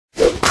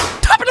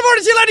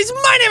morning to you laddies,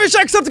 my name is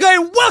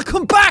Jacksepticeye and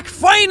welcome back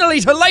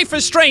finally to Life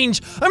is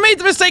Strange. I made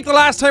the mistake the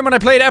last time when I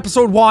played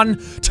episode 1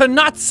 to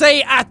not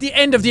say at the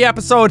end of the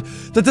episode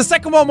that the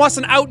second one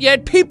wasn't out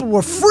yet. People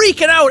were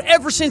freaking out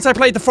ever since I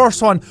played the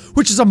first one,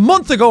 which is a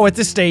month ago at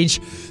this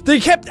stage. They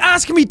kept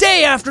asking me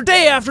day after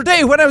day after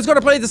day when I was going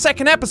to play the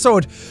second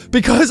episode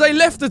because I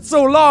left it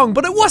so long,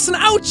 but it wasn't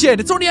out yet.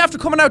 It's only after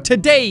coming out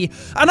today,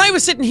 and I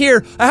was sitting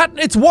here,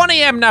 it's 1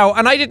 AM now,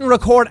 and I didn't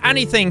record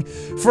anything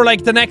for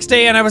like the next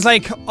day, and I was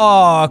like,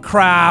 oh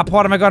crap,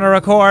 what am I gonna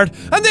record?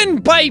 And then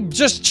by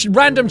just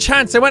random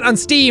chance I went on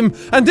Steam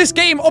and this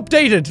game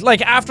updated,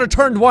 like after it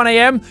turned 1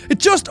 AM, it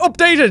just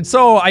updated,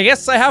 so I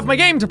guess I have my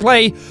game to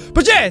play.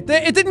 But yeah,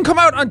 it didn't come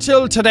out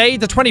until today,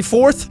 the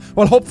 24th.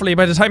 Well, hopefully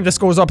by the time this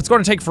goes up, it's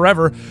gonna take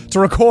forever to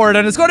record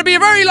and it's gonna be a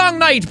very long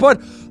night, but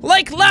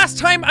like last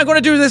time, I'm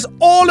gonna do this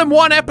all in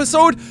one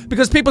episode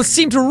because people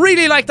seem to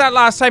really like that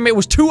last time. It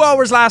was 2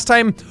 hours last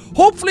time.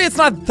 Hopefully it's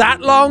not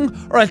that long,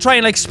 or I'll try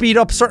and like speed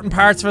up certain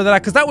parts for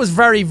that because that was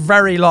very,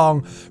 very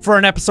long for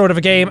an episode of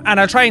a game, and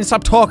I'll try and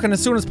stop talking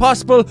as soon as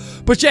possible.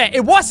 But yeah,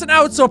 it wasn't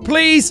out, so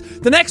please,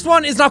 the next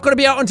one is not gonna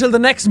be out until the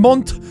next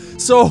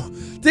month, so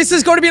this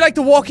is going to be like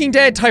the Walking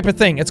Dead type of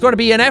thing. It's going to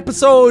be an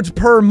episode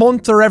per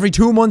month or every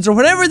 2 months or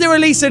whenever they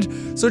release it,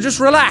 so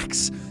just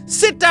relax.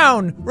 Sit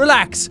down,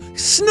 relax,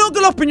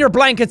 snuggle up in your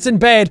blankets in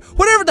bed,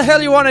 whatever the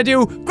hell you want to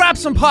do, grab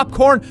some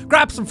popcorn,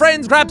 grab some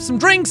friends, grab some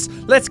drinks,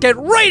 let's get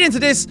right into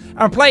this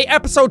and play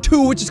episode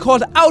 2, which is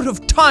called Out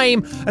of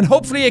Time, and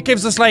hopefully it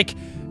gives us like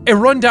a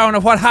rundown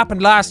of what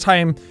happened last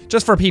time,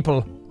 just for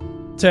people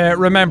to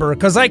remember,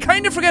 because I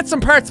kind of forget some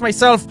parts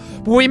myself,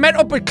 but we met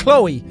up with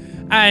Chloe,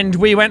 and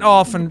we went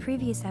off and-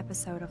 Previous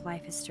episode of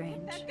Life is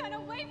Strange. That gun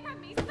away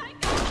from me,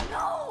 psycho!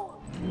 No!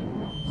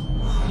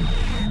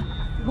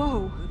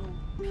 Whoa.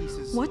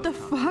 What the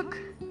fuck?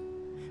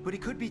 But he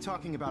could be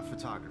talking about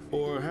photography.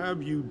 Or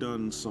have you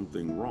done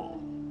something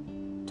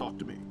wrong? Talk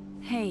to me.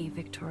 Hey,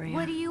 Victoria.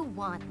 What do you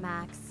want,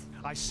 Max?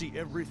 I see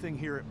everything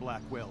here at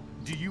Blackwell.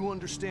 Do you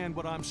understand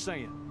what I'm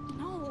saying?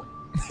 No.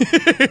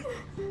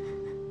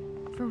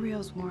 For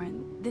reals,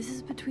 Warren, this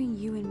is between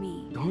you and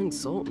me. Don't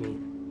insult me.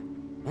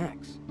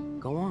 Max,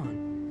 go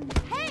on.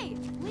 Hey,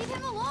 leave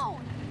him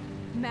alone.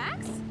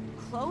 Max?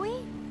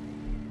 Chloe?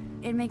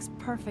 It makes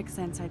perfect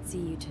sense I'd see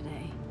you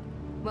today.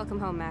 Welcome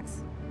home,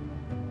 Max.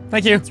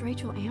 Thank you. It's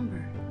Rachel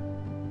Amber.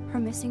 Her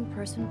missing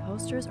person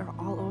posters are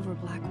all over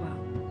Blackwell.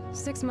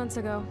 6 months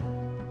ago,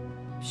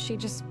 she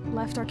just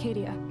left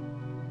Arcadia.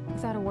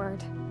 Without a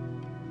word.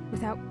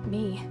 Without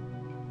me.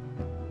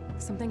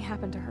 Something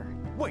happened to her.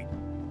 Wait,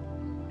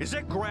 is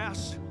that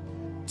grass?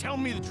 Tell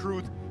me the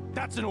truth.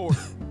 That's an order.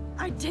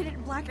 I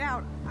didn't black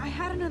out. I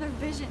had another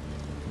vision.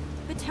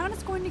 The town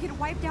is going to get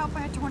wiped out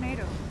by a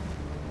tornado.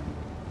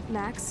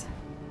 Max,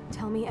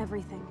 tell me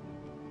everything.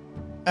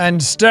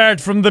 And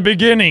start from the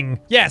beginning.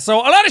 Yeah, so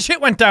a lot of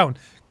shit went down.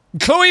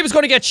 Chloe was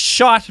going to get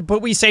shot,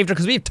 but we saved her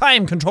because we have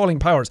time controlling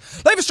powers.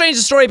 Life is Strange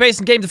is a story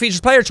based in game that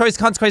features player choice.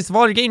 Consequences of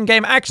all your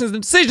game actions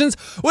and decisions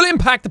will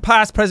impact the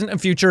past, present,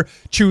 and future.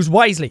 Choose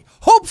wisely.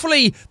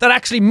 Hopefully that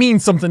actually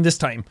means something this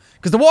time,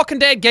 because the Walking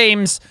Dead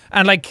games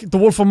and like The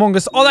Wolf Among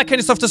Us, all that kind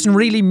of stuff doesn't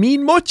really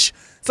mean much.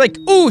 It's like,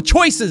 ooh,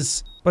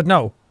 choices, but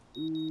no.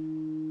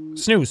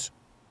 Snooze.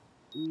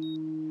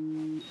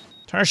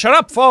 Shut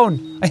up,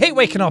 phone. I hate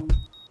waking up.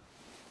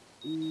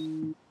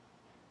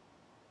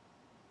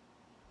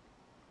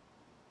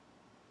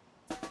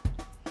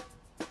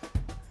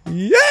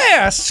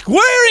 Yeah!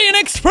 Square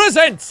Enix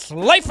presents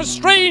Life is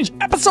Strange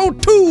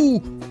Episode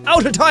 2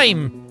 Out of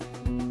Time.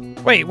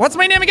 Wait, what's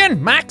my name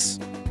again? Max?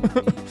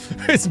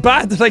 It's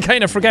bad that I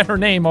kind of forget her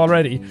name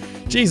already.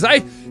 Jeez,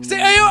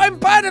 I'm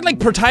bad at like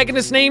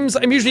protagonist names.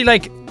 I'm usually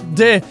like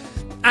the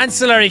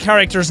ancillary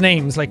characters'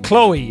 names, like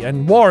Chloe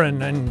and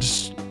Warren and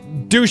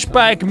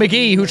douchebag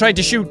McGee who tried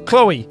to shoot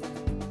Chloe.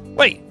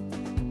 Wait,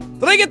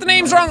 did I get the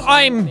names wrong?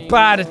 I'm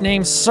bad at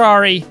names,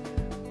 sorry.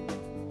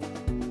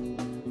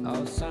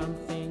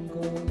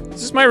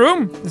 Is this my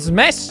room? This is a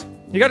mess.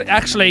 You gotta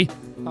actually.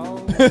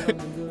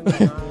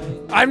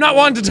 I'm not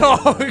one to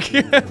talk.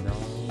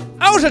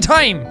 Out of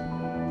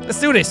time. Let's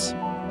do this. Am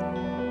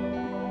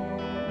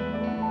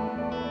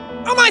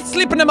I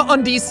sleeping in my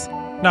undies?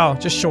 No,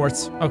 just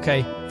shorts.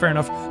 Okay, fair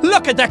enough.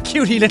 Look at that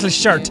cutie little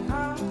shirt.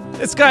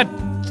 It's got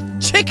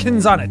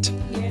chickens on it.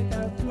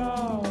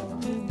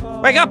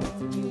 Wake up.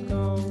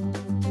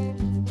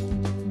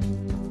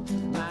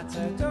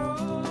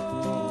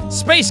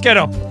 Space get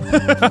up.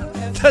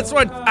 That's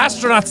what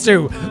astronauts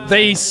do.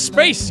 They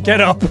space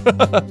get up.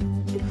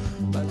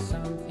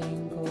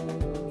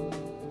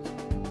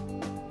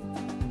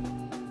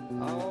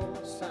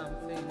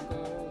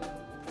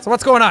 So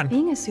what's going on?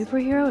 Being a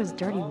superhero is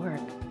dirty work.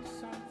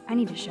 I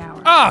need a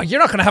shower. Oh, you're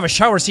not gonna have a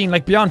shower scene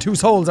like Beyond Two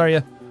Souls, are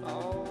you?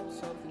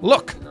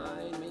 Look.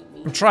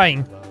 I'm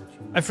trying.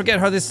 I forget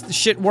how this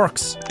shit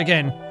works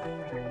again.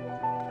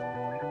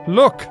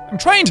 Look. I'm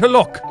trying to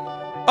look.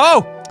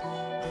 Oh!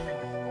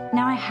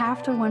 Now I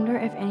have to wonder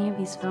if any of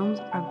these films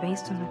are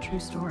based on a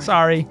true story.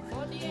 Sorry.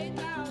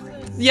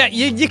 Yeah,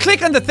 you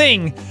click on the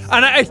thing,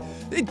 and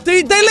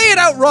They lay it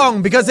out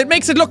wrong because it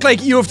makes it look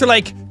like you have to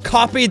like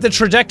copy the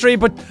trajectory,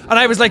 and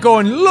I was like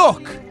going,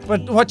 look,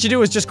 but what you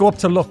do is just go up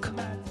to look.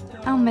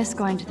 I'll miss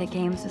going to the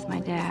games with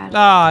my dad.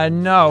 Ah,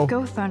 no.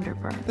 Go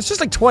Thunderbird. It's just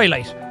like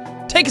Twilight.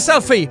 Take a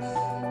selfie.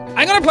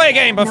 I'm gonna play a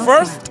game, but No,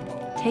 first,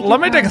 Take let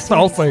me take a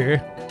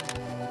selfie.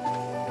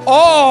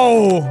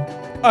 Oh!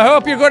 I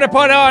hope you're gonna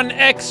put on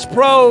X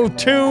Pro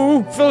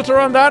 2 filter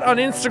on that on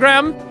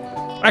Instagram.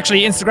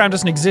 Actually, Instagram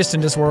doesn't exist in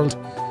this world.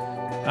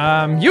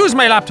 Use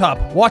my laptop.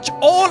 Watch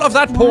all of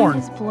that porn. Warren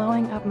is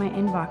blowing up my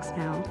inbox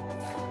now.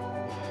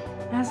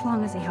 As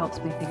long as he helps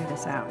me figure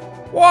this out.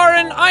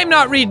 Warren, I'm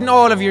not reading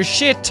all of your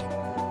shit.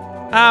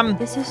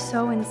 This is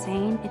so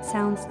insane, it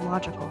sounds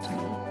logical to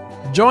me.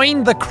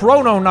 Join the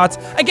Chrononauts.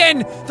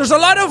 Again, there's a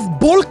lot of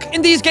bulk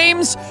in these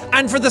games,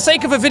 and for the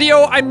sake of a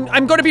video, I'm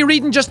going to be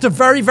reading just the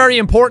very, very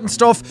important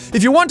stuff.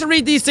 If you want to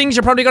read these things,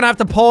 you're probably going to have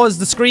to pause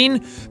the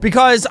screen,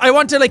 because I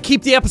want to like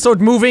keep the episode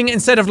moving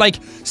instead of like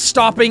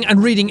stopping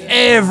and reading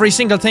every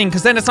single thing,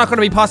 because then it's not going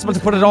to be possible to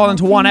put it all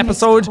into one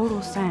episode. Makes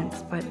total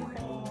sense, but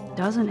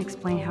doesn't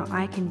explain how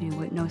I can do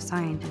what no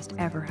scientist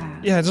ever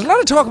has. Yeah, there's a lot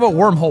of talk about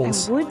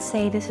wormholes. I would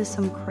say this is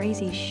some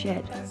crazy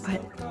shit,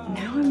 but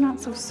now I'm not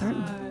so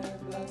certain.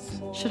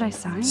 Should I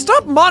sign?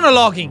 Stop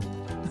monologuing!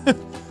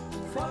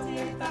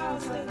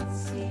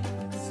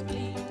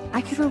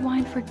 I could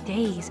rewind for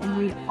days and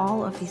read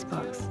all of these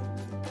books.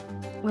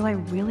 Will I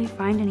really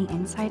find any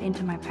insight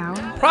into my power?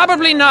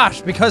 Probably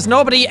not, because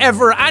nobody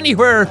ever,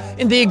 anywhere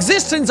in the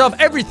existence of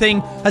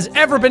everything has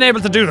ever been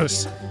able to do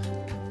this.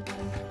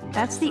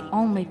 That's the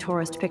only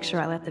tourist picture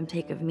I let them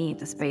take of me at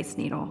the Space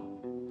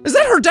Needle. Is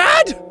that her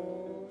dad?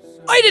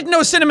 I didn't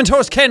know Cinnamon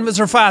Toast Ken was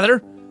her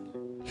father.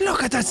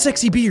 Look at that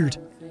sexy beard.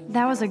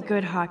 That was a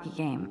good hockey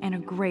game and a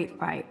great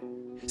fight.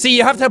 See,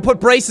 you have to put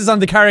braces on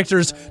the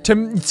characters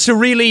to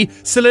really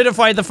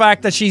solidify the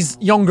fact that she's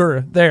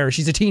younger there.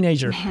 She's a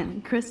teenager.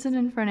 Man, Kristen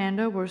and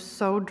Fernando were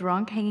so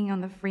drunk hanging on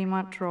the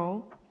Fremont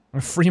Troll.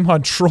 A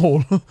Fremont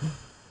Troll.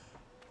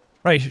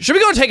 Right, should we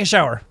go take a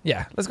shower?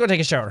 Yeah, let's go take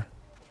a shower.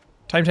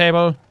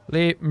 Timetable,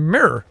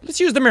 mirror.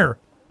 Let's use the mirror.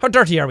 How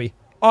dirty are we?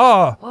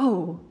 Oh.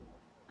 Whoa.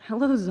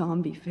 Hello,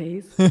 zombie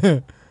face.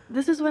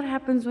 This is what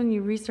happens when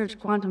you research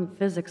quantum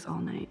physics all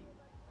night.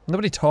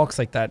 Nobody talks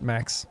like that,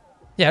 Max.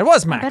 Yeah, it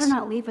was Max. I better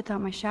not leave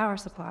without my shower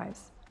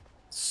supplies.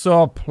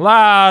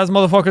 Supplies,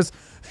 motherfuckers.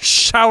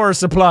 Shower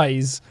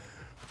supplies.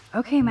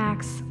 Okay,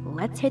 Max.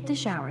 Let's hit the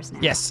showers now.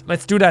 Yes,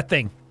 let's do that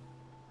thing.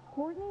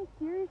 Courtney,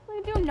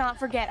 seriously? Do not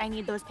forget I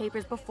need those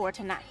papers before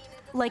tonight.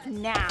 Like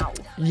now.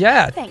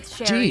 Yeah. Thanks,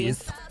 Sherry.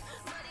 Jeez.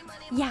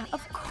 Yeah,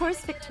 of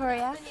course,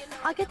 Victoria.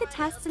 I'll get the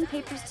tests and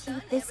papers to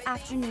you this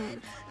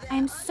afternoon. I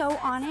am so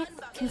on it.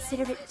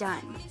 Consider it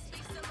done.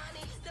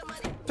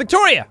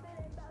 Victoria!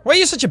 Why are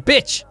you such a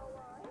bitch?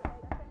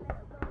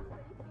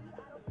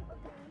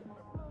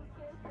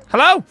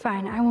 Hello?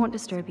 Fine, I won't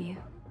disturb you.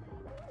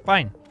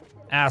 Fine.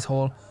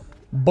 Asshole.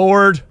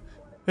 Bored.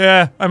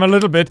 Yeah, I'm a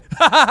little bit.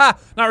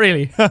 Not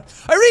really. I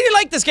really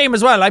like this game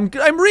as well. I'm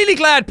really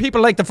glad people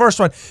like the first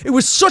one. It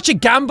was such a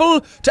gamble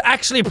to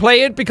actually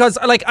play it because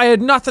like I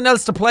had nothing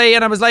else to play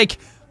and I was like,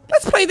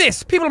 let's play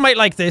this. People might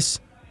like this.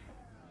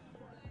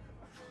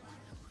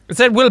 It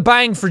said we'll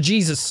bang for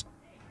Jesus.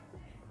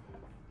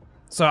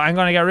 So I'm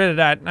gonna get rid of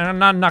that. I'm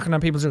not knocking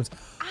on people's rooms.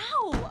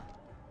 Ow!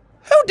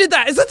 Who did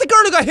that? Is that the girl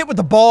who got hit with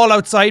the ball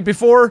outside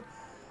before?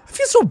 I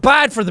feel so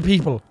bad for the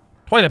people.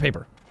 Toilet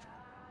paper.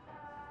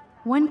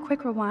 One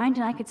quick rewind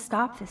and I could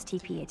stop this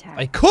TP attack.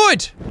 I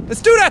could!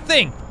 Let's do that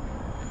thing!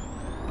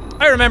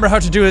 I remember how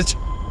to do it.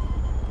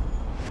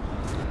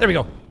 There we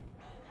go.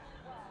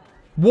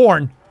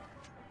 Warn.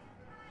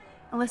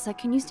 Alyssa,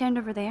 can you stand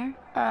over there?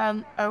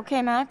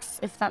 Okay, Max,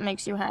 if that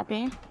makes you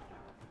happy.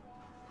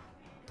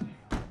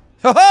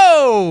 Ho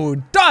ho!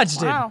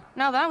 Dodged it! Wow,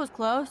 now that was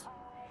close.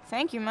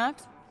 Thank you,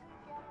 Max.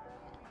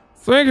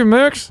 Thank you,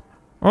 Max.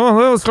 Oh,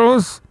 that was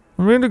close.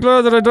 I'm really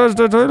glad that I dodged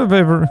that toilet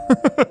paper.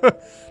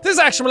 This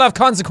action will have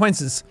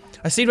consequences.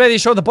 I see where they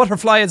show the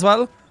butterfly as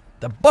well.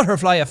 The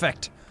butterfly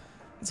effect.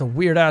 It's a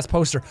weird ass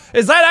poster.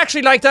 Is that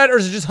actually like that or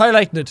is it just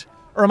highlighting it?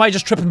 Or am I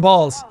just tripping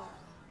balls?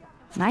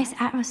 Nice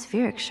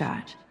atmospheric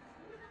shot.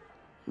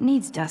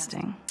 Needs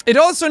dusting. It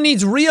also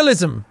needs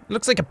realism. It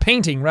looks like a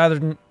painting rather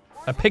than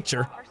a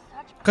picture.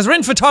 Because we're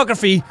in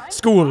photography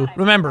school,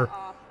 remember.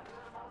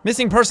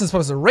 Missing persons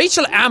poster.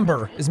 Rachel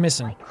Amber is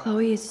missing.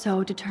 Chloe is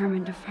so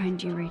determined to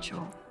find you,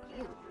 Rachel.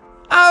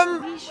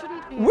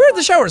 Where are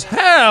the showers?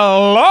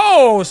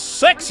 Hello,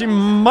 sexy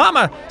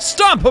mama.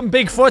 Stomp 'em,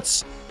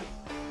 Bigfoots.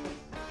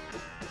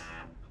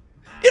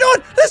 You know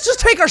what? Let's just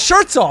take our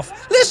shirts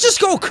off. Let's just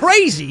go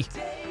crazy.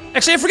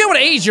 Actually, I forget what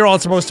age you're all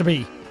supposed to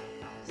be.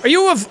 Are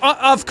you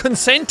of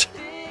consent?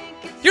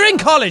 You're in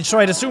college, so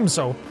I'd assume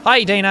so.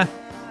 Hi, Dana.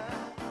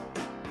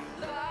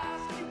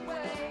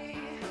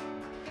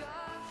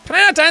 Can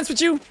I not dance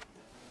with you?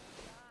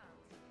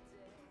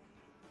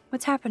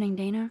 What's happening,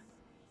 Dana?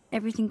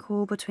 Everything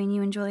cool between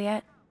you and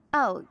Juliet?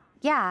 Oh,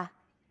 yeah.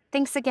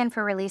 Thanks again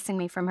for releasing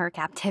me from her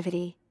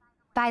captivity.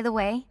 By the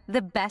way,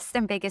 the best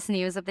and biggest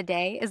news of the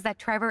day is that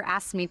Trevor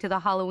asked me to the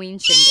Halloween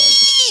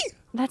shindig.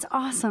 That's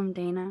awesome,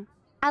 Dana.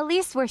 At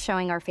least we're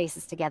showing our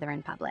faces together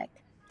in public.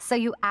 So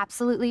you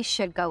absolutely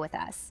should go with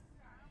us.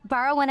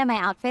 Borrow one of my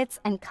outfits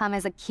and come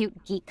as a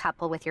cute geek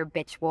couple with your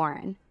bitch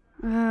Warren.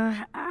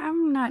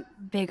 I'm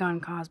not big on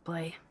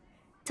cosplay.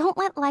 Don't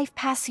let life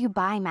pass you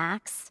by,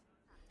 Max.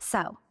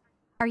 So,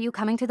 are you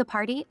coming to the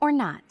party or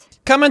not?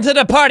 Coming to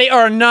the party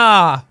or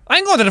nah?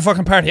 I'm going to the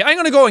fucking party. I'm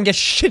gonna go and get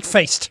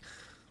shit-faced.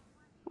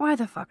 Why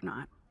the fuck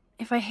not?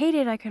 If I hate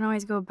it, I can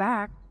always go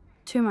back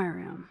to my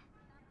room.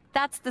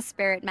 That's the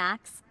spirit,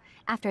 Max.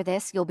 After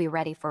this, you'll be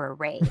ready for a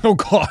raid. Oh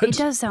god. It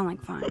does sound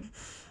like fun.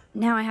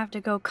 Now I have to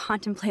go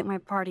contemplate my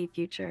party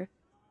future.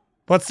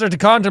 What's there to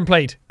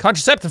contemplate?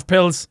 Contraceptive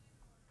pills.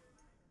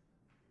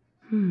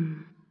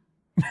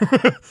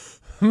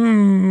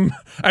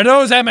 Are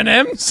those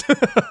M&Ms?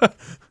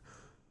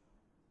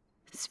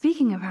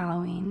 Speaking of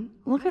Halloween,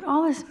 look at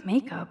all this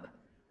makeup.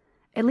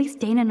 At least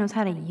Dana knows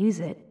how to use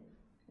it.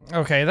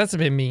 Okay, that's a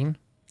bit mean.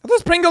 Are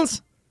those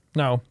Pringles?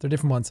 No, they're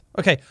different ones.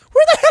 Okay,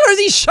 where the hell are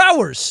these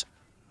showers?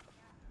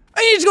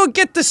 I need to go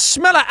get the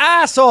smell of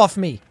ass off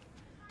me.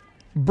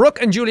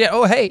 Brooke and Juliet,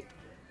 oh hey.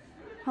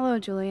 Hello,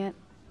 Juliet.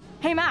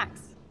 Hey,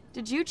 Max.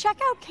 Did you check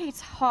out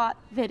Kate's hot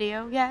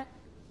video yet?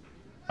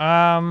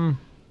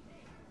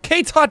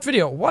 Kate's hot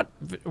video. What?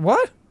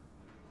 What?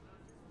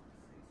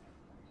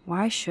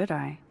 Why should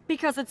I?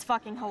 Because it's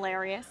fucking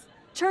hilarious.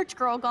 Church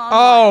girl gone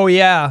Oh, wild.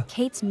 yeah.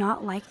 Kate's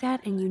not like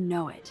that, and you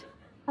know it.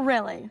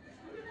 Really?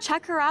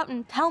 Check her out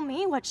and tell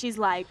me what she's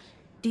like.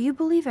 Do you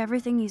believe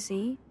everything you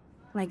see?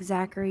 Like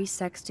Zachary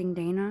sexting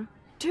Dana?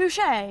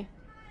 Touché.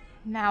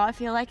 Now I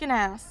feel like an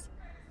ass.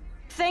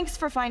 Thanks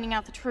for finding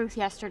out the truth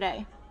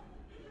yesterday.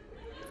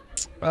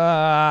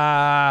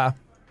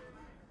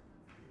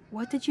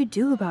 What did you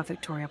do about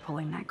Victoria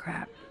pulling that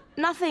crap?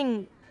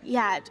 Nothing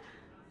yet.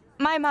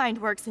 My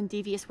mind works in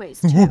devious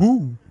ways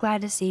too.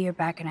 Glad to see you're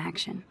back in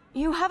action.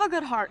 You have a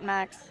good heart,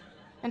 Max.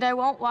 And I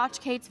won't watch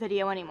Kate's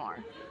video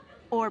anymore.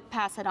 Or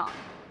pass it on.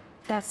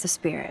 That's the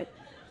spirit.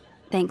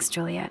 Thanks,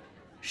 Juliet.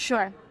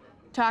 Sure.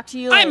 Talk to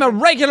you later. I'm a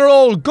regular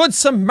old good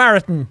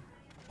Samaritan.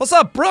 What's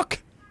up,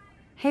 Brooke?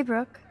 Hey,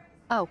 Brooke.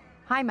 Oh,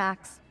 hi,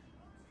 Max.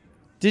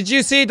 Did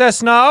you see the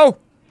snow?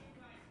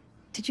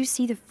 Did you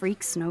see the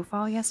freak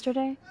snowfall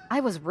yesterday? I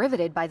was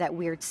riveted by that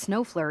weird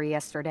snow flurry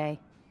yesterday.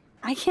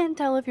 I can't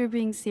tell if you're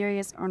being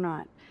serious or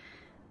not.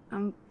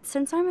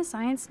 Since I'm a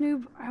science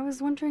noob, I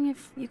was wondering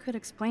if you could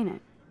explain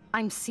it.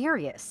 I'm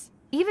serious.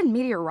 Even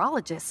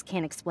meteorologists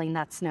can't explain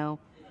that snow.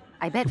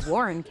 I bet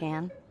Warren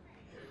can.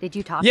 Did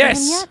you talk to him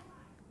yet?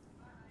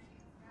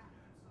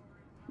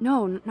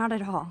 No, not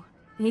at all.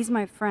 He's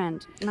my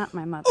friend, not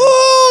my mother.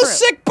 Oh, True.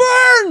 sick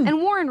burn!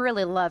 And Warren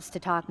really loves to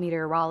talk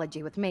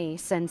meteorology with me,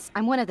 since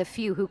I'm one of the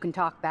few who can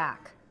talk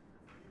back.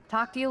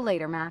 Talk to you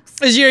later, Max.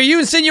 Are you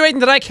insinuating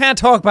that I can't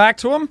talk back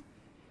to him?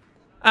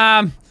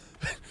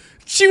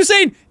 She was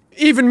saying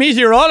even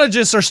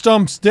meteorologists are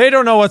stumped. They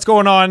don't know what's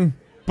going on.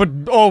 But,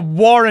 oh,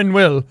 Warren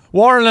will.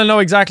 Warren will know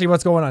exactly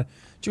what's going on.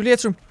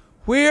 Juliet's room.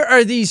 Where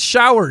are these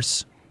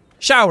showers?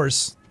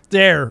 Showers.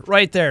 There.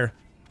 Right there.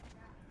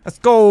 Let's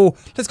go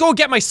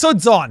get my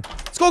suds on.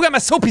 Let's go get my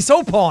soapy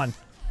soap on.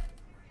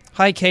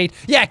 Hi, Kate.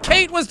 Yeah,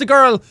 Kate was the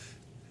girl.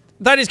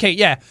 That is Kate,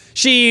 yeah.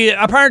 She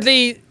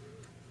apparently...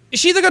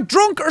 She either got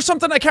drunk or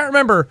something, I can't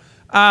remember.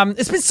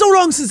 It's been so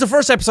long since the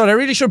first episode, I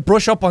really should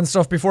brush up on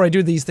stuff before I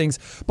do these things.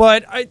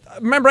 But I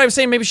remember I was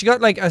saying maybe she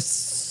got like a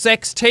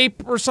sex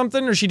tape or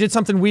something, or she did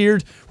something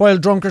weird while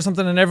drunk or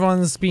something and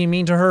everyone's being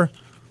mean to her.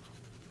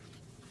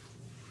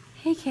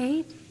 Hey,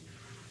 Kate.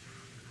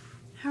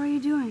 How are you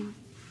doing?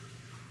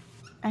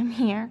 I'm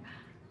here.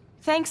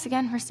 Thanks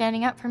again for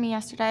standing up for me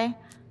yesterday.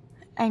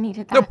 I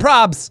needed that. No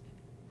probs.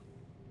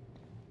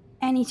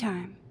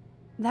 Anytime.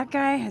 That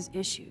guy has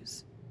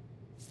issues.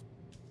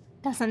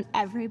 Doesn't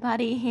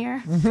everybody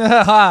here?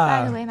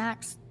 By the way,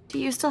 Max, do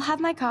you still have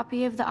my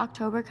copy of the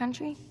October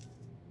Country?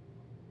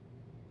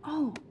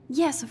 Oh,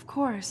 yes, of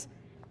course.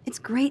 It's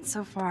great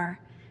so far.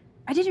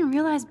 I didn't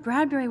realize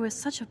Bradbury was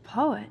such a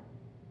poet.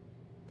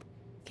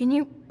 Can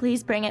you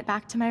please bring it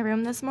back to my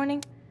room this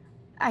morning?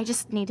 I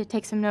just need to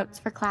take some notes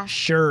for class.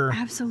 Sure.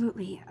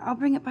 Absolutely. I'll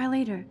bring it by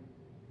later.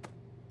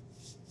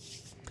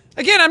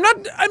 Again, I'm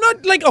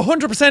not like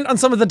 100% on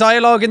some of the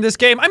dialogue in this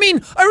game. I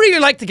mean, I really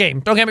like the game,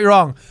 don't get me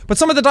wrong. But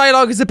some of the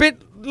dialogue is a bit,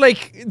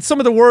 like, some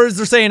of the words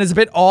they're saying is a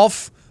bit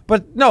off.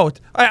 But no,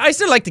 I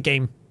still like the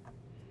game.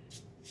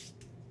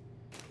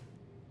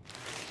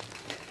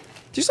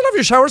 Do you still have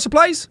your shower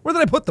supplies? Where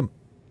did I put them?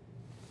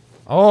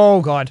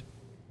 Oh, God.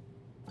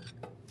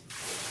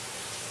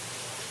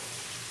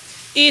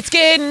 It's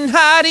getting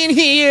hot in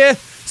here,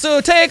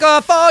 so take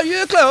off all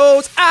your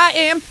clothes. I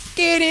am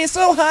getting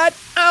so hot,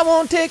 I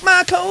won't take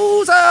my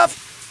clothes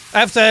off. I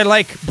have to,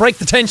 like, break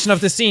the tension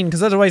of this scene,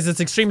 because otherwise it's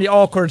extremely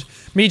awkward.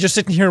 Me just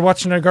sitting here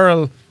watching a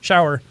girl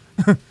shower.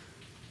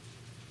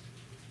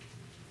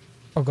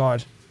 Oh,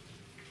 God.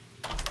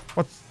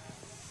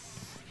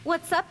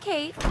 What's up,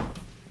 Kate?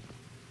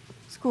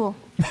 School.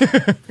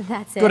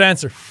 That's it. Good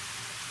answer.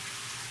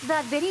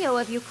 That video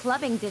of you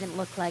clubbing didn't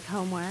look like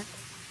homework.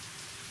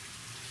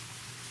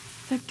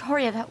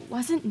 Victoria, that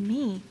wasn't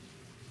me.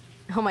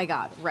 Oh my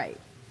god, right.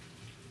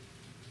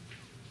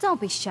 Don't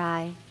be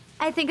shy.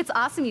 I think it's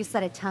awesome you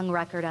set a tongue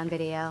record on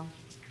video.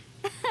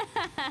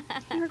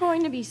 You're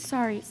going to be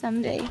sorry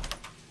someday.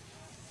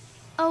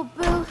 Oh,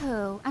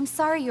 boo-hoo. I'm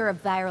sorry you're a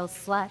viral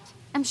slut.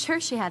 I'm sure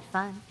she had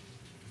fun.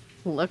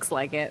 Looks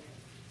like it.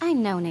 I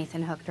know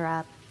Nathan hooked her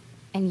up.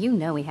 And you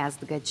know he has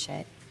the good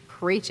shit.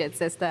 Preach it,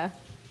 sister.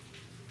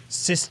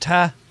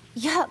 Sister?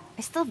 Yup,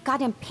 I still have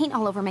goddamn paint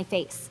all over my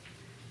face.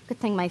 Good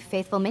thing my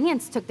faithful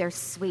minions took their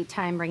sweet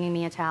time bringing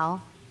me a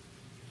towel.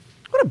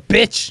 What a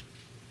bitch.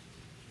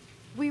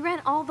 We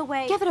ran all the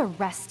way. Give it a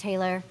rest,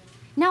 Taylor.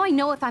 Now I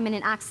know if I'm in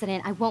an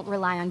accident, I won't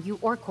rely on you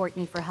or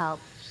Courtney for help.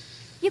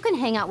 You can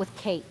hang out with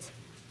Kate.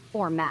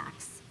 Or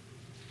Max.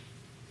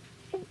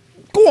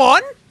 Go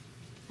on.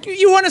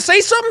 You want to say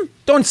something?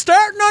 Don't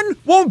start none,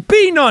 won't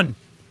be none.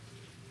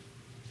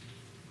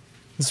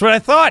 That's what I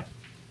thought.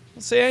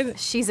 I'll say anything.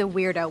 She's a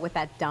weirdo with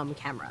that dumb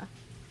camera.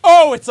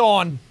 Oh, it's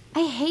on.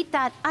 I hate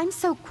that I'm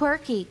so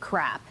quirky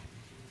crap.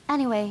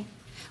 Anyway,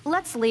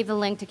 let's leave the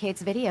link to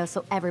Kate's video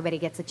so everybody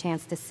gets a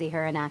chance to see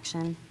her in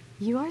action.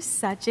 You are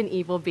such an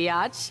evil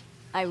biatch.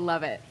 I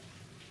love it.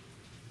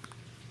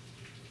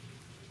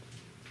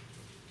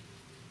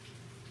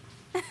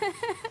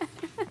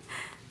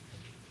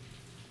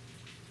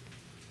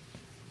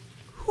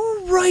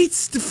 Who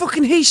writes the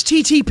fucking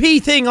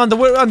HTTP thing on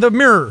the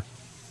mirror?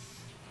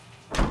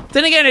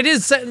 Then again, it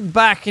is set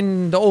back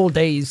in the old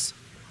days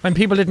when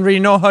people didn't really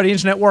know how the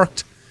internet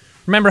worked.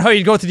 Remember how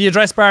you'd go to the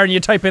address bar and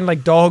you'd type in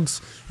like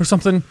dogs or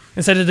something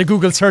instead of the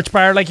Google search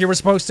bar like you were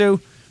supposed to?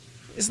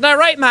 Isn't that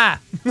right, Ma?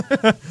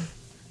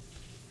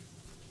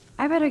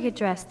 I better get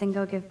dressed than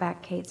go give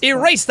back Kate's book.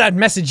 Erase that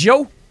message,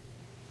 yo!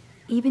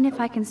 Even if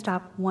I can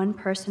stop one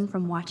person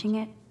from watching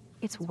it,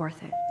 it's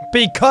worth it.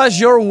 Because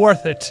you're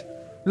worth it.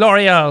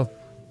 L'Oreal.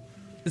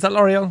 Is that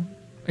L'Oreal?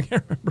 I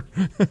can't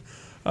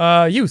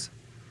remember. Use.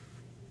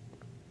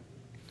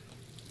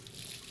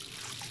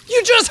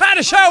 You just had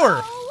a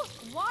shower! Oh,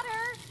 water!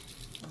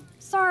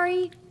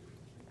 Sorry,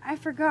 I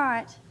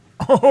forgot.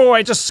 Oh,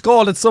 I just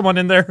scalded someone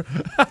in there.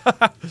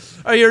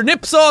 Are your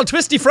nips all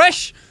twisty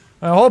fresh?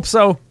 I hope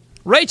so.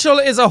 Rachel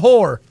is a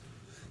whore.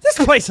 This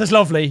place is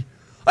lovely.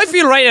 I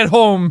feel right at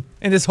home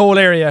in this whole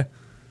area.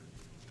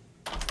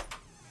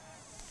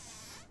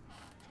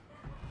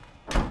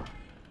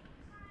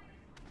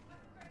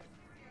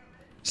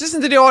 Just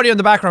listen to the audio in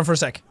the background for a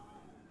sec.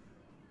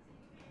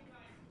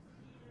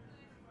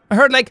 I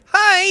heard like,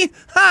 hi,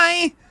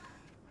 hi.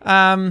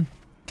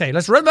 Okay,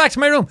 let's run back to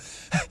my room.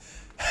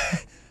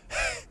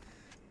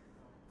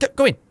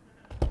 Go in.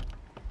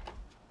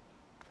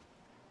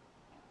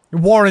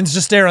 Warren's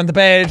just there on the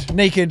bed,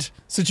 naked,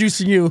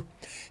 seducing you.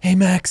 Hey,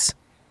 Max.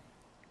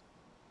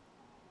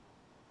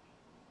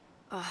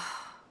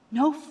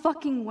 No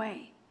fucking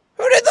way.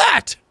 Who did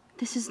that?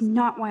 This is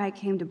not why I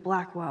came to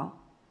Blackwell.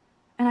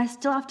 And I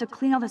still have to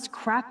clean all this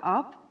crap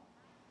up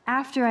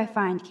after I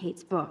find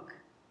Kate's book.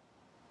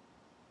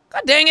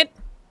 God dang it.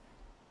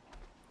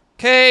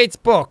 Kate's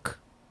book.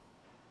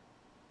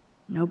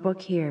 No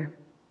book here.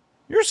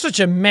 You're such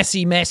a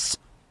messy mess.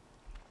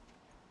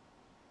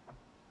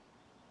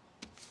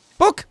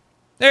 Book.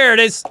 There it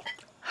is. Of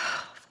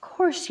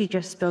course she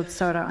just spilled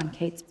soda on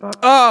Kate's book.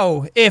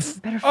 Oh, if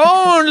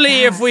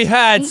only if we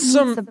had Kate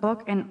some... needs the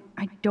book, and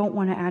I don't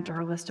want to add to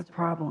her list of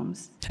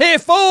problems.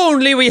 If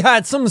only we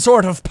had some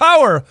sort of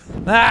power.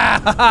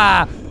 Ah, ha,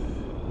 ha.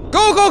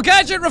 Go,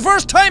 gadget,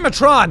 reverse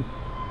timatron.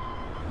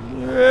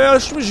 There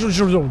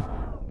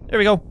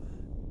we go.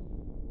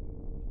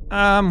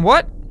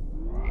 What?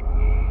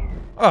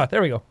 Oh,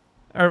 there we go.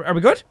 Are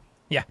we good?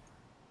 Yeah.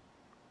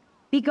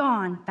 Be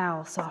gone,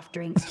 foul soft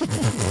drinks.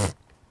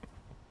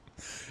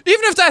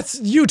 Even if that's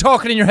you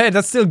talking in your head,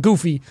 that's still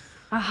goofy.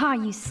 Aha,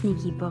 you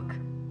sneaky book.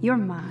 You're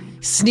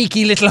mine.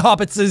 Sneaky little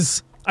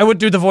hobbitses. I would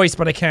do the voice,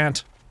 but I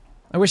can't.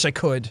 I wish I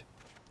could.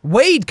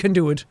 Wade can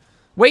do it.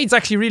 Wade's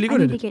actually really good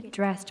at it. I need to get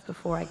dressed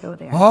before I go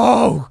there.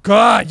 Oh,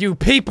 God, you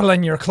people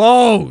in your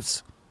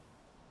clothes.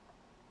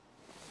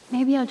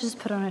 Maybe I'll just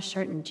put on a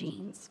shirt and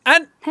jeans.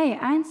 And hey,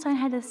 Einstein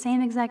had the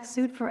same exact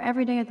suit for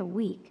every day of the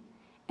week.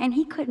 And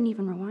he couldn't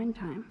even rewind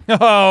time.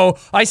 Oh,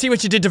 I see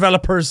what you did,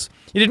 developers.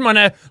 You didn't want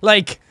to,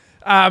 like,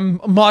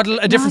 model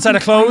a different set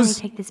of clothes.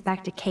 Take this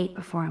back to Kate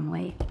before I'm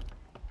late.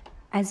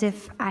 As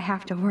if I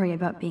have to worry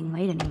about being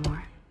late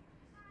anymore.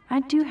 I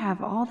do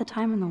have all the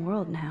time in the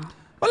world now.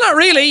 Well, not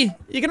really.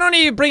 You can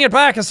only bring it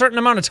back a certain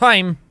amount of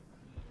time.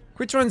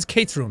 Which one's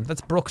Kate's room?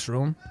 That's Brooke's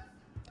room.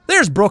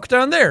 There's Brooke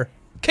down there.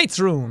 Kate's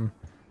room.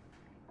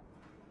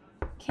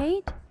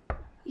 Kate?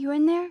 You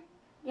in there?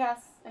 Yes,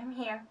 I'm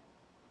here.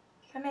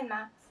 Come in,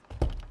 Max.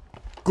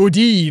 Good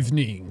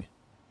evening.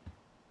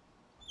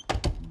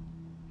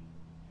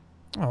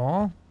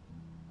 Aw.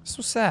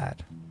 So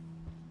sad.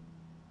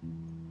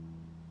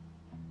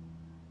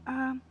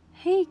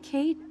 Hey,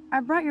 Kate. I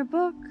brought your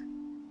book.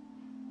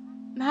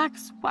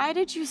 Max, why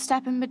did you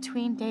step in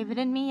between David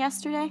and me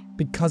yesterday?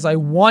 Because I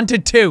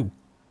wanted to.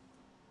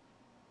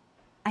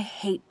 I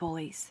hate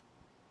bullies.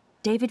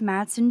 David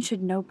Madsen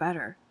should know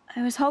better.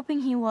 I was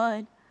hoping he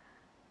would.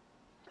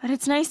 But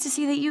it's nice to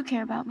see that you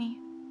care about me.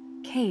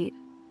 Kate,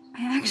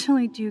 I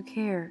actually do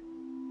care.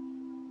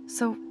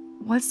 So,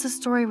 what's the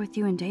story with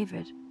you and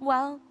David?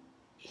 Well,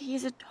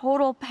 he's a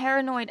total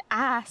paranoid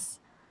ass.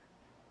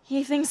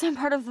 He thinks I'm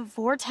part of the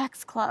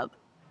Vortex Club.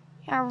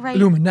 Yeah, right.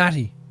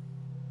 Illuminati.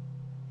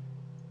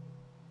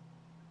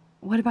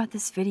 What about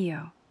this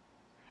video?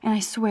 And I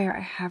swear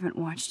I haven't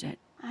watched it.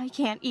 I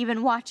can't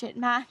even watch it,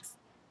 Max.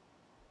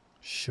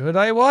 Should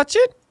I watch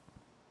it?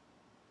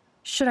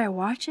 Should I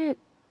watch it?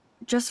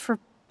 Just for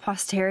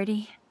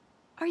posterity?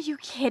 Are you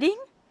kidding?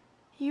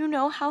 You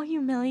know how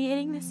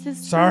humiliating this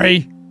is?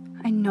 Sorry.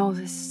 I know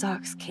this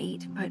sucks,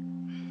 Kate, but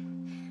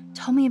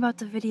tell me about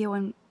the video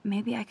and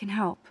maybe I can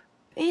help.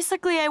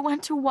 Basically, I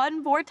went to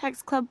one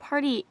Vortex Club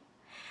party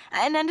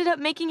and ended up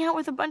making out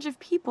with a bunch of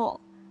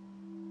people.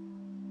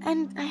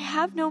 And I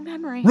have no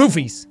memory.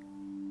 Roofies.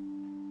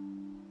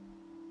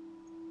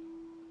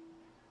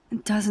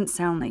 It doesn't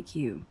sound like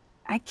you.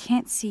 I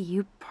can't see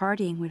you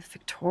partying with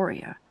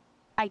Victoria.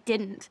 I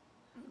didn't.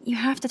 You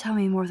have to tell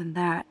me more than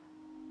that.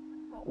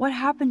 What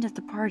happened at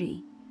the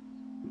party?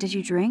 Did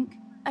you drink?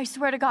 I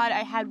swear to God,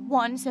 I had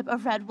one sip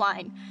of red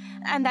wine,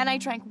 and then I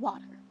drank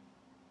water.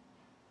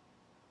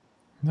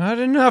 Not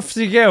enough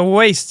to get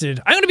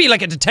wasted. I'm gonna be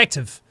like a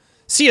detective.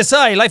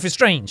 CSI, Life is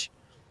Strange.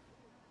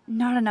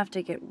 Not enough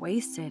to get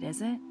wasted,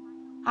 is it?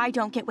 I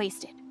don't get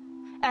wasted.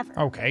 Ever.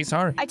 Okay,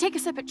 sorry. I take a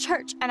sip at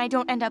church, and I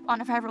don't end up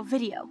on a viral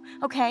video,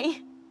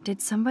 okay?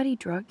 Did somebody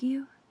drug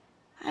you?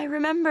 I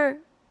remember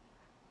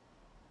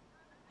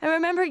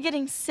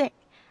getting sick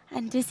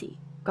and dizzy.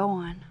 Go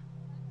on.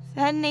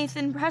 Then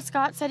Nathan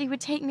Prescott said he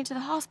would take me to the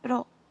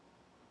hospital.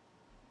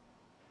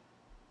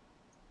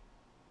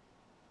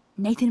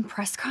 Nathan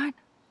Prescott?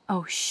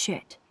 Oh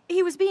shit.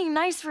 He was being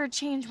nice for a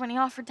change when he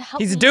offered to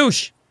help me. He's a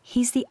douche.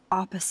 He's the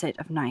opposite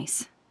of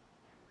nice.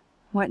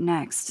 What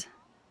next?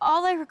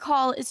 All I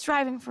recall is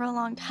driving for a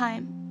long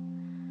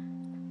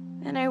time.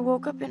 Then I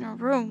woke up in a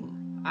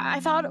room. I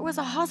thought it was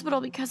a hospital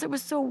because it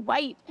was so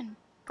white and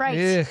bright.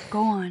 Ugh.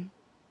 Go on.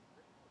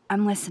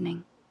 I'm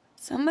listening.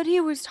 Somebody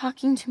was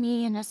talking to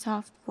me in a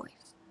soft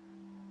voice.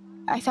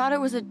 I thought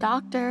it was a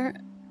doctor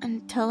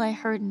until I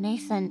heard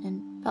Nathan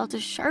and felt a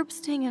sharp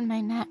sting in my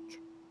neck.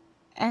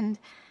 And?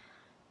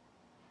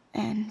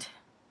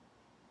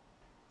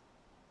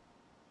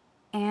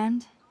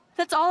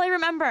 That's all I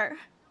remember.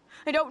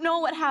 I don't know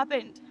what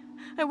happened.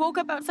 I woke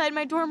up outside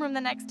my dorm room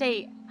the next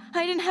day.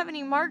 I didn't have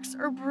any marks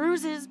or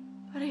bruises,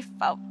 but I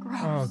felt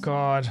gross. Oh,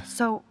 God.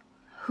 So,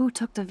 who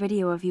took the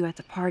video of you at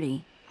the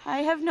party? I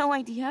have no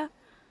idea.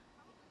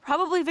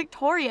 Probably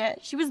Victoria.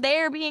 She was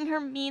there being her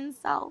mean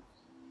self.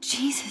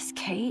 Jesus,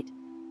 Kate.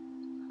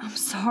 I'm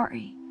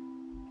sorry.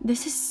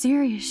 This is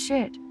serious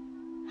shit.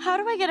 How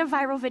do I get a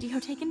viral video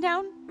taken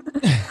down?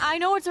 I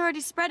know it's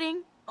already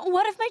spreading.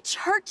 What if my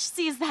church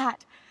sees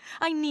that?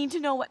 I need to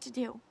know what to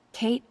do.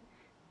 Kate,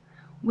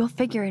 we'll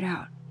figure it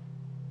out.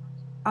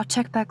 I'll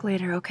check back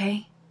later,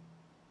 okay?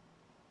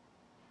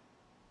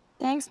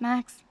 Thanks,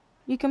 Max.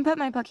 You can put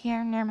my book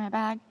here near my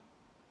bag.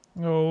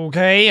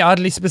 Okay,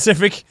 oddly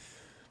specific.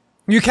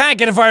 You can't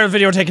get a viral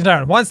video taken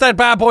down. Once that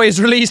bad boy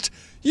is released,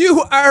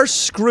 you are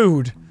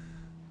screwed.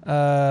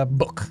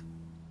 Book.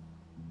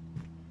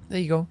 There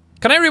you go.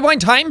 Can I rewind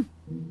time?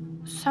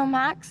 So,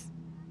 Max,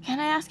 can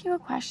I ask you a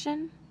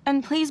question?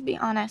 And please be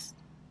honest.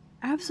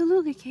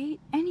 Absolutely, Kate.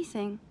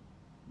 Anything.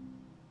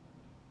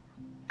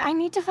 I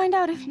need to find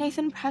out if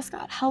Nathan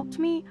Prescott helped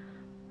me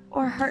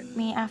or hurt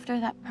me after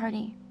that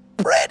party.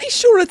 Pretty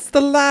sure it's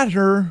the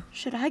latter.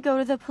 Should I go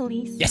to the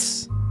police?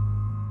 Yes.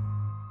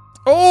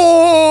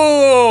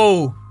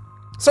 Oh!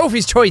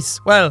 Sophie's choice.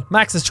 Well,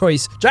 Max's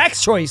choice.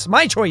 Jack's choice.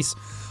 My choice.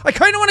 I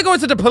kind of want to go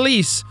to the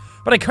police,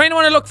 but I kind of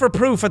want to look for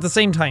proof at the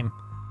same time.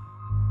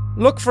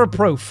 Look for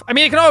proof. I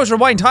mean, I can always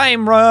rewind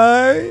time,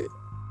 right?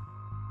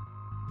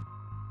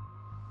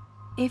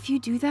 If you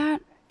do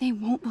that, they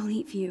won't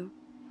believe you.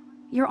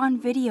 You're on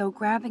video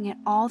grabbing at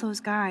all those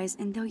guys,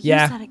 and they'll use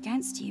that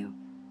against you.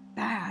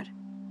 Bad.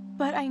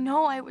 But I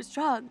know I was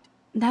drugged.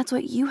 That's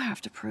what you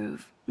have to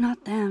prove,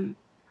 not them.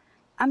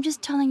 I'm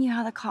just telling you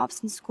how the cops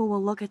in school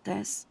will look at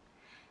this.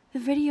 The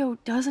video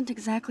doesn't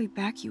exactly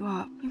back you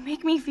up. You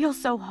make me feel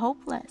so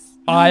hopeless.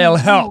 I'll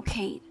help. No,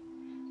 Kate.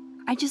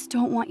 I just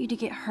don't want you to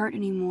get hurt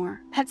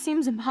anymore. That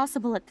seems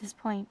impossible at this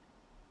point.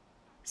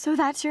 So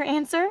that's your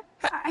answer?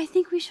 I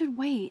think we should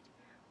wait.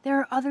 There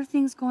are other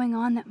things going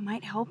on that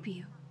might help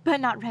you. But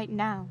not right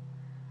now.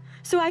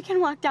 So I can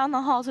walk down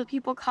the halls with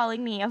people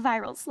calling me a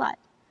viral slut.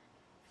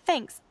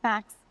 Thanks,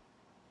 Max.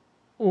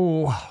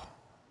 Oh.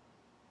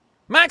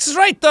 Max is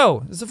right,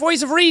 though. It's the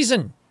voice of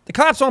reason. The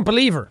cops won't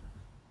believe her.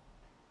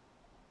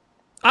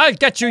 I'll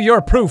get you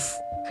your proof.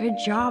 Good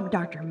job,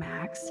 Dr.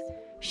 Max.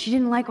 She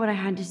didn't like what I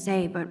had to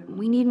say, but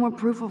we need more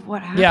proof of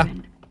what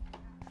happened.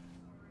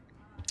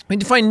 We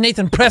need to find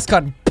Nathan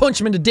Prescott and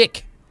punch him in the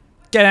dick.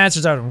 Get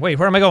answers out of him. Wait,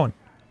 where am I going?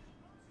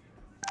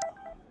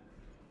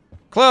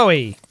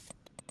 Chloe.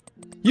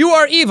 You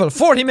are evil.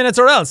 40 minutes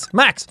or else.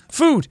 Max.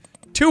 Food.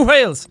 2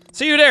 whales.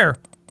 See you there.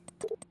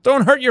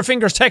 Don't hurt your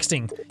fingers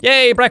texting.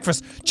 Yay,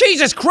 breakfast.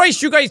 Jesus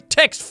Christ, you guys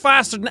text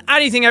faster than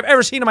anything I've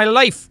ever seen in my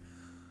life.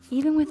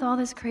 Even with all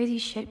this crazy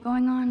shit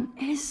going on,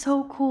 it is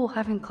so cool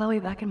having Chloe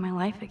back in my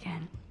life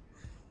again.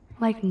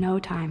 Like no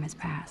time has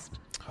passed.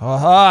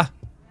 Haha.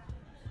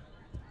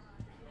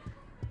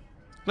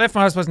 Left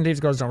my house, wasn't leave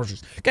to go to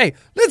Dormitories. Okay,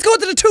 let's go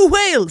to the 2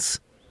 whales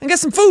and get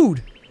some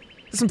food.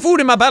 Get some food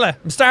in my belly.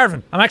 I'm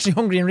starving. I'm actually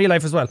hungry in real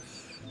life as well.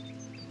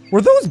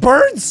 Were those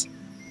birds?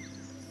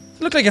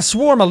 They look like a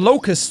swarm of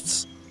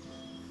locusts.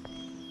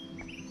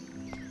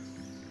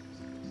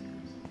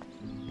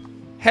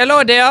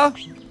 Hello there.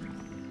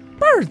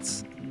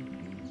 Birds.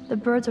 The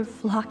birds are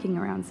flocking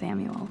around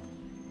Samuel.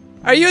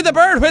 Are you the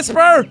bird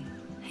whisperer?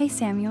 Hey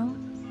Samuel,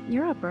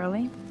 you're up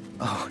early.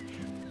 Oh,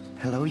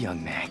 hello,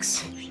 young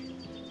Max.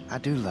 I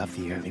do love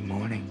the early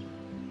morning.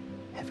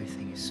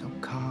 Everything is so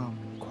calm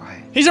and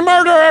quiet. He's a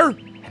murderer!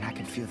 And I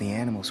can feel the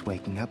animals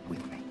waking up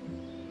with me.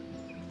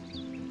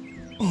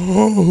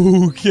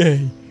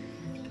 Okay.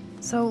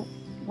 So,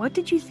 what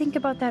did you think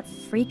about that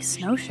freak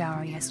snow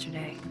shower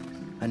yesterday?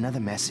 Another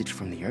message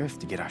from the Earth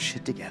to get our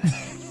shit together.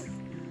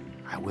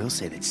 I will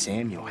say that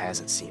Samuel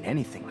hasn't seen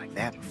anything like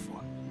that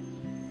before.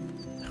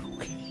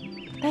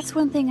 That's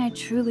one thing I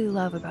truly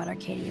love about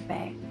Arcadia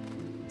Bay.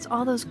 It's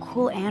all those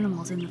cool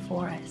animals in the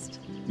forest.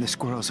 The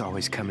squirrels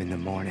always come in the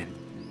morning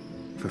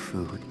for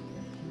food.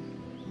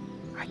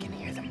 I can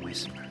hear them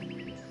whisper.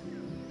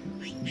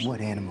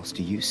 What animals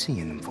do you see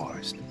in the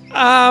forest?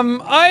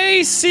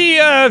 I see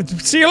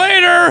you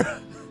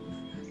later!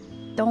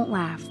 Don't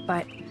laugh,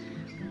 but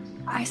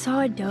I saw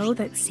a doe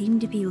that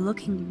seemed to be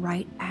looking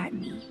right at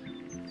me.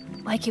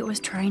 Like it was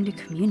trying to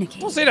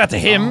communicate. Don't say that to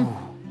him.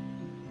 Oh,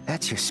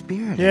 that's your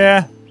spirit.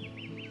 Yeah.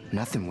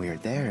 Nothing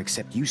weird there,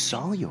 except you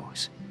saw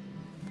yours.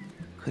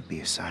 Could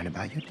be a sign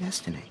about your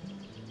destiny.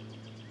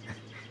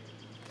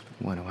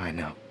 What do I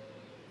know?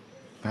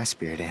 My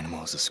spirit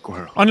animal is a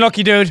squirrel.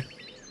 Unlucky, dude.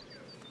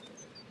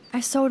 I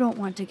so don't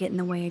want to get in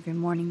the way of your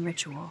morning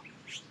ritual.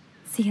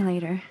 See you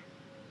later.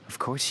 Of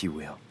course you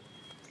will.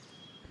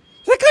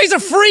 That guy's a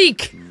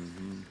freak!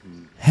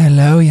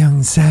 Hello,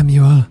 young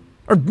Samuel.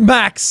 Or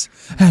Max.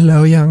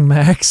 Hello, young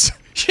Max.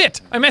 Shit,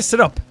 I messed it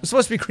up. It was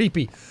supposed to be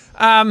creepy.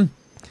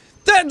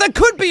 That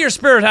could be your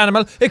spirit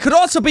animal. It could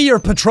also be your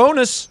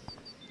Patronus.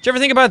 Did you ever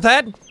think about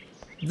that?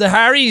 The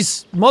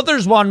Harry's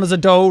mother's one was a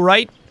doe,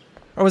 right?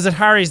 Or was it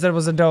Harry's that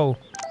was a doe?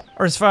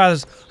 Or his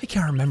father's? I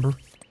can't remember.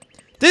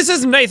 This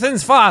is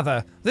Nathan's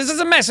father. This is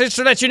a message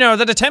to let you know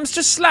that attempts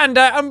to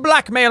slander and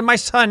blackmail my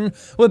son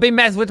will be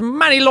met with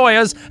many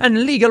lawyers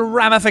and legal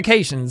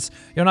ramifications.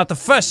 You're not the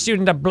first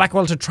student at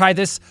Blackwell to try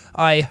this.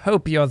 I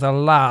hope you're the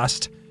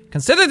last.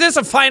 Consider this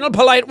a final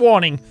polite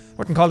warning.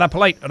 Wouldn't call that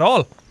polite at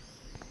all.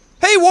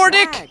 Hey,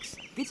 Wardick! Max,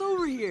 get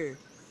over here.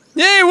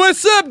 Hey,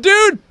 what's up,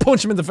 dude?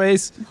 Punch him in the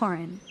face.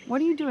 Warren,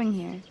 what are you doing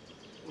here?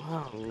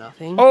 Oh,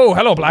 nothing. Oh,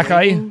 hello, Black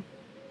Eye.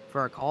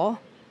 For a call?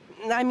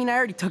 I mean, I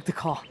already took the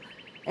call.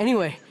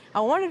 Anyway, I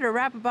wanted to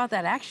rap about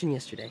that action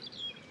yesterday.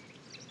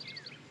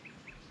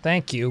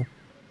 Thank you.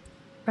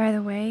 By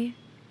the way,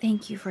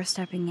 thank you for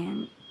stepping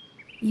in.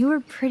 You were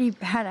pretty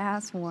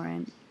badass,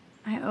 Warren.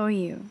 I owe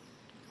you.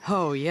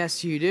 Oh,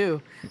 yes, you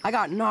do. I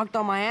got knocked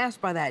on my ass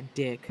by that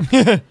dick.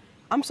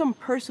 I'm some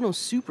personal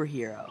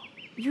superhero.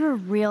 You're a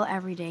real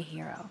everyday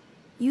hero.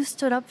 You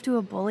stood up to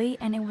a bully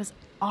and it was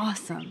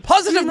awesome.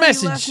 Positive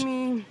message! You left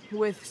me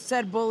with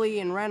said bully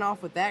and ran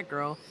off with that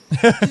girl.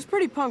 She's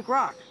pretty punk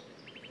rock.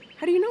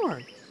 How do you know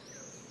her?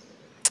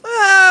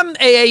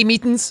 AA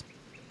meetings.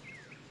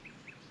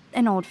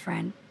 An old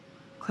friend,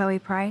 Chloe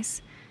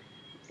Price.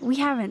 We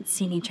haven't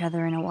seen each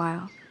other in a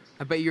while.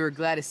 I bet you were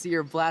glad to see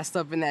her blast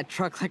up in that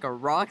truck like a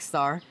rock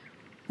star.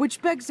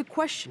 Which begs the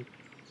question,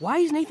 why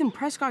is Nathan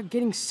Prescott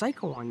getting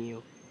psycho on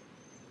you?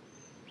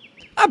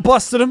 I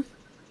busted him.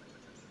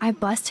 I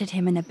busted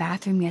him in the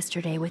bathroom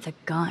yesterday with a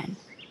gun.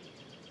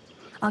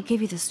 I'll give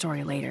you the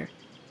story later.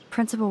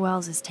 Principal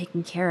Wells is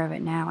taking care of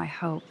it now, I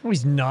hope. No,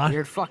 he's not.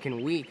 You're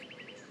fucking weak.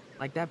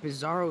 Like that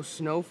bizarro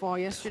snowfall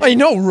yesterday. I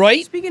know,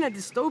 right? Speaking of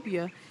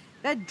dystopia,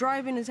 that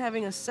drive-in is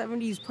having a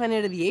 70s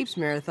Planet of the Apes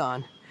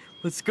marathon.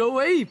 Let's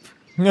go ape!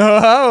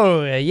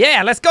 Oh,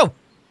 yeah, let's go.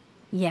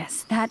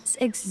 Yes, that's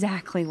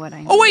exactly what I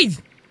mean. Oh,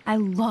 wait! I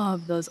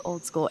love those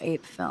old school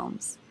ape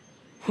films.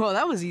 Well,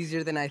 that was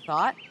easier than I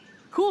thought.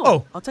 Cool.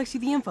 Oh. I'll text you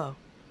the info.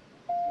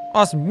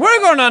 Awesome. We're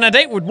going on a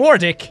date with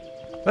Wardick.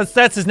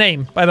 That's his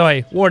name, by the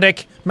way.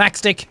 Wardick,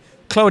 Max Dick,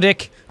 Chloe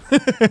Dick.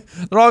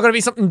 They're all gonna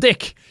be something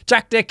Dick.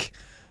 Jack Dick.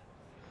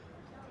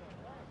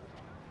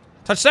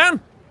 Touchdown?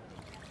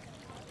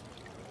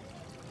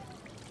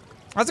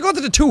 Let's go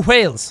to the 2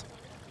 whales.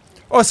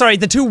 Oh, sorry,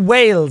 the 2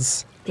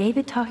 whales.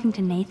 David talking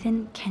to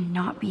Nathan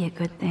cannot be a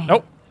good thing.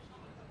 Nope.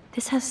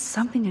 This has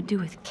something to do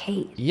with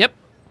Kate. Yep.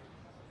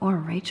 Or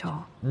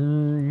Rachel.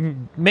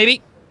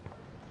 Maybe.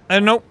 I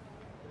don't know.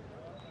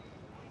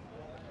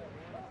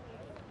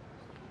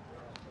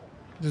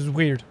 This is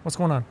weird. What's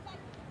going on?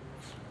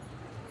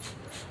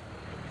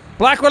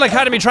 Blackwell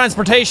Academy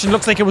Transportation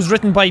looks like it was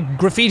written by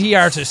graffiti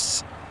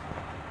artists.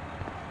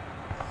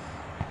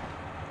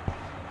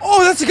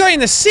 Oh, that's the guy in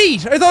the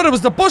seat! I thought it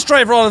was the bus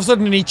driver all of a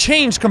sudden and he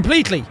changed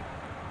completely.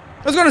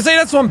 I was gonna say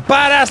that's one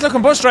badass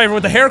looking bus driver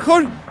with the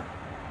haircut.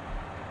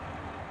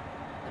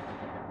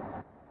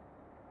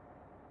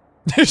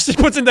 She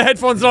puts in the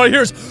headphones and all he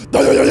hears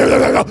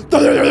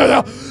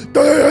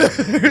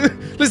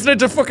listening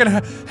to fucking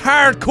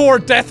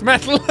hardcore death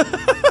metal.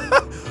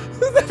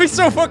 That'd be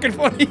so fucking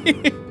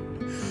funny.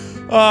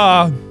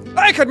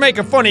 I could make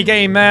a funny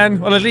game, man.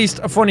 Well, at least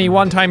a funny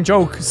one-time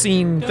joke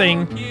scene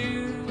thing.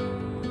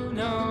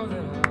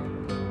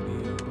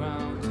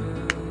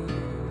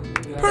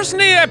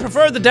 Personally, I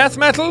prefer the death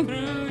metal.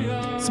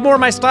 It's more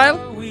my style.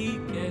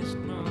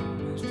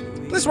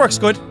 This works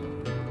good.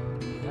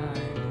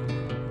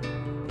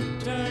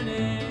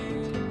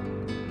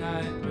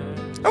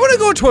 I want to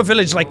go to a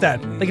village like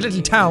that, like a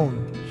little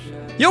town.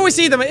 You always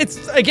see them,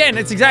 it's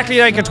exactly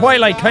like a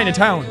Twilight kind of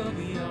town.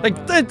 Like,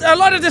 a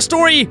lot of this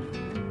story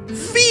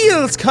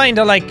feels kind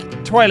of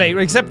like Twilight,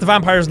 except the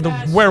vampires and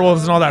the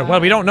werewolves and all that. Well,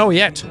 we don't know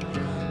yet.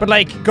 But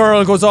like,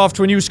 girl goes off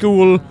to a new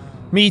school,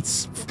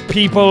 meets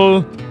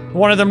people.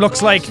 One of them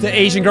looks like the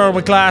Asian girl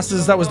with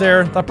glasses that was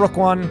there, that Brooke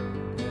one.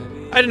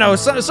 I don't know,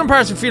 some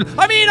parts would feel...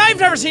 I mean, I've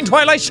never seen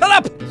Twilight, shut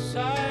up!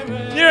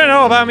 You don't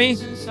know about me.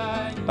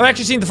 I've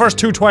actually seen the first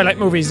 2 Twilight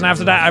movies, and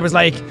after that I was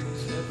like,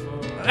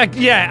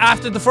 yeah,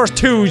 after the first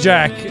 2,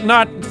 Jack,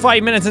 not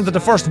 5 minutes into the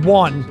first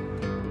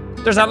 1.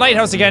 There's that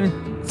lighthouse again.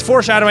 It's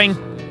foreshadowing.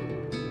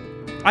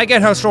 I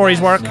get how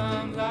stories work.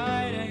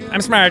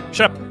 I'm smart,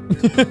 shut up.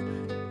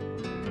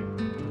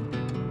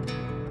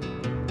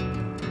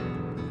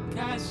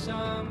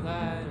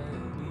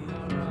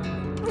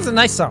 That's a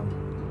nice song.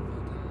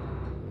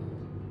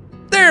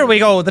 There we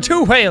go, the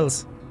 2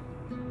 whales.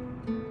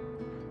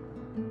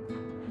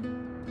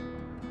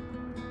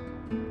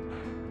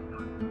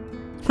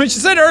 When she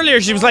said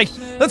earlier, she was like,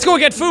 let's go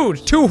get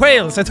food. 2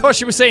 whales. I thought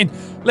she was saying,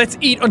 let's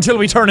eat until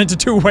we turn into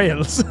 2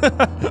 whales.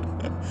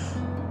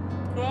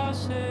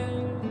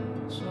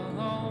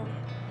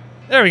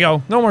 There we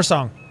go. No more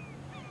song.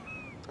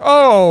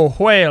 Oh,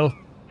 whale.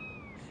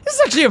 This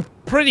is actually a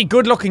pretty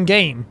good looking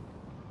game.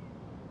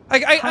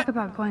 Talk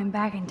about going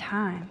back in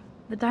time.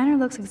 The diner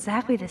looks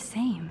exactly the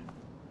same.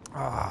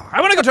 I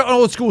want to go to an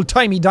old school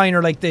timey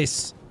diner like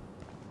this.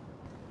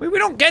 We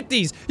don't get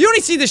these. You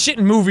only see this shit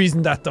in movies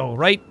and that though,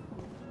 right?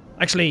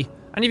 Actually,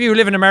 any of you who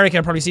live in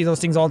America probably see those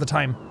things all the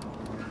time.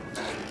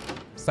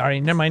 Sorry,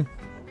 never mind.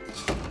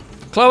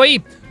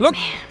 Chloe, look!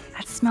 Man,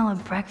 that smell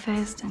of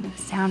breakfast and the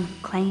sound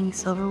of clanging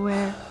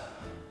silverware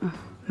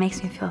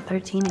makes me feel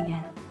 13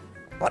 again.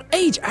 What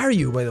age are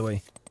you, by the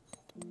way?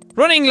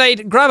 Running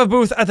late, grab a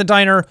booth at the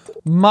diner.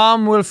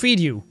 Mom will feed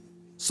you.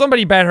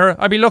 Somebody better.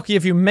 I'd be lucky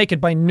if you make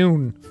it by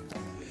noon.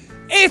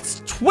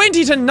 It's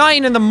 20 to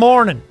 9 in the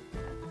morning.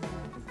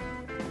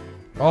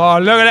 Oh,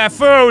 look at that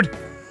food!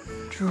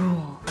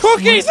 Drool.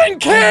 Cookies and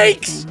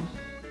cakes!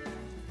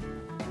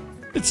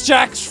 It's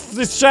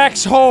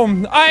Jack's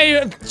home.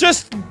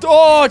 Just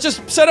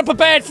set up a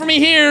bed for me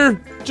here.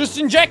 Just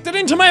inject it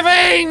into my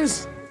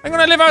veins. I'm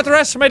gonna live out the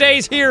rest of my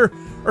days here.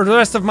 Or the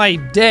rest of my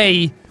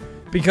day.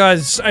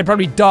 Because I'd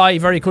probably die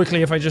very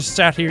quickly if I just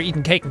sat here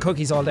eating cake and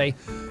cookies all day.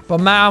 But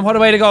man, what a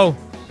way to go.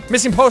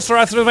 Missing poster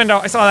out through the window.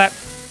 I saw that.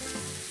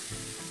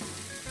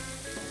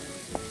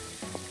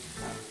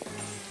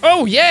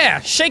 Oh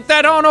yeah! Shake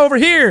that on over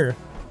here!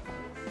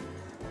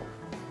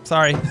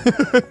 Sorry.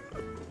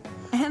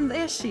 And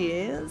there she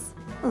is.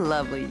 A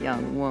lovely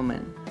young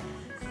woman.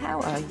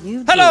 How are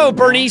you Hello, doing,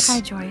 Bernice!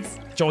 Hi, Joyce.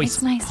 Joyce.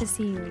 It's nice to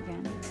see you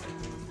again.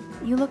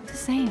 You look the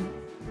same.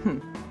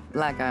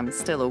 Like I'm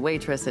still a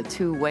waitress at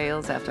 2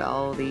 Whales after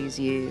all these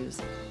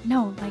years.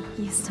 No, like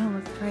you still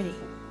look pretty.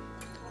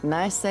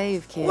 Nice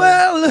save, kid.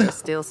 Well... You're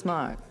still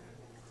smart.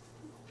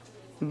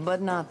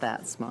 But not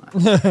that smart.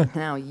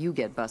 Now you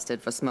get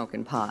busted for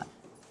smoking pot.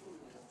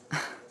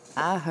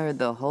 I heard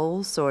the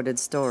whole sordid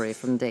story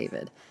from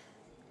David.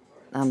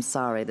 I'm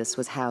sorry this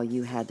was how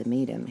you had to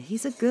meet him.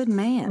 He's a good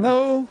man.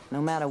 No.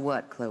 No matter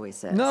what Chloe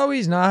says. No,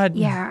 he's not.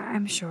 Yeah,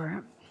 I'm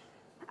sure.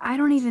 I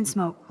don't even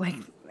smoke, like,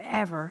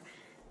 ever.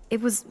 It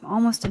was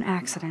almost an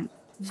accident.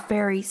 It was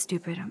very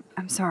stupid.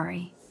 I'm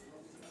sorry.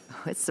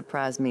 It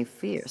surprised me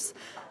fierce.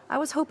 I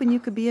was hoping you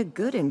could be a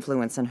good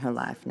influence in her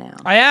life now.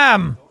 I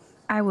am.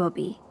 I will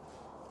be.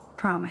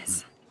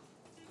 Promise.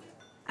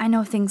 I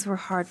know things were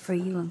hard for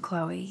you and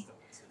Chloe.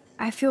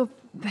 I feel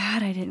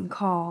bad I didn't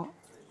call.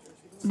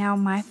 Now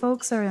my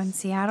folks are in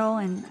Seattle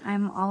and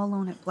I'm all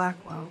alone at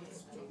Blackwell.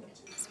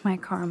 It's my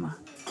karma.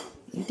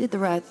 You did the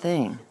right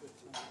thing.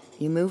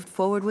 You moved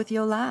forward with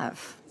your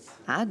life.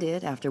 I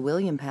did after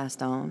William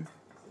passed on.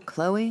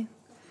 Chloe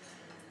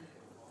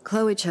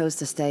chose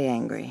to stay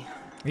angry.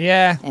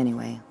 Yeah.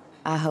 Anyway,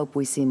 I hope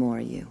we see more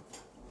of you.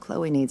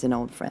 Chloe needs an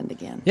old friend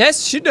again.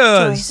 Yes, she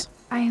does. Joyce,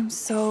 I am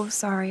so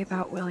sorry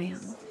about William.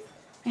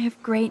 I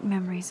have great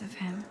memories of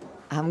him.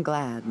 I'm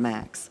glad,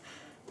 Max.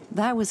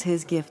 That was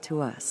his gift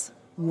to us.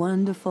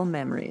 Wonderful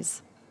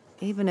memories.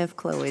 Even if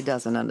Chloe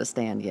doesn't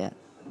understand yet.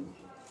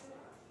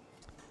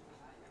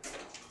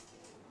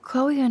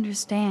 Chloe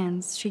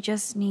understands. She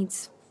just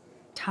needs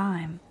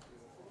time.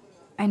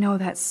 I know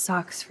that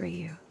sucks for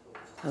you.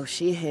 Oh,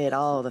 she hit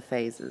all the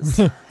phases.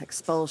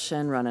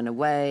 Expulsion, running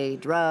away,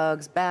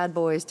 drugs, bad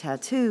boys,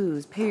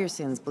 tattoos,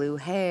 piercings, blue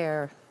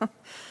hair.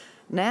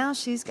 Now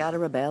she's got to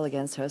rebel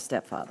against her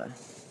stepfather.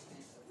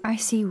 I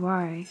see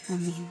why, I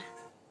mean.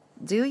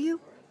 Do you?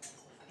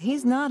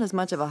 He's not as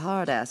much of a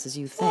hard ass as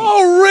you think.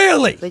 Oh,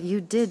 really? But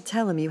you did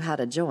tell him you had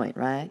a joint,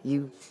 right?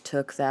 You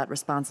took that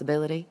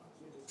responsibility?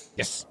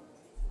 Yes.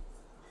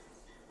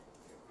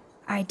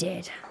 I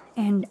did.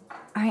 And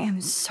I am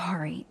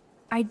sorry.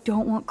 I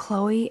don't want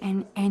Chloe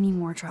in any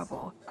more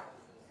trouble.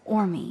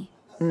 Or me.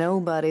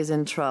 Nobody's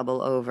in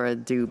trouble over a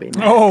doobie, Max.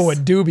 Oh, a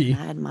doobie.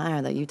 I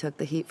admire that you took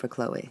the heat for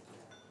Chloe.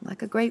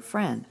 Like a great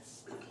friend.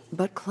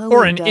 But Chloe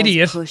or an does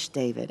idiot. push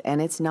David,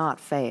 and it's not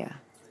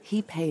fair.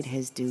 He paid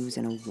his dues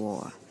in a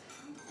war.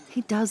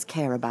 He does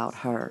care about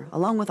her,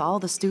 along with all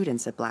the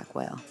students at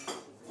Blackwell.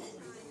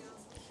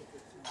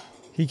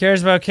 He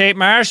cares about Kate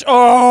Marsh.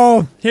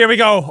 Oh, here we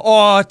go.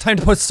 Oh, time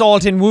to put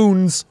salt in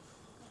wounds.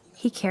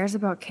 He cares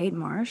about Kate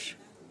Marsh?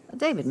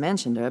 David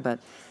mentioned her, but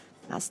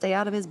I stay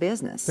out of his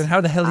business. Then how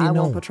the hell do you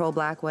know? I won't patrol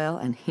Blackwell,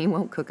 and he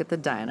won't cook at the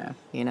diner,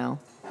 you know?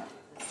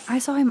 I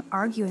saw him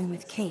arguing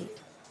with Kate.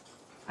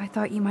 I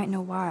thought you might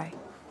know why.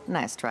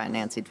 Nice try,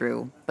 Nancy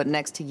Drew. But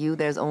next to you,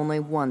 there's only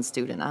one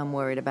student I'm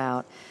worried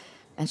about.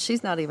 And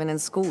she's not even in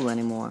school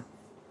anymore.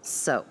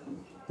 So,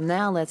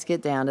 now let's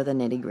get down to the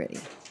nitty-gritty.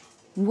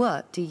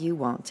 What do you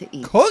want to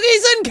eat?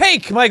 Cookies and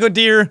cake, my good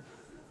dear.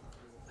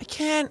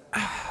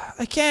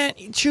 I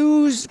can't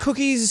choose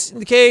cookies,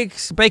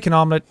 cakes, bacon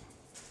omelet.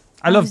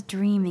 I was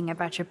dreaming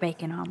about your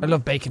bacon omelet. I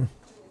love bacon.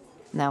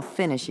 Now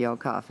finish your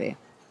coffee.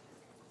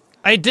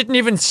 I didn't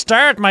even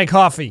start my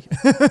coffee.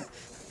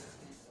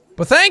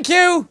 But thank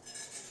you.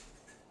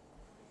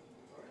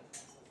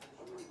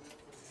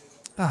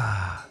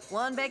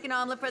 One bacon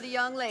omelet for the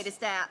young lady,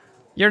 Stat.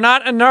 You're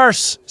not a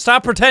nurse.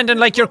 Stop pretending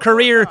like your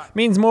career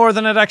means more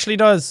than it actually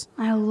does.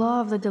 I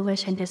love the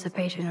delish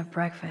anticipation of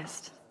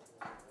breakfast.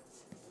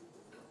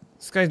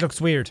 This guy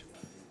looks weird.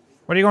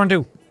 What are you going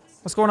to do?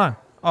 What's going on?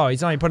 Oh,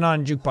 he's only putting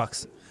on a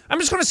jukebox. I'm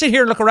just going to sit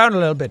here and look around a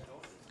little bit.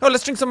 Oh,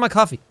 let's drink some of my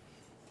coffee.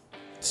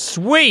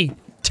 Sweet,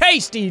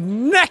 tasty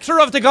nectar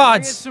of the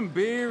gods. Get some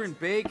beer and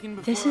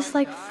bacon. This is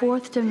like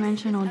fourth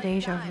dimensional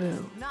deja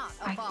vu.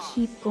 I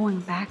keep going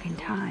back in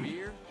time.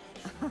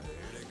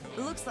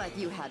 Looks like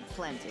you had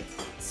plenty.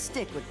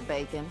 Stick with the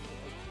bacon.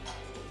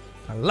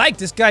 I like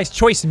this guy's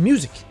choice in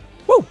music.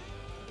 Woo!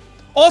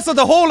 Also,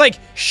 the whole, like,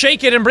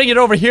 shake it and bring it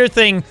over here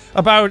thing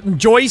about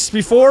Joyce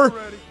before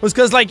was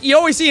because, like, you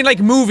always see in, like,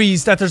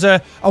 movies that there's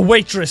a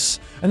waitress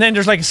and then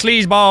there's, like, a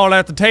sleazeball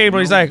at the table.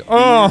 He's like,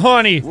 oh,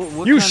 honey,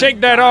 you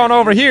shake that on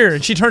over here.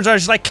 And she turns around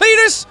and she's like,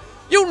 Cletus,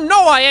 you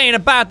know I ain't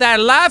about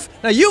that life.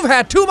 Now, you've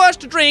had too much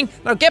to drink.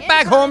 Now, get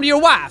back home to your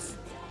wife.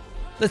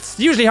 That's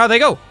usually how they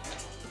go.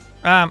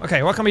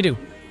 Okay, what can we do?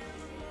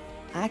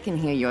 I can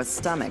hear your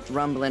stomach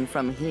rumbling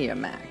from here,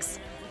 Max.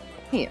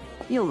 Here,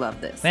 you'll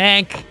love this.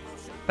 Thank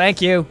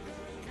you.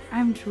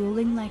 I'm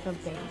drooling like a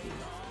baby.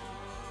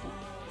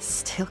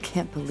 Still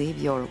can't believe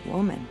you're a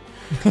woman.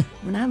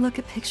 When I look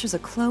at pictures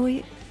of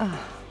Chloe,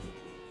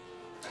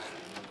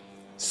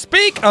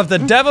 Speak of the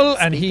devil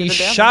and he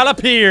shall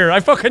appear. I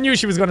fucking knew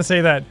she was gonna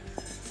say that.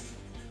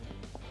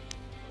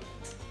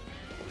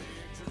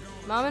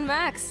 Mom and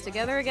Max,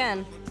 together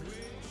again.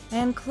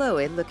 And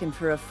Chloe looking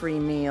for a free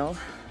meal.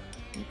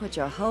 You put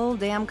your whole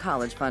damn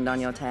college fund on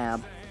your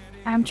tab.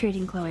 I'm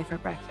treating Chloe for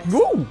breakfast.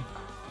 Ooh.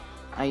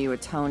 Are you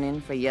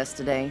atoning for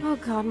yesterday? Oh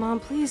god, Mom,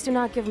 please do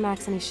not give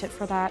Max any shit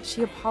for that.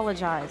 She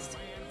apologized.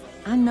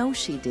 I know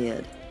she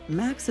did.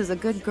 Max is a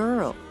good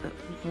girl.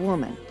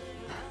 Woman.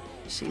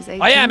 She's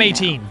 18 I am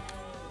 18. Now.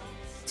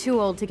 Too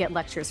old to get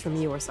lectures from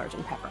you or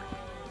Sergeant Pepper.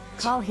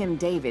 Call him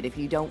David if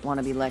you don't want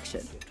to be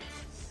lectured.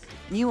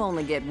 You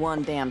only get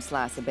one damn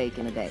slice of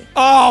bacon a day.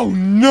 Oh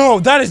no,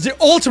 that is the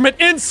ultimate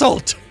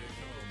insult!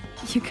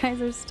 You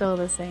guys are still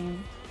the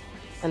same.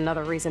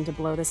 Another reason to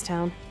blow this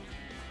town.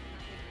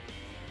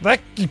 That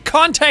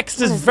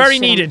context is very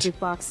needed.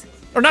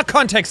 Or not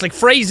context, like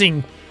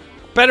phrasing.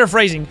 Better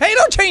phrasing. Hey,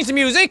 don't change the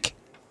music!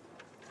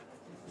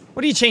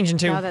 What are you changing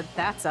to? Now that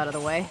that's out of the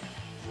way.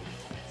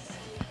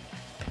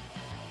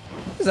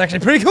 This is actually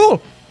pretty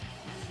cool.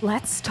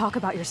 Let's talk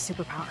about your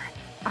superpower.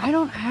 I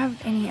don't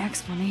have any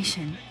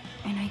explanation.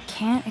 And I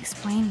can't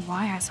explain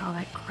why I saw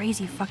that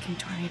crazy fucking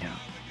tornado.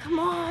 Come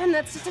on,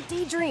 that's just a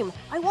daydream.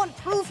 I want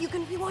proof you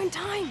can rewind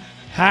time.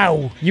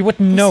 How? You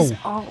wouldn't know. This is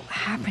all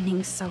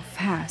happening so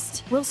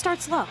fast. We'll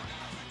start slow.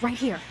 Right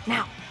here,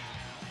 now.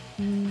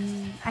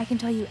 I can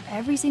tell you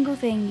every single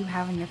thing you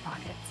have in your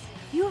pockets.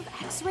 You have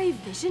X-ray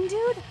vision,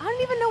 dude? I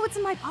don't even know what's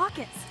in my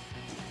pockets.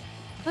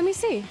 Let me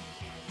see.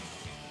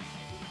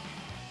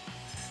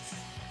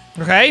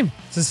 Okay,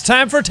 this is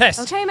time for a test.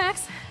 Okay,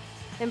 Max.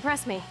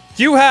 Impress me.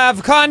 You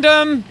have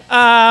condom,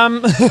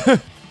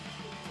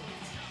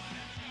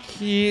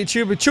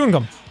 chewing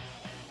gum.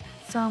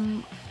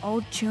 Some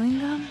old chewing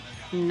gum?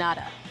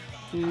 Nada.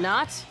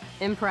 Not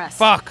impressed.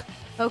 Fuck.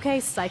 Okay,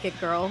 psychic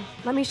girl.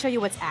 Let me show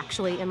you what's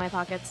actually in my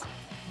pockets.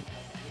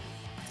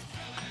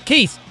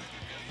 Keys.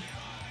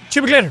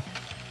 Tube of glitter.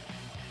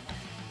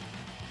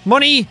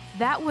 Money.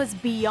 That was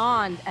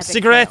beyond epic.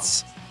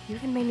 Cigarettes. Fail. You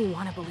even made me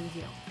want to believe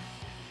you.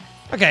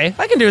 Okay,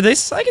 I can do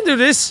this. I can do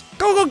this.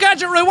 Go,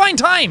 gadget, rewind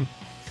time.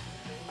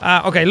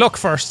 Okay, look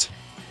first.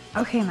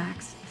 Okay,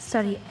 Max.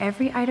 Study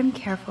every item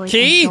carefully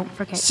Key, and don't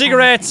forget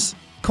cigarettes,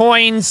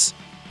 coins,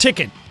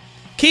 ticket.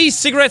 Key,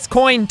 cigarettes,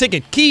 coin,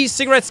 ticket. Key,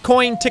 cigarettes,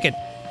 coin, ticket.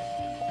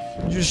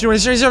 Jesus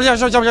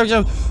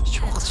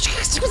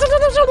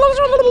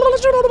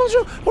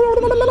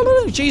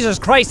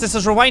Christ, this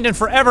is rewinding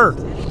forever.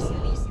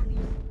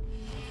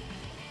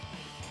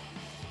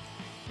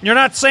 You're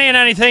not saying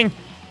anything.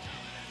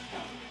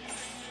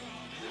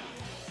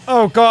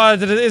 Oh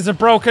God, is it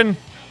broken?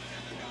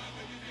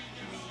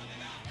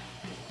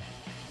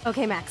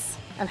 Okay, Max.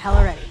 I'm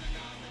hella ready.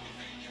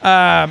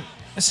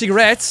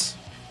 Cigarettes.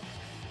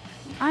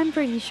 I'm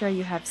pretty sure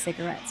you have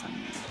cigarettes on you.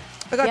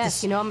 I got yes,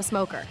 this. you know I'm a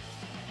smoker.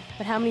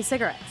 But how many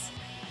cigarettes?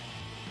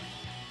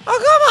 Oh,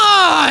 come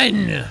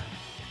on!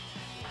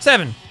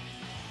 7.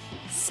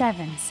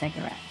 7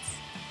 cigarettes.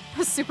 A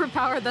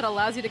superpower that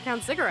allows you to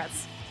count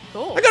cigarettes.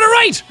 Cool. I got it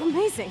right!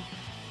 Amazing.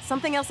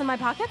 Something else in my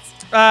pockets?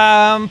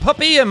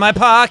 Puppy in my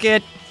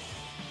pocket.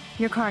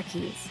 Your car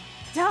keys.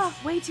 Duh,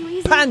 way too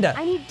easy. Panda.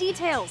 I need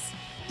details.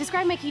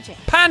 Describe my keychain.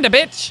 Panda,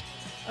 bitch.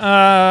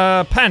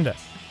 Panda.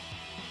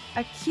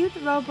 A cute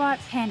robot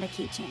panda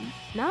keychain.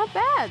 Not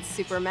bad,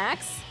 Super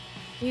Max.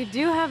 You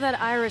do have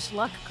that Irish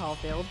luck,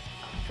 Caulfield.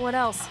 What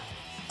else?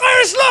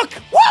 Irish luck!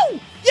 Woo!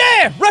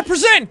 Yeah!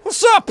 Represent!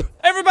 What's up?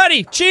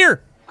 Everybody,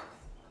 cheer!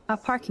 A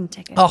parking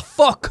ticket. Oh,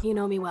 fuck. You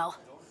know me well.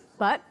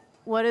 But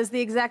what is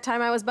the exact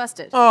time I was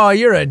busted? Oh,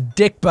 you're a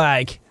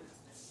dickbag.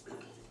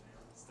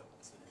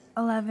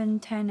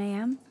 11:10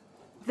 a.m.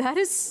 That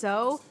is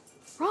so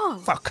wrong.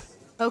 Fuck.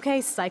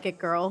 Okay, psychic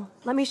girl.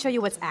 Let me show you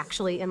what's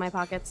actually in my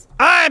pockets.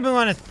 I'm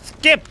gonna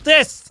skip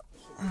this.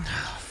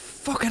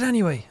 Fuck it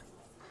anyway.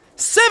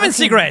 7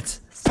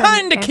 cigarettes.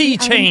 Panda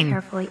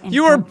keychain.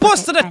 You were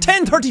busted at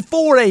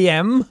 10:34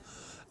 a.m.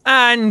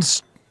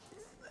 And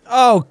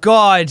oh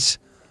God,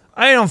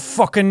 I don't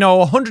fucking know.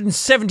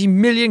 170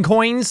 million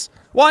coins.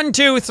 1,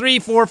 2, 3,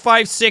 4,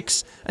 5,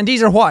 6, and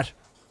these are what?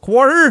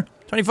 Quarter?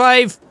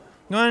 25.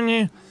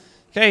 Okay.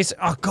 So,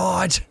 oh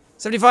God.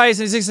 75,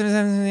 76,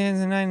 77,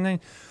 79.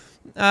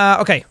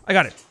 Okay, I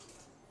got it.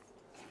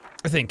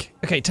 I think.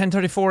 Okay,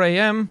 10:34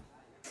 a.m.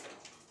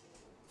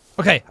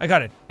 Okay, I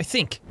got it. I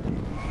think.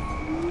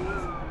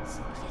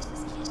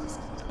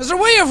 Is there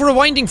a way of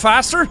rewinding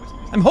faster?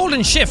 I'm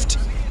holding shift.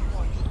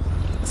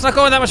 It's not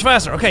going that much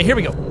faster. Okay, here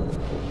we go.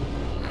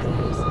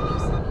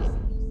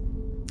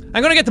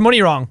 I'm gonna get the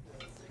money wrong.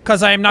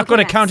 Because I'm not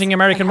good at counting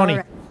American money.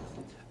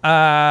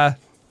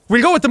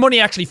 We'll go with the money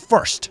actually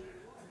first.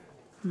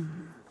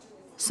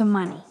 Some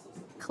money.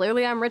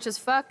 Clearly I'm rich as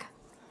fuck.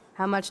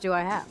 How much do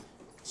I have?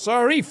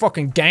 Sorry,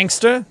 fucking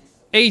gangster.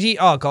 80,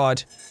 oh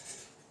God.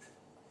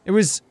 It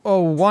was,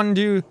 1,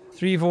 2,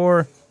 3,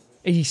 4,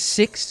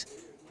 86?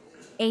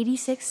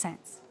 86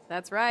 cents.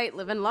 That's right,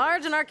 living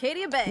large in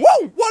Arcadia Bay.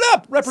 Whoa, what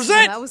up?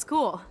 Represent! That was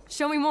cool.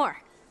 Show me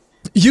more.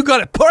 You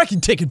got a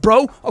parking ticket,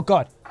 bro. Oh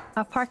God.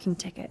 A parking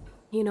ticket.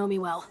 You know me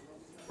well.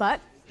 But?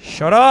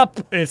 Shut up.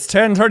 It's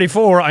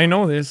 10:34. I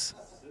know this.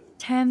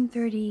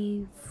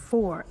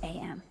 10:34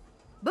 a.m.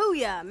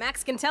 Booyah!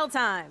 Max can tell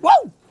time.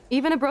 Whoa!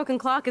 Even a broken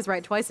clock is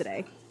right twice a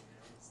day.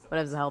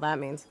 Whatever the hell that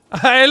means.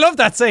 I love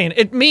that saying.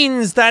 It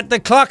means that the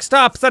clock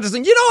stops. That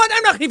doesn't. You know what?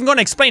 I'm not even going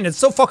to explain it. It's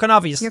so fucking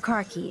obvious. Your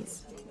car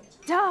keys.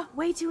 Duh,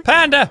 way too.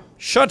 Panda,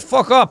 shut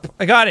fuck up.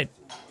 I got it.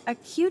 A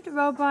cute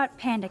robot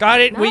panda.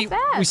 Got it. Not We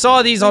bad.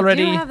 saw these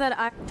already. You have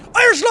that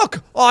Irish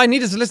luck. Oh, I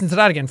needed to listen to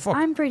that again. Fuck.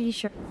 I'm pretty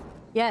sure.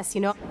 Yes,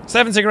 you know.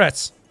 7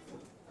 cigarettes.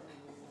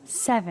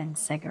 7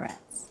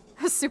 cigarettes.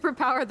 A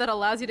superpower that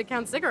allows you to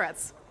count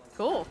cigarettes.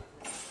 Cool.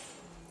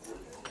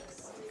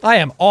 I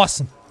am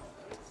awesome.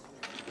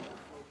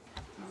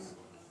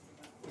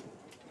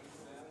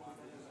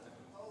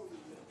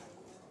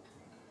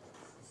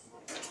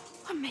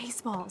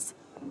 Amazeballs.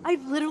 I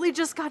literally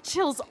just got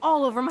chills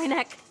all over my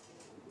neck.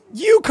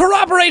 You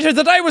corroborated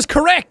that I was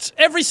correct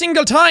every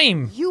single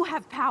time. You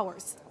have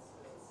powers.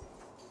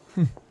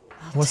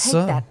 What's Take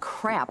up? that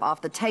crap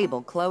off the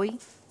table, Chloe.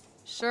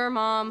 Sure,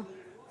 Mom.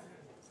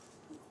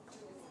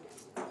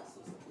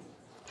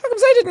 How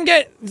comes I didn't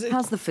get...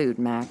 How's the food,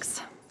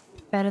 Max?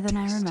 Better than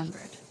I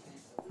remembered.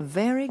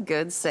 Very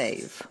good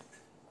save.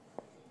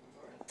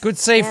 Good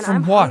save Man, from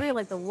I'm what? hungry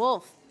like the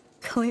wolf.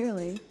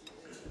 Clearly.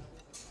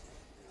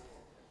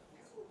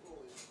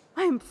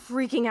 I am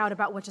freaking out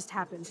about what just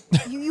happened.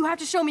 you have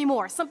to show me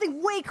more.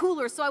 Something way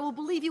cooler so I will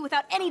believe you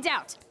without any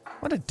doubt.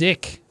 What a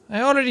dick.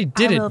 I already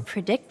did I it. will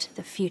predict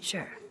the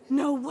future.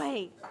 No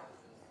way.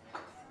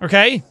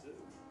 Okay?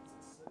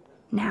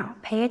 Now,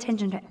 pay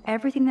attention to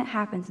everything that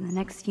happens in the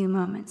next few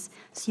moments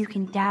so you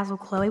can dazzle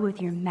Chloe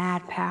with your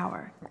mad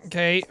power.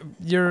 Okay,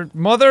 your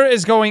mother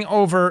is going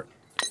over...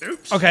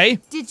 Oops. Okay.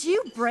 Did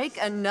you break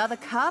another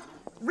cup?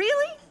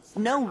 Really?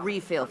 No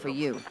refill for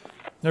you.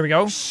 There we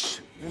go.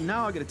 And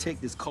now I gotta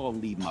take this call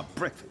and leave my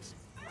breakfast.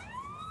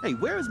 Hey,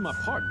 where is my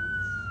partner?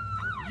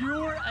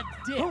 You're a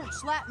dick. Don't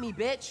slap me,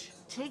 bitch.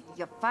 Take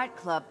your fight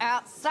club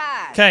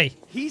outside. Okay.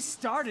 He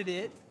started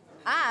it.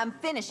 I'm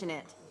finishing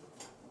it.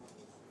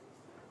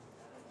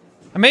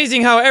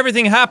 Amazing how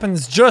everything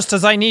happens just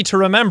as I need to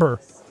remember.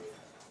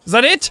 Is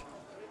that it?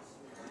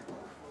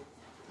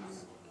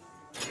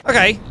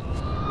 Okay.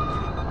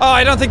 Oh,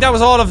 I don't think that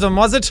was all of them,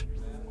 was it?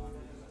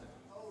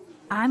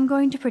 I'm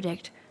going to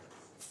predict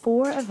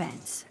 4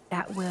 events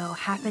that will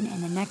happen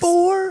in the next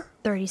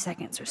 30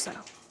 seconds or so.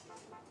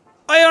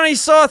 I only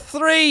saw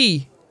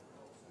 3.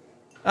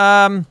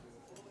 Trucker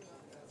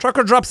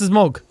drops his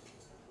mug.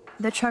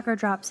 The trucker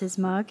drops his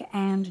mug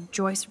and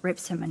Joyce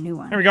rips him a new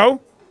one. Here we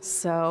go.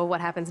 So,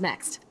 what happens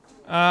next?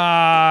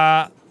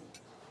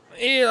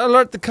 He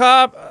alert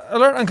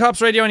on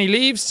cop's radio and he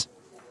leaves.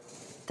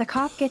 The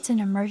cop gets an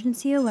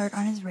emergency alert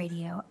on his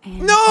radio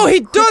and... No, he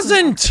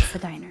doesn't! The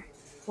diner.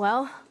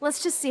 Well,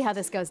 let's just see how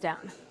this goes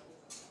down.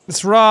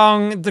 It's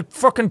wrong. The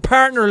fucking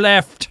partner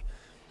left.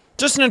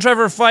 Justin and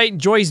Trevor fight.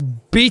 Joyce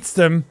beats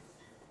them.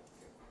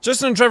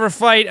 Justin and Trevor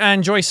fight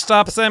and Joyce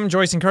stops them.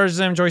 Joyce encourages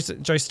them.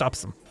 Joyce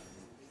stops them.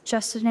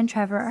 Justin and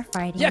Trevor are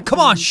fighting. Yeah, come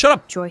on, shut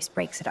up. Joyce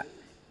breaks it up.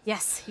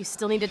 Yes, you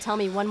still need to tell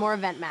me one more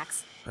event,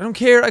 Max. I don't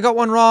care. I got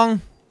one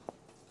wrong.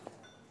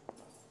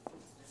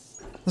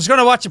 I'm just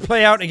gonna watch it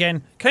play out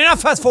again. Can you not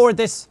fast forward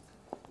this?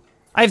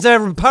 I have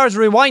the power to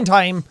rewind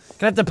time.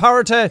 Can I have the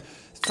power to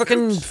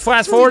fucking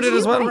fast forward it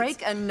as well?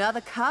 Break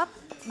another cup?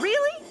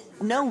 Really?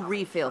 No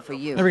refill for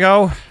you. There we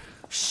go.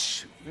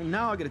 Shh.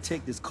 Now I gotta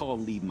take this call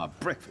and leave my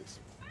breakfast.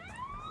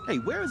 Hey,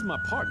 where is my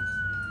partner?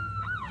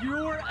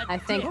 I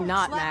think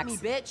not, Slap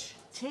Max. me, bitch.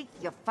 Take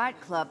your fight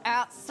club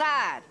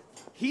outside.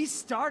 He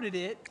started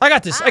it. I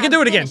got this. I can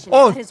do it again. finishing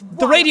Oh, it. That is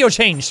the radio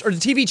changed. Or the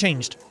TV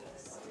changed.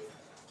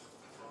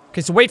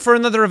 Okay, so wait for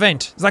another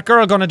event. Is that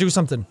girl gonna do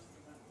something?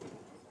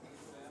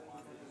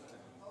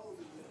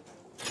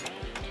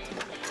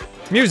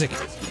 Music.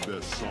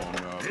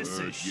 This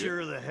is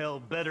sure the hell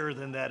better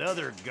than that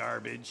other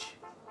garbage.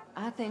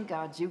 I think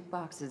our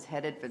jukebox is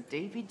headed for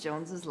Davy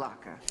Jones's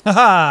locker.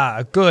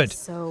 Haha, good.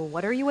 So,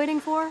 what are you waiting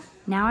for?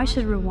 Now I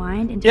should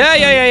rewind and...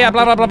 Yeah,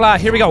 blah, blah, blah, blah.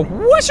 Here we go.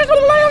 We're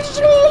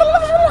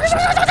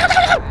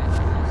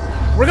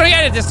gonna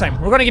get it this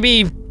time. We're gonna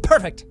be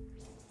perfect.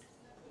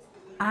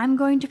 I'm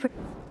going to...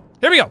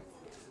 Here we go.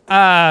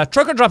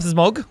 Trucker drops his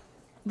mug.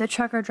 The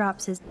trucker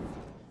drops his...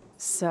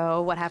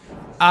 So, what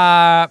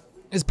happened?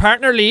 His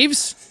partner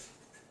leaves.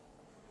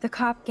 The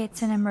cop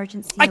gets an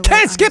emergency I alert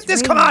can't on skip his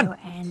this, come radio, on!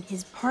 And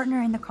his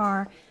partner in the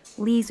car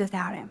leaves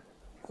without him.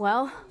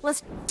 Well,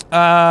 let's...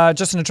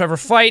 Justin and Trevor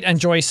fight and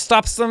Joyce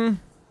stops them.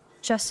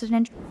 Justin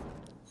and...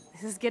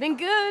 This is getting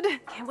good.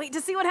 Can't wait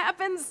to see what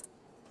happens.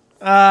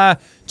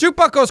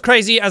 Jukebox goes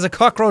crazy as a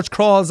cockroach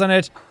crawls on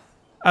it.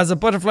 As a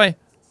butterfly.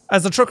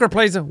 As the trucker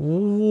plays it.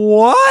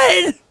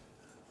 What?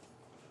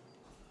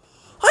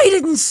 I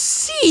didn't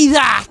see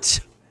that!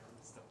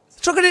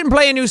 The trucker didn't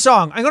play a new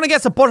song. I'm gonna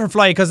guess a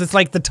butterfly because it's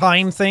like the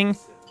time thing.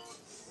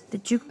 The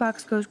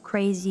jukebox goes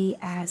crazy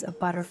as a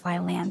butterfly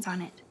lands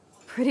on it.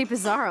 Pretty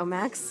bizarro,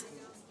 Max.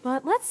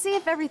 But let's see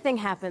if everything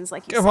happens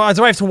like you said. Well,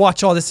 do I have to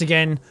watch all this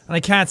again? And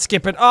I can't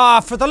skip it. Oh,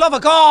 for the love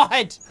of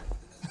God!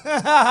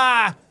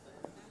 I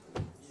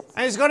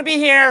was gonna be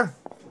here.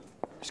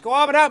 Just go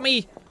on without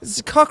me. This is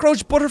a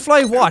cockroach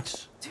butterfly,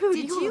 what? Dude,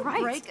 Did you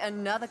break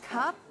another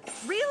cup?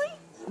 Really?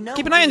 No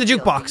Keep an eye on the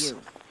refill for jukebox. you.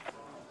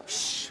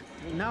 Shh.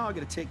 Now I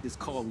gotta take this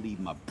call and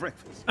leave my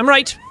breakfast. I'm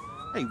right.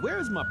 Hey, where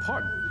is my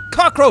partner?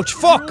 Cockroach,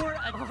 fuck!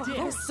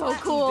 Oh, so Slap me,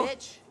 cool.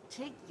 bitch.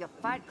 Take your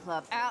fight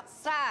club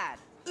outside.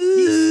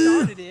 He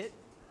started it.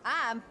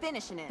 I'm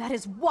finishing it. That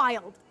is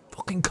wild.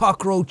 Fucking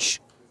cockroach.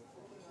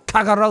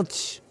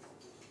 Cockroach.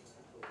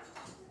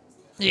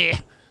 Yeah.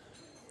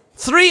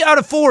 3 out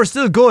of 4 is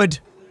still good.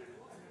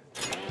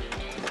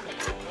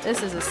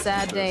 This is a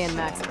sad day in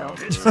Maxville.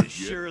 This is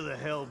sure the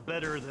hell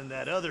better than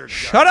that other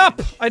Shut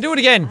up! I do it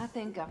again. I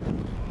think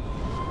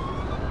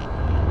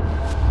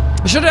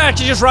I should have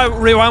actually just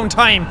rewound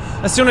time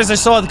as soon as I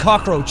saw the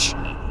cockroach.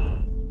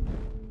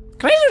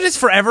 Can I do this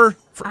forever?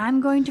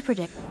 I'm going to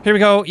predict. Here we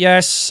go.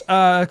 Yes.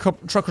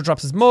 Trucker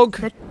drops his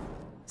mug.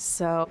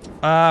 So...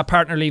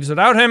 partner leaves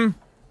without him.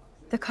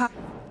 The cop...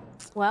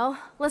 Well,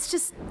 let's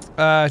just...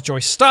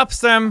 Joyce stops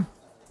them.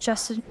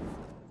 Justin...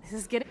 This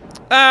is getting...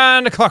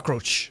 And a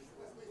cockroach.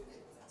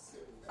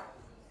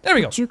 There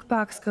we go.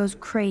 Jukebox goes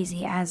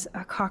crazy as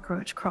a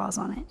cockroach crawls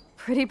on it.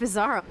 Pretty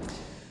bizarro.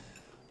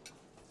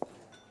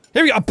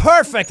 Here we go.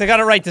 Perfect. I got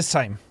it right this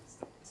time.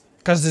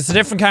 Because it's a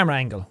different camera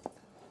angle.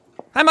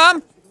 Hi,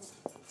 Mom.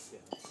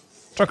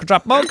 Trucker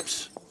drop mug.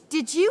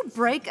 Did you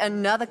break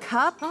another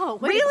cup? Oh,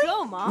 way really? to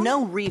go, Mom.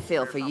 No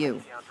refill for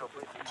you.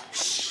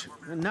 Shh.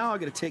 Now I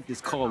gotta take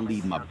this call and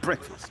leave my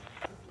breakfast.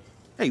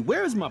 Hey,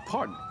 where is my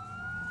partner?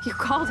 You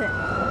called it.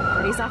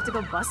 But he's off to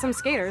go bust some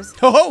skaters.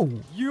 Oh!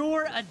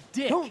 You're a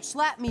dick. Don't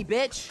slap me,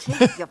 bitch.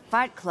 Take your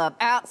fight club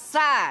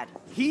outside.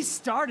 He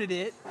started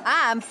it.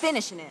 I'm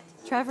finishing it.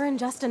 Trevor and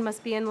Justin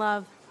must be in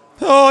love.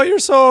 Oh, you're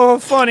so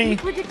funny. You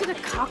predicted a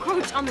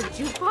cockroach on the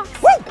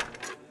jukebox? Woo!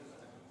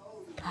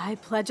 I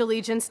pledge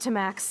allegiance to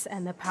Max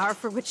and the power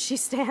for which she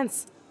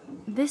stands.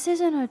 This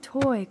isn't a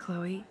toy,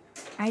 Chloe.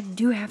 I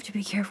do have to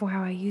be careful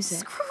how I use it.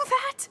 Screw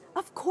that!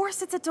 Of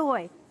course it's a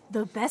toy.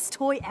 The best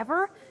toy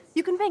ever?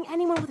 You can bang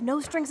anyone with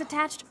no strings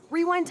attached,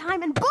 rewind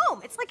time, and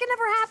boom! It's like it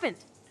never happened.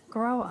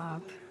 Grow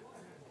up.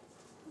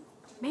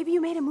 Maybe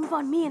you made a move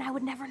on me and I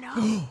would never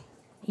know.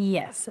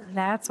 Yes,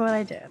 that's what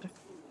I did.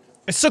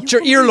 I sucked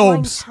your can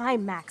rewind earlobes.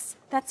 time, Max.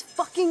 That's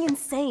fucking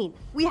insane.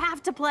 We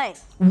have to play.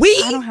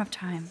 I don't have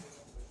time.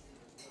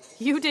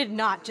 You did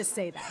not just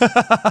say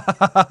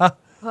that.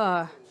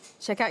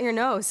 Check out your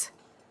nose.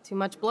 Too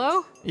much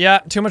blow? Yeah,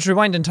 too much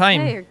rewind in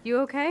time. Hey, are you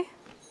okay?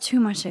 Too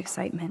much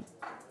excitement.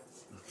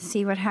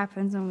 See what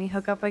happens when we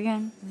hook up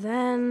again?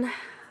 Then,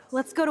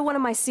 let's go to one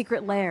of my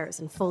secret lairs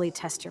and fully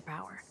test your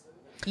power.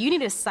 You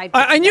need a sidekick.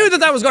 I knew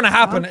that was going to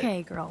happen.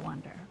 Okay, Girl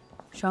Wonder.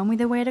 Show me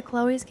the way to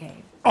Chloe's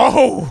cave.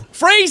 Oh,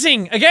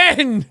 phrasing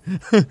again.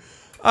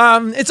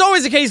 It's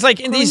always the case, like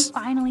in Chloe these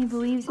finally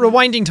believes me.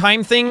 rewinding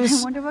time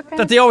things, I wonder what kind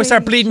that of they always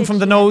start crazy bleeding shit from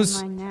the she has in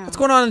nose. mind now. What's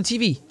going on the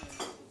TV?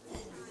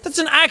 That's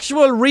an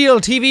actual, real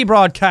TV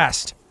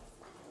broadcast.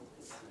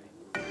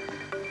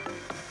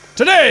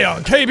 Today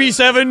on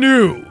KB7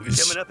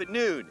 News. Coming up at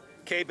noon,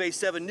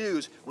 KB7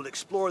 News will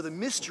explore the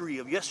mystery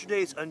of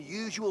yesterday's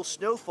unusual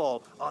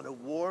snowfall on a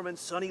warm and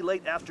sunny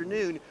late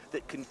afternoon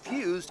that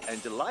confused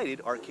and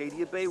delighted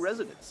Arcadia Bay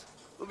residents.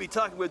 We'll be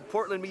talking with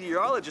Portland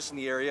meteorologists in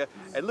the area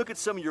and look at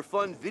some of your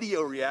fun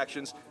video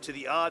reactions to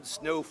the odd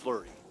snow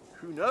flurry.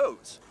 Who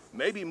knows?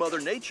 Maybe Mother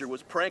Nature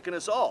was pranking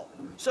us all.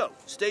 So,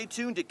 stay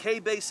tuned to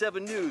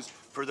KB7 News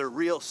for the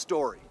real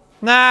story.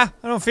 Nah,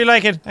 I don't feel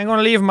like it. I'm going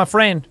to leave my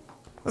friend.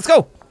 Let's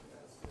go.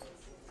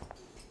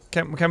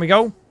 Can we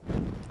go?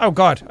 Oh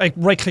god, I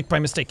right-clicked by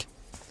mistake.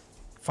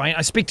 Fine,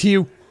 I speak to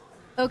you.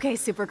 Okay,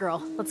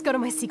 Supergirl, let's go to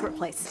my secret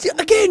place.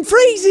 Again,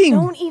 phrasing!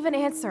 Don't even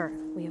answer.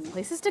 We have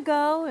places to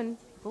go and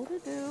people to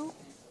do.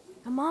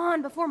 Come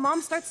on, before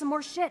Mom starts some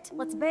more shit.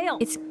 Let's bail.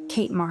 It's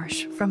Kate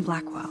Marsh from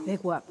Blackwell.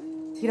 Big whoop.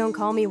 You don't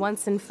call me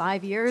once in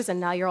 5 years and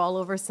now you're all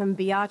over some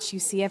biatch you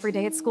see every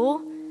day at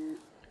school?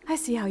 I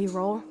see how you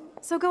roll.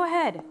 So go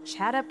ahead,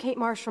 chat up Kate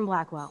Marsh from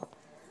Blackwell.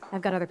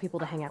 I've got other people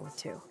to hang out with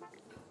too.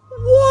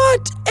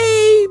 What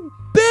a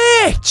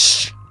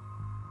bitch!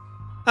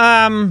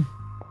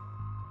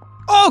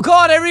 Oh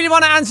god, I really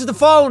want to answer the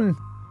phone.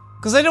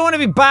 Because I don't want to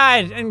be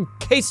bad and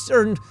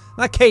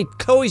not Kate,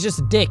 Chloe's just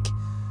a dick.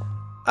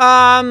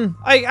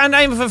 I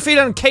have a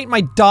feeling Kate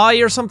might die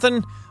or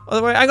something.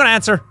 Otherwise, I'm gonna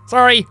answer.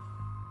 Sorry.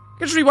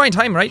 Just rewind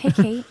time, right? Hey,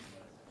 Kate.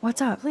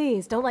 What's up?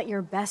 Please, don't let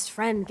your best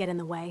friend get in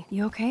the way.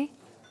 You okay?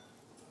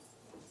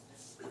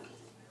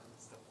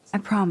 I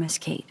promise,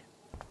 Kate.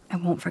 I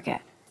won't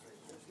forget.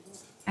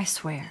 I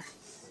swear.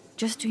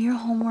 Just do your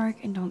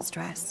homework and don't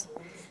stress.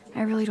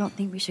 I really don't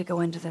think we should go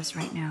into this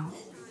right now.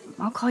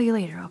 I'll call you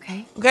later,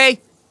 okay? Okay.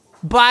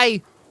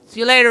 Bye. See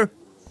you later.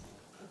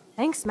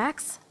 Thanks,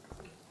 Max.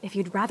 If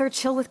you'd rather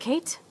chill with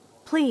Kate,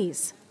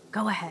 please,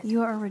 go ahead.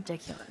 You are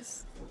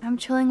ridiculous. I'm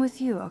chilling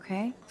with you,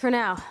 okay? For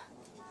now,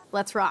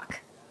 let's rock.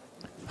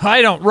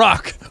 I don't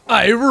rock.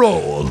 I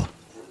roll.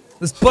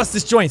 Let's bust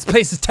this joint. This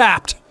place is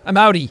tapped. I'm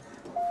outie.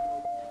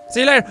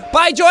 See you later.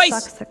 Bye,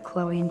 Joyce! Sucks that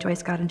Chloe and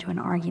Joyce got into an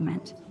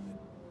argument.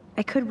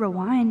 I could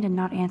rewind and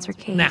not answer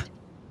Kate. Nah.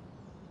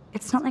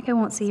 It's not like I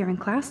won't see her in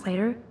class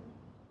later.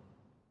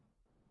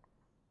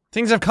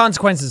 Things have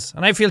consequences,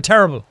 and I feel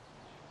terrible.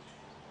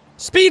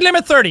 Speed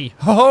limit 30.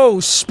 Oh,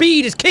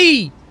 speed is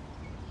key.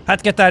 Had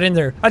to get that in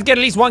there. Had to get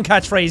at least one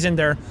catchphrase in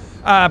there.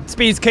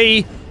 Speed's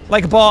key.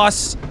 Like a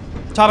boss.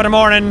 Top of the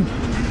morning.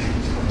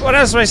 What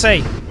else do I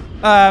say?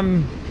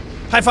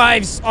 High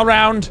fives all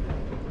round.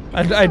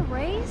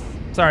 Race?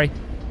 Sorry.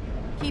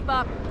 Keep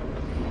up.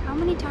 How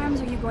many times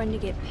are you going to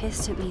get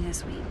pissed at me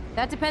this week?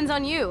 That depends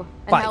on you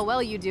and Bye. how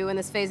well you do in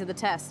this phase of the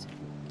test.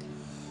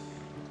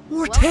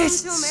 More Welcome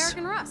tests. to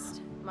American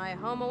Rust, my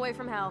home away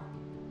from hell.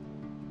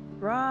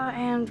 Raw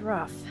and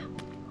rough.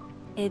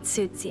 It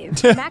suits you.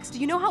 Max, do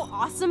you know how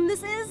awesome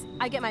this is?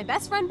 I get my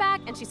best friend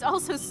back, and she's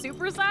also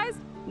supersized.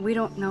 We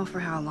don't know for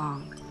how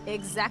long.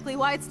 Exactly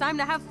why it's time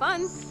to have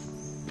fun.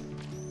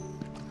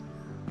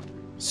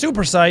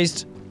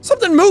 Supersized.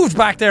 Something moved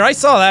back there. I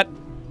saw that.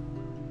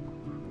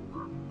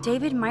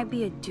 David might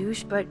be a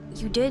douche, but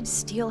you did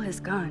steal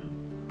his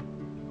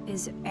gun.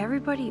 Is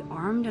everybody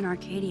armed in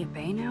Arcadia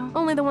Bay now?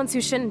 Only the ones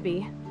who shouldn't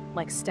be,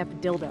 like Step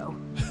Dildo.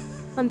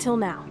 Until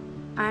now.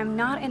 I'm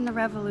not in the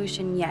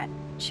revolution yet,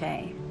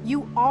 Che.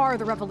 You are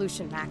the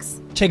revolution,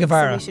 Max. Che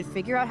Guevara. So we should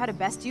figure out how to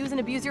best use and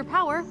abuse your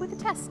power with a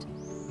test.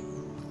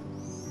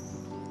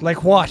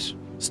 Like what?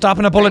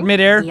 Stopping a bullet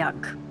midair?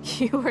 Yuck.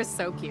 You are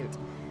so cute.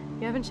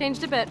 You haven't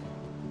changed a bit.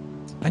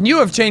 And you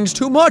have changed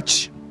too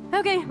much.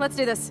 Okay, let's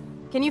do this.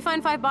 Can you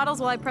find 5 bottles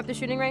while I prep the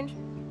shooting range?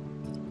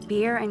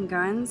 Beer and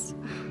guns?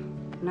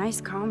 Nice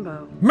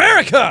combo.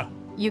 America!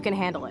 You can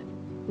handle it.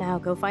 Now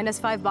go find us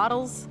 5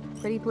 bottles,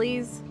 pretty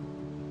please.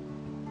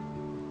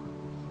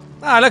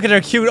 Ah, look at her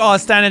cute,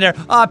 standing there.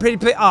 Ah, pretty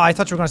please. Ah, I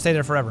thought you were gonna stay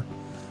there forever.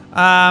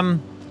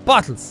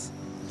 Bottles.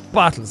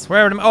 Bottles.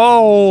 Where are them?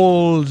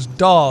 Old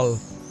doll.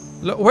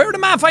 Look, where would a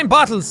man find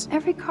bottles?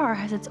 Every car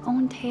has its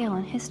own tale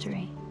and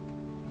history.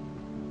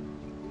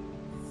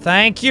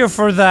 Thank you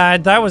for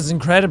that. That was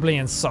incredibly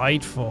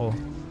insightful.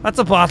 That's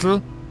a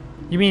bottle.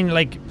 You mean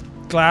like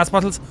glass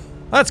bottles?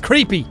 That's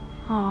creepy.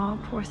 Aw,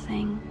 poor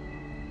thing.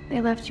 They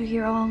left you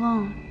here all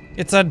alone.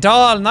 It's a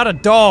doll, not a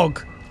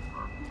dog.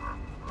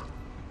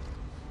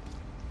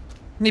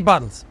 Need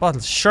bottles.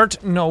 Bottles.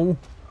 Shirt? No.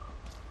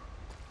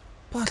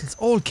 Bottles,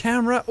 old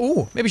camera.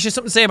 Oh, maybe she has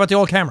something to say about the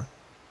old camera.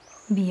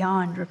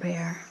 Beyond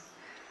repair.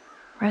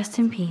 Rest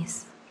in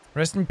peace.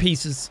 Rest in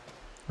pieces.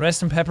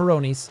 Rest in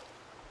pepperonis.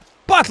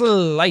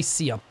 Bottle! I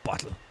see a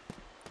bottle.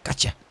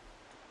 Gotcha.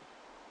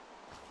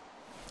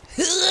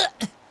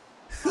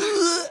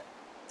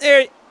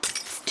 There.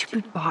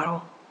 Stupid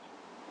bottle.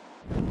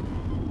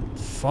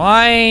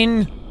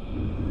 Fine.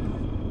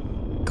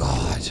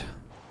 God.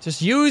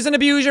 Just use and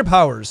abuse your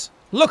powers.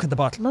 Look at the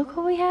bottle. Look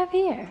what we have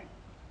here.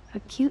 A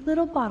cute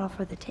little bottle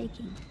for the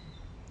taking.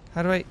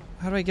 How do I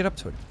get up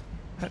to it?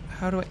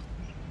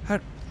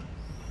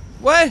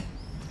 What?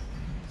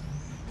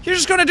 You're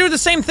just gonna do the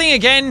same thing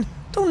again?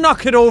 Don't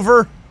knock it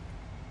over.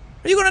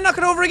 Are you gonna knock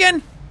it over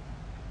again?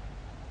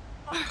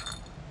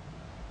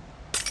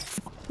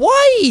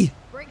 Why?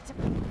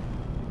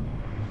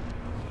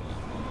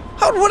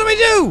 What do I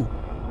do?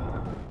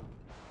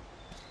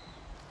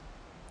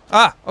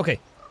 Ah, okay.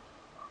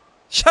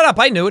 Shut up,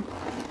 I knew it.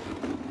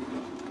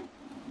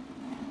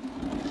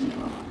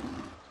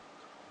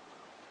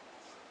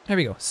 There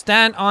we go.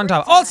 Stand on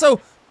top.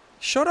 Also,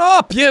 shut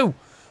up, you.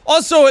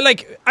 Also,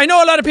 like, I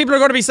know a lot of people are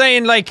going to be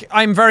saying, like,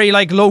 I'm very,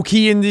 like,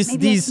 low-key in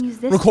these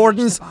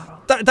recordings.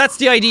 That's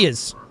the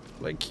ideas.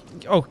 Like,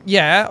 oh,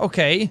 yeah,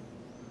 okay.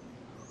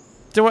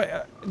 Do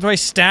I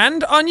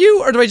stand on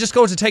you, or do I just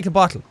go to take the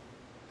bottle?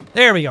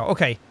 There we go,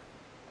 okay.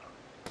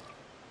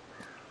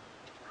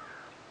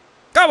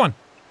 Got one.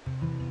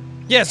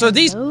 Yeah, so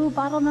these...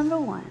 bottle number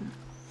 1.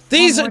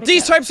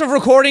 These types of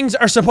recordings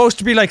are supposed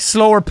to be, like,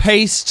 slower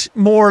paced,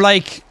 more,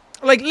 like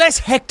less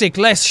hectic,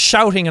 less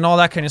shouting and all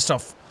that kind of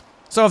stuff.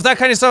 So if that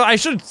kind of stuff, I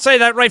should say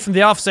that right from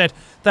the offset,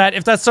 that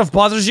if that stuff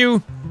bothers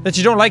you, that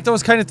you don't like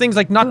those kind of things,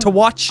 like not to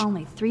watch.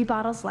 Only 3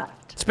 bottles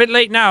left. It's a bit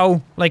late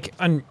now, like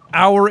an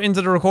hour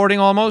into the recording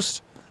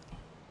almost.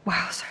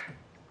 Wow, sir.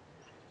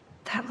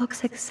 That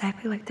looks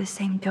exactly like the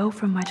same dough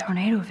from my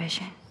tornado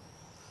vision.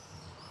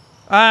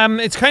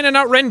 It's kind of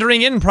not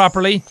rendering in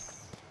properly.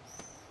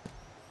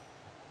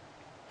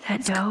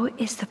 That dough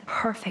is the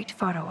perfect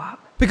photo op.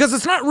 Because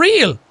it's not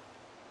real!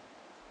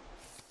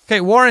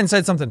 Okay, Warren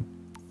said something.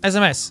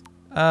 SMS.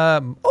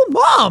 Oh,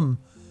 Mom!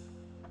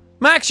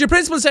 Max, your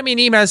principal sent me an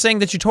email saying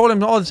that you told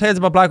him all the tales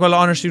about Blackwell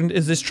honor student.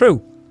 Is this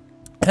true?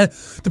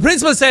 The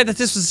principal said that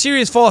this was a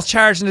serious false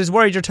charge and is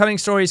worried you're telling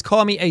stories.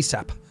 Call me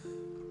ASAP.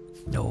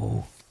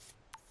 No.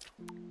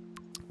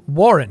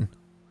 Warren.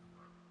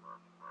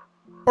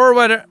 Or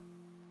whether,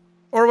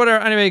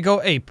 anyway,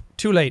 go ape.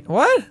 Too late.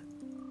 What?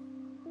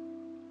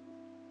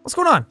 What's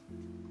going on?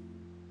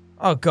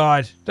 Oh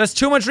god. That's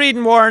too much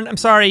reading, Warren. I'm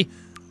sorry.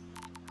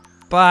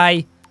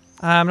 Bye.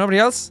 Nobody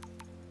else?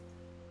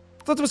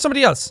 I thought there was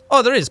somebody else.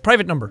 Oh, there is.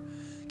 Private number.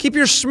 Keep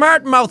your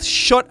smart mouth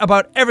shut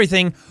about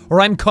everything,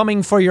 or I'm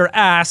coming for your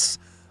ass.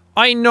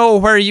 I know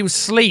where you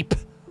sleep.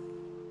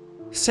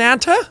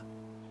 Santa?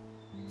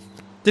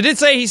 Did it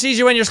say he sees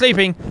you when you're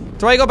sleeping?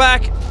 Do I go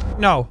back?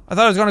 No. I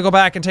thought I was gonna go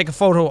back and take a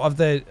photo of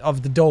the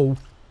dough.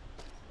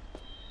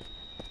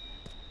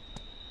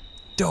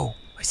 Dough.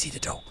 I see the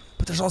dough.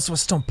 But there's also a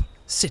stump.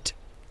 Sit.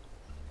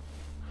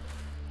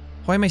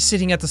 Why am I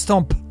sitting at the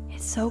stump?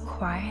 It's so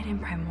quiet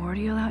and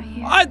primordial out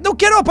here. No,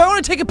 get up! I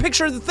want to take a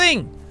picture of the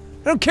thing!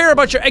 I don't care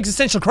about your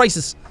existential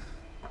crisis.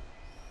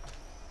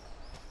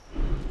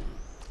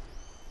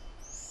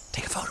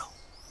 Take a photo.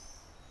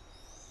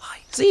 Hi.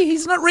 See,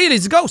 he's not real,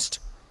 he's a ghost.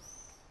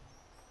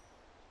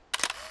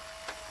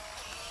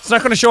 It's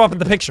not going to show up in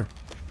the picture.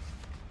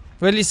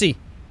 What do you see?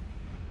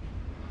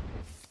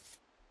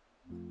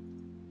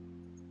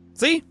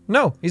 See?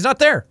 No, he's not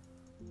there.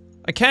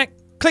 I can't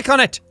click on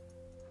it.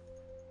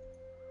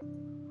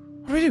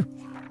 What do I do?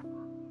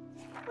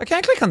 I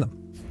can't click on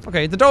them.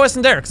 Okay, the dough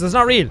isn't there because it's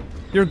not real.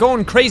 You're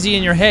going crazy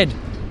in your head.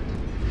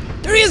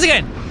 There he is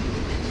again!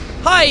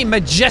 Hi,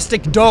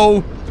 majestic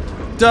dough.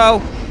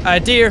 Dough, a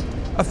deer,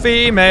 a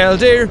female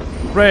deer,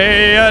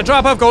 ray, a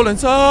drop of golden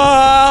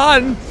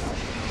sun.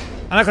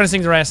 I'm not gonna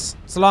sing the rest.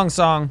 It's a long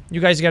song.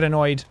 You guys get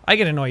annoyed. I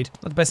get annoyed.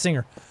 Not the best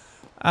singer.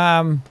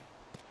 I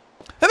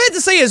meant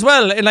to say as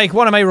well, in like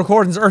one of my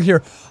recordings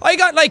earlier, I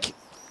got like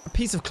a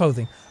piece of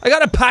clothing. I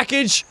got a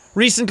package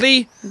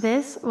recently.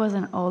 This was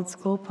an old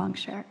school punk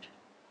shirt.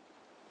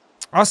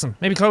 Awesome.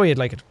 Maybe Chloe would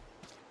like it.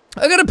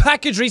 I got a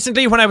package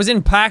recently when I was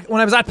at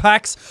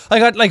PAX. I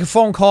got like a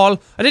phone call.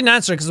 I didn't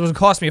answer it because it would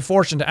cost me a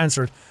fortune to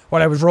answer it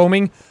while I was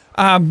roaming.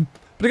 But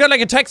I got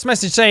like a text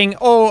message saying,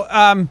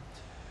 oh,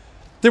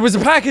 there was a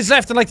package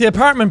left in like the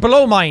apartment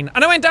below mine.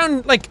 And I went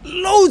down like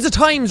loads of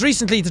times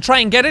recently to try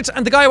and get it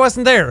and the guy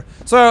wasn't there.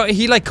 So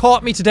he like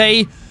caught me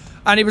today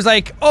and he was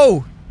like,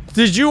 oh,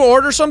 did you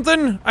order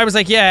something? I was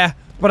like, yeah,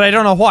 but I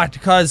don't know what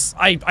because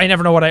I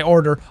never know what I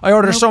order. I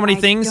order so many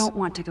things. I don't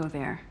want to go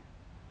there.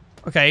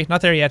 Okay, not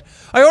there yet.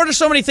 I ordered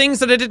so many things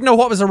that I didn't know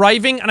what was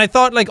arriving and I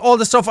thought like all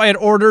the stuff I had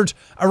ordered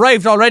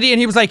arrived already and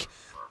he was like,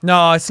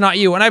 no, it's not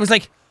you. And I was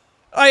like,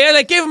 I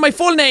like gave him my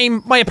full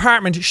name, my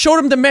apartment, showed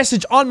him the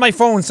message on my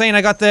phone saying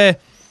I got the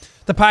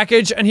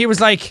package and he was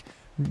like,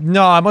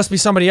 no, it must be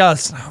somebody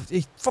else.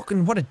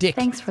 Fucking what a dick.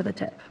 Thanks for the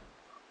tip.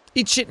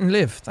 Eat shit and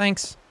live,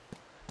 thanks.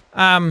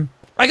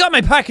 I got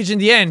my package in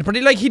the end, but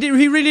he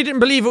really didn't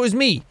believe it was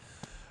me.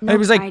 And he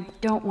was like, I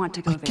don't want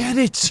to go there. Get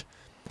it.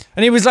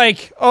 And he was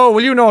like, oh,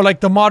 well, you know, like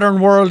the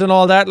modern world and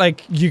all that,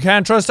 like, you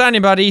can't trust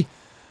anybody.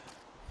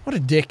 What a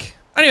dick.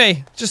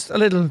 Anyway, just a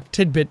little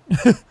tidbit.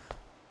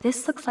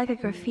 This looks like a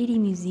graffiti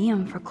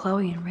museum for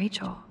Chloe and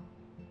Rachel.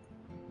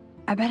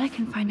 I bet I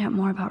can find out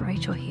more about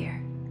Rachel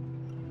here.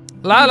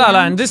 La La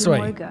Land, this way.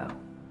 More to go.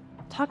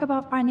 Talk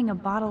about finding a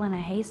bottle in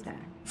a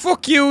haystack.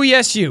 Fuck you,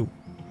 yes you.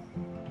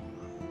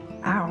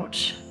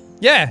 Ouch.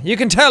 Yeah, you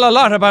can tell a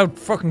lot about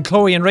fucking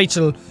Chloe and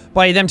Rachel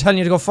by them telling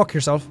you to go fuck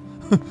yourself.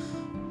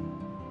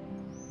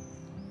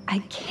 I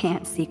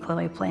can't see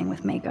Chloe playing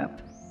with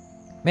makeup.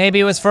 Maybe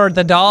it was for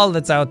the doll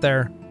that's out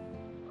there.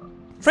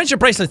 Friendship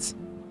bracelets.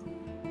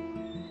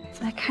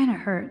 That kind of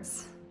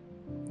hurts.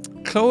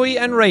 Chloe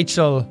and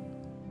Rachel.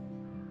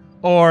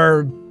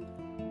 Or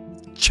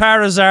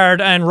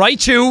Charizard and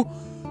Raichu.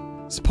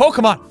 It's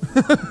Pokemon.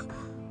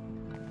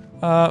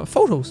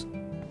 Photos.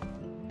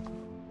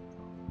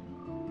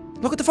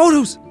 Look at the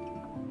photos.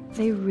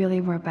 They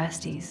really were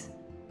besties.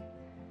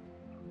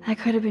 That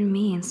could have been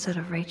me instead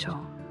of Rachel.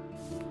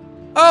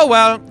 Oh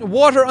well,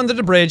 water under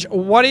the bridge.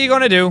 What are you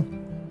gonna do?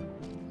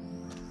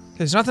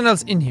 There's nothing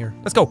else in here.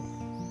 Let's go.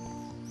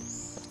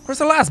 Where's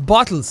the last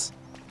bottles?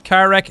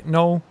 Car wreck?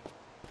 No.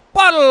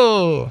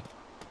 Bottle!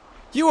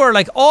 You are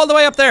like all the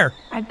way up there.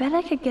 I bet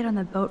I could get on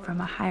the boat from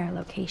a higher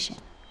location.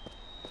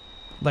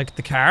 Like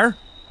the car?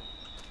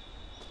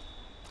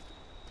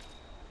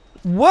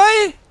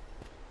 What?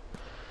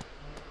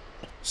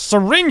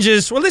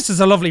 Syringes? Well, this is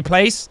a lovely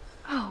place.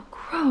 Oh,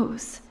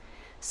 gross.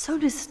 So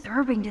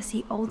disturbing to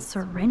see old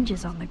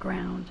syringes on the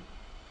ground.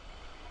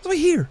 What's over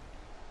here?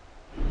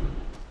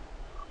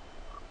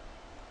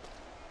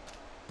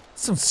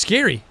 Sounds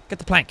scary. Get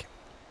the plank.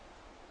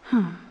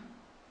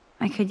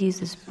 I could use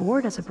this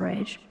board as a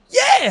bridge.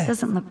 Yeah! It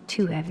doesn't look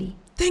too heavy.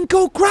 Then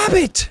go grab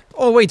it!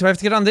 Oh wait, do I have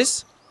to get on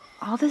this?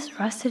 All this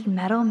rusted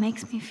metal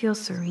makes me feel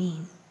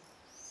serene.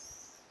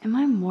 Am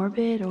I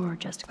morbid or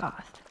just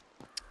goth?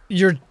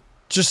 You're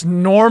just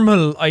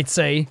normal, I'd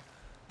say.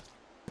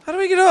 How do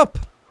I get up?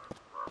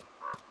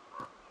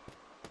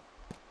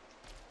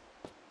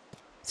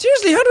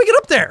 Seriously, how do we get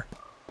up there?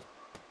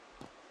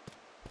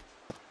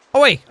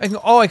 Oh wait, I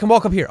can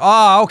walk up here.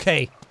 Ah,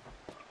 okay.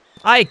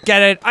 I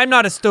get it. I'm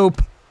not a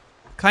stoop.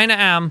 Kinda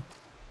am.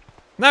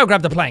 Now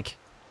grab the plank.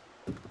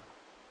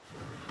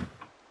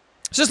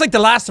 It's just like The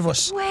Last of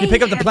Us. You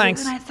pick up the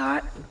planks. Than I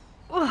thought.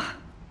 Ugh.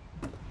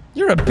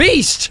 You're a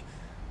beast.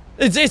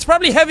 It's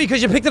probably heavy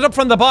because you picked it up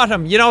from the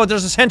bottom. You know,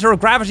 there's a center of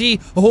gravity,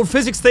 a whole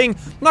physics thing.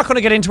 I'm not going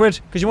to get into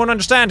it because you won't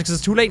understand because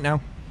it's too late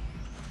now.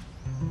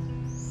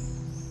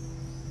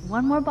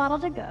 One more bottle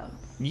to go.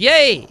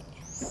 Yay!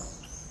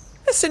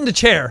 Let's sit in the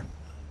chair.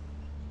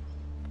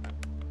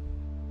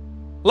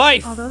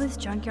 Life Although this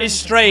junkyard is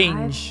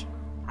strange.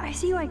 I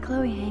see why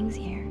Chloe hangs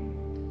here.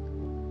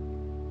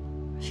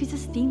 She's a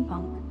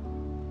steampunk.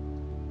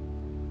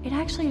 It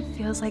actually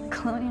feels like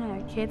Chloe and I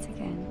are kids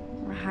again.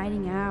 We're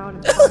hiding out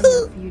and plotting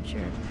our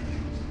future.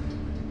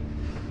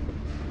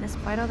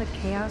 Despite all the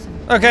chaos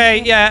and...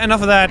 Okay, yeah,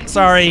 enough of that.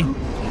 Sorry.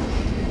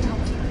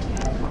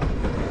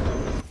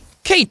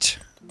 Kate!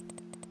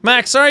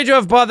 Max, sorry to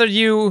have bothered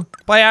you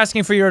by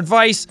asking for your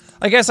advice.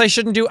 I guess I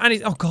shouldn't do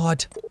any- oh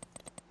god.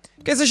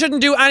 Guess I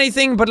shouldn't do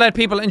anything but let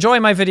people enjoy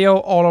my video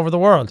all over the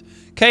world.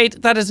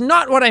 Kate, that is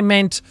not what I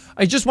meant.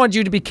 I just want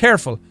you to be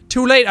careful.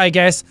 Too late, I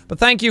guess, but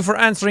thank you for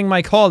answering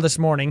my call this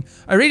morning.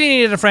 I really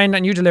needed a friend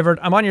and you delivered.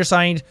 I'm on your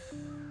side.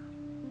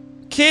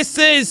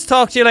 Kisses!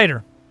 Talk to you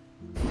later.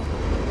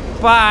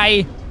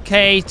 Bye,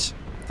 Kate.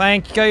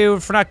 Thank you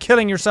for not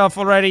killing yourself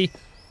already.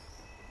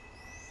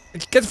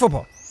 Get the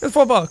football. Get the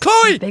football.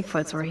 Chloe! The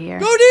Bigfoots were here.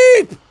 Go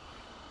deep!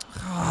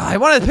 I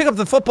wanted to pick up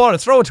the football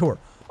and throw it to her.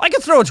 I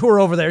could throw it to her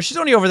over there. She's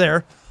only over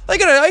there. I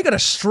got a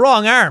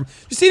strong arm.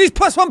 You see these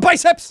 +1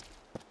 biceps?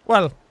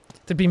 Well,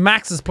 there'd be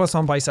Max's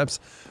 +1 biceps.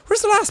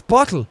 Where's the last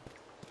bottle?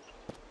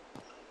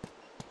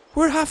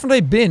 Where haven't I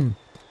been?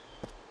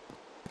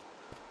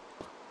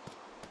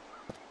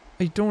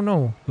 I don't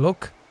know.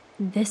 Look.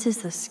 This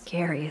is the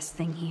scariest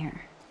thing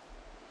here.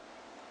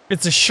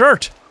 It's a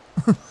shirt.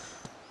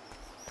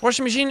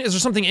 Washing machine? Is there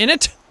something in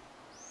it?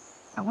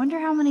 I wonder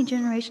how many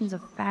generations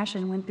of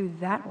fashion went through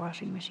that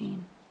washing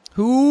machine.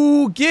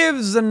 Who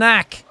gives a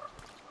knack?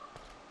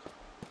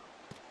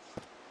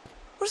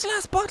 Where's the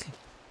last bottle?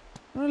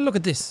 Look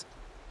at this.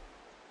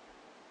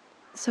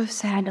 So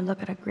sad to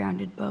look at a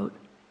grounded boat.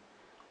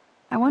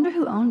 I wonder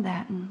who owned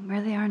that and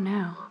where they are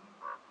now.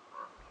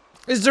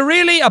 Is there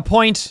really a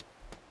point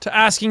to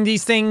asking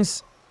these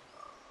things?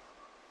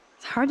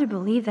 It's hard to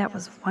believe that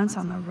was once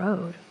on the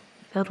road,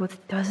 filled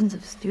with dozens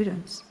of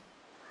students.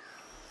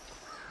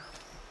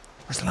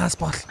 Where's the last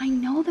bottle? I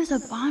know there's a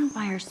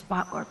bonfire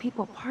spot where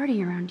people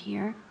party around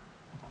here.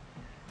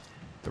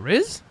 There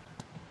is?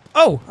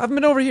 Oh, I haven't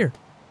been over here.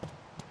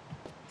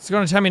 It's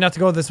gonna tell me not to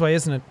go this way,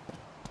 isn't it?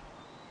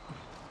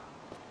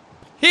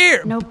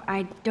 Here! Nope,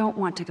 I don't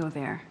want to go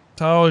there.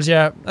 Told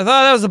ya. I thought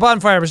that was a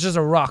bonfire, but it's just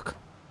a rock.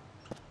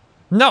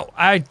 No,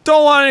 I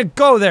don't want to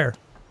go there.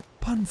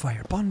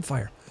 Bonfire,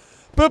 bonfire.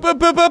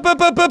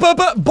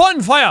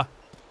 Bonfire!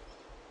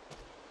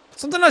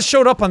 Something else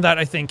showed up on that,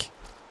 I think.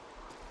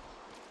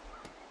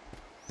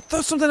 I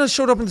thought something else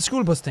showed up in the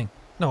school bus thing.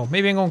 No,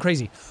 maybe I'm going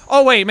crazy.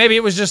 Oh wait, maybe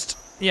it was just...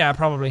 Yeah,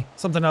 probably.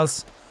 Something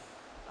else.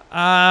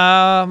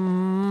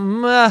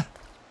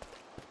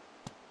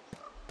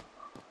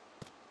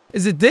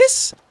 Is it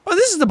this? Oh,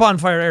 this is the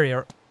bonfire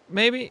area.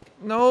 Maybe?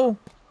 No.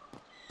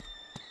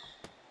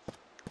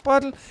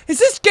 Bottle. Is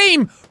this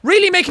game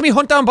really making me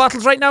hunt down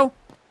bottles right now?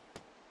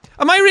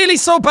 Am I really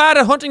so bad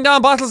at hunting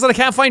down bottles that I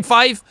can't find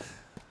 5?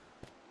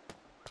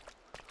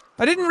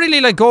 I didn't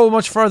really like go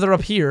much further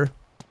up here.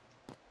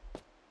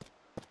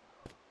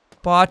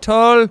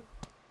 Bottle.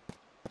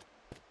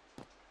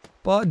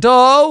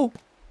 Bottle.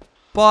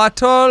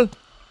 Bottle.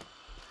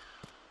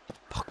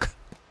 Fuck.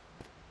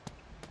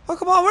 Oh,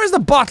 come on, where's the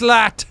bottle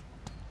at?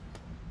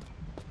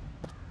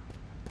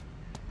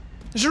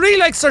 I should really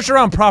like search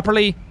around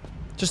properly.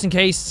 Just in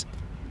case.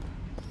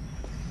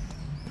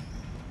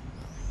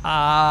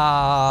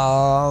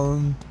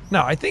 No,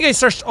 I think I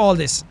searched all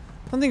this.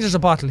 I don't think there's a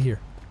bottle here.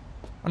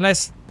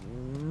 Unless...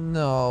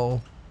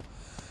 No.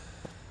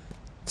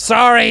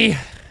 Sorry.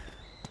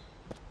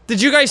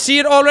 Did you guys see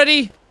it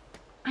already?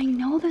 I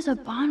know there's a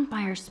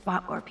bonfire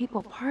spot where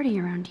people party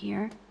around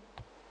here.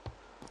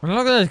 I'm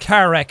not gonna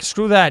car wreck.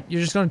 Screw that.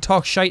 You're just gonna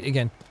talk shite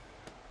again.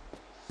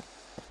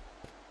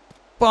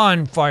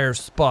 Bonfire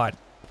spot.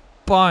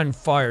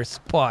 Bonfire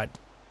spot.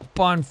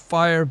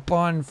 Bonfire,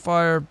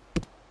 bonfire.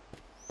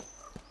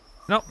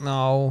 Nope,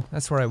 no.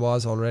 That's where I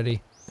was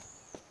already.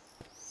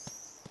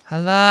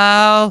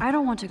 Hello? I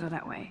don't want to go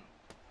that way.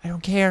 I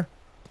don't care.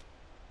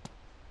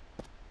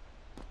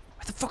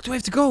 Where the fuck do I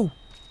have to go?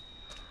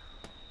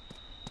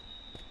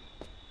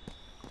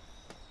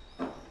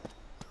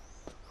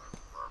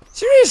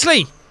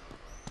 Seriously?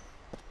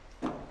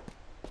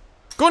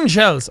 Gun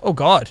shells. Oh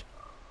god.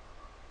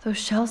 Those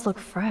shells look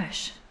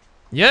fresh.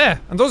 Yeah,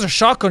 and those are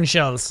shotgun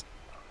shells.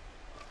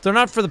 They're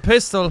not for the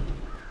pistol.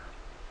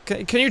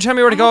 Can you tell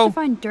me where to I go? have to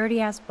find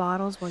dirty-ass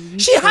bottles while you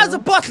She has a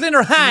bottle in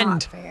her hand!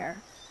 Not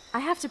fair. I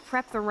have to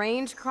prep the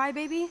range,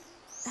 crybaby.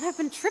 And I've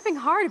been tripping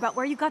hard about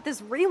where you got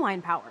this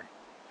rewind power.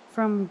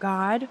 From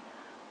God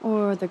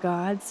or the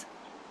gods.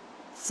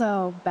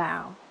 So,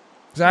 bow.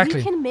 Exactly.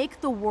 You can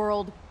make the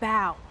world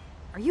bow.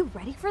 Are you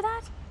ready for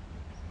that?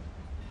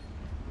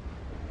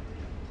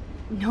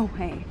 No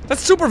way.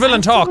 That's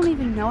supervillain talk. I don't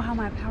even know how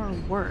my power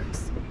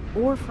works.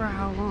 Or for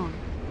how long.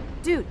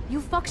 Dude,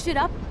 you fuck shit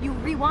up, you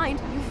rewind,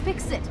 you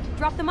fix it.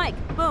 Drop the mic,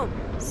 boom.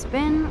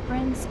 Spin,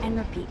 rinse, and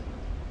repeat.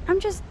 I'm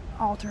just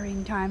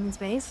altering time and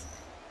space.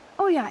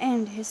 Oh yeah,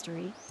 and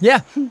history.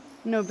 Yeah.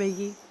 No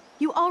biggie.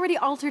 You already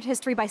altered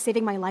history by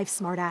saving my life,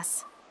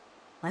 smartass.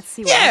 Let's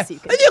see what Yeah, else you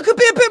can and you could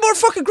be a bit more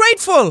fucking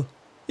grateful.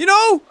 You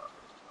know?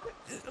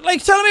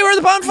 Like telling me where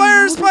the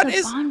bonfire spot is.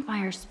 There's a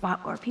bonfire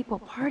spot where people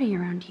party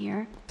around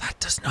here. That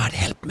does not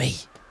help me.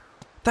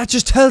 That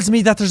just tells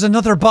me that there's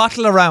another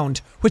bottle around,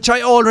 which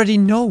I already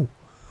know.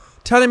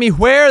 Telling me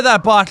where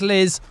that bottle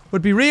is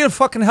would be real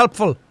fucking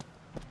helpful.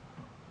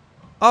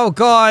 Oh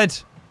god.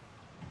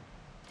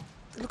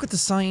 Look at the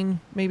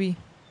sign, maybe.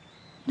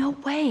 No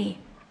way.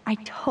 I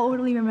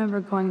totally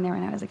remember going there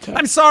when I was a kid.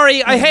 I'm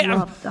sorry, I hate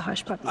loved the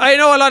hush puppy. I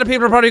know a lot of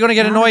people are probably going to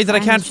get annoyed that I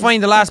can't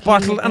find the last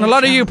bottle, and a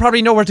lot of you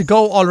probably know where to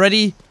go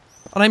already,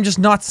 and I'm just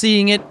not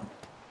seeing it.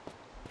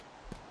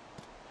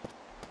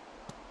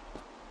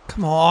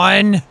 Come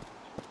on.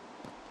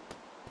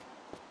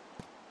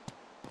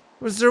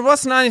 There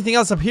wasn't anything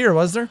else up here,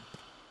 was there?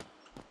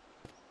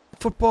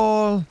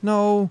 Football,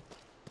 no.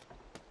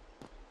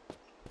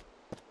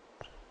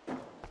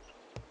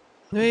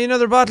 Maybe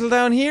another bottle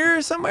down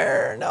here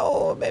somewhere?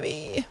 No,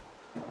 maybe.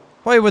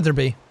 Why would there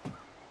be?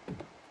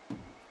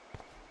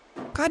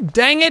 God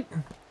dang it!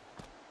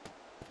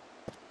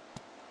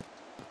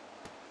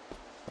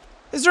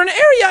 Is there an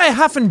area I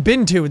haven't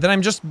been to that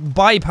I'm just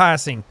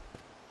bypassing?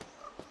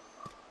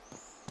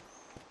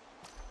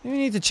 Maybe I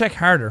need to check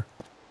harder.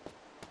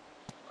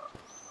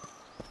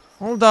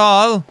 Hold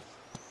on.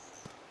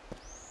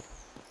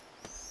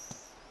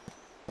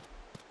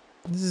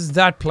 This is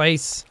that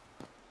place.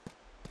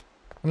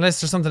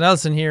 Unless there's something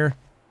else in here.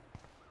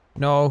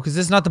 No, because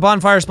this is not the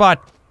bonfire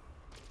spot.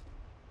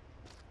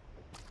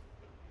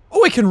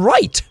 Oh, I can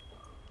write!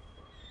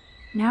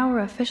 Now we're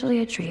officially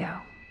a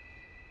trio.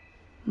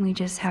 We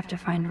just have to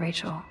find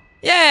Rachel.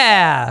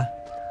 Yeah!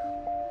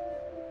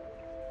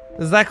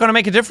 Is that gonna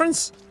make a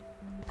difference?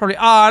 Probably.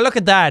 Ah, look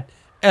at that.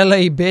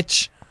 LA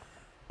bitch.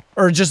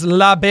 Or just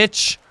la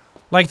bitch.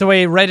 Like the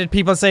way Reddit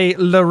people say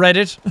la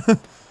Reddit.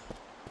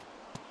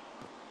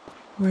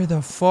 Where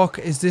the fuck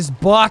is this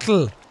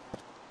bottle?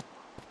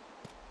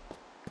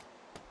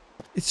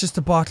 It's just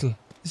a bottle.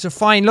 These are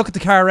fine. Look at the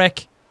car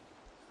wreck.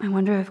 I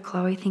wonder if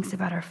Chloe thinks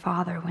about her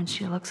father when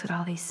she looks at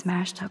all these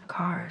smashed up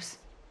cars.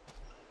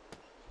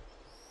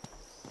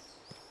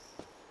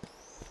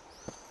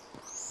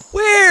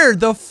 Where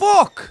the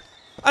fuck?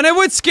 And I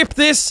would skip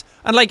this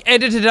and like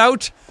edit it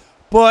out,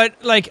 but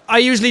like I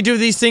usually do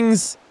these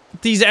things,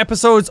 these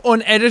episodes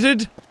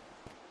unedited.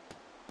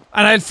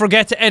 And I'd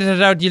forget to edit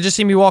it out. You'll just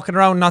see me walking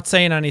around not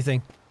saying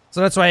anything.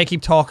 So that's why I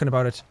keep talking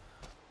about it.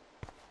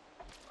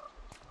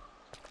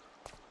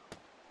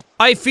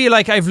 I feel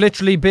like I've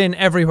literally been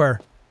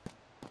everywhere.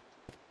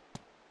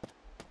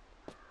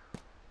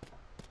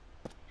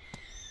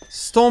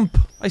 Stump.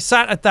 I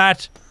sat at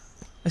that.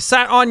 I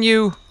sat on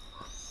you.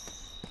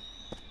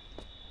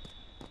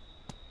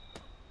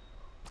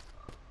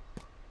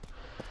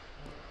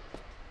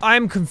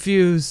 I'm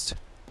confused.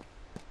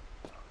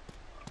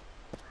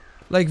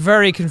 Like,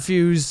 very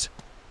confused.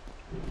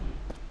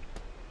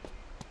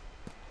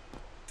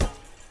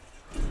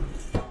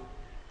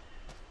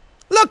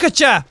 Look at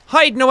ya!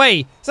 Hiding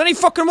away! It's any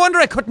fucking wonder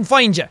I couldn't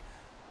find you.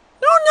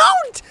 No,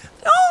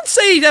 don't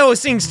say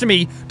those things to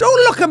me.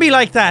 Don't look at me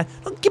like that.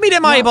 Don't give me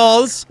them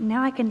eyeballs.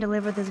 Now I can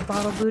deliver this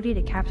bottle booty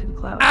to Captain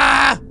Chloe.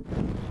 Ah!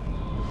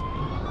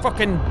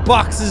 Fucking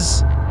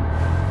boxes.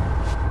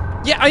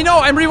 Yeah, I know,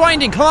 I'm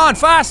rewinding. Come on,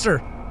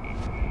 faster.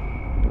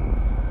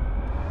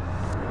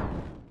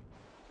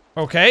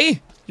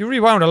 Okay, you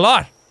rewound a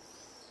lot.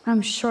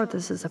 I'm sure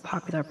this is a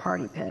popular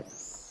party pit.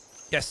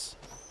 Yes.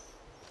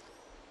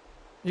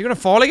 You gonna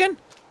fall again?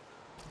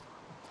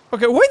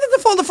 Okay, why did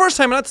they fall the first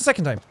time and not the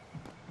second time?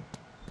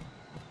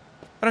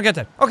 I don't get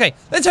that. Okay,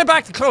 let's head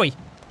back to Chloe.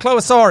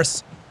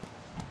 Chloesaurus.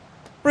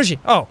 Where is she?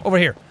 Oh, over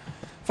here.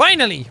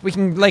 Finally, we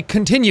can, like,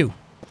 continue.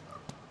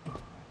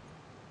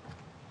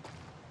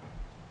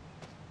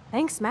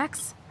 Thanks,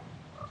 Max.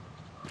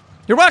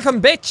 You're welcome,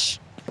 bitch.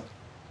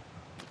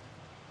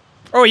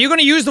 Oh, are you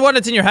gonna use the one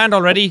that's in your hand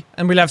already?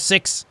 And we'll have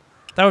 6.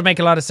 That would make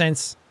a lot of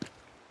sense.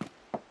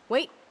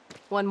 Wait,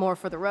 one more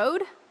for the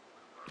road.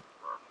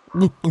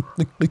 There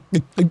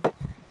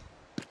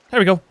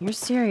we go. You're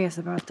serious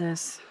about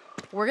this?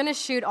 We're gonna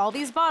shoot all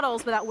these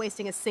bottles without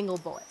wasting a single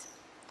bullet.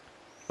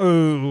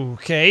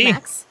 Okay.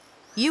 Max,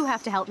 you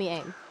have to help me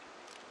aim.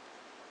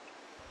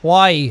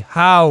 Why?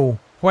 How?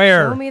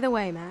 Where? Show me the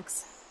way,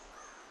 Max.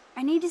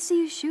 I need to see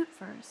you shoot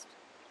first.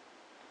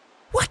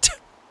 What?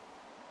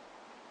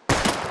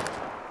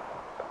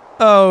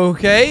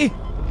 Okay.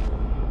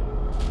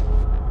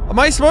 Am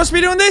I supposed to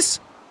be doing this?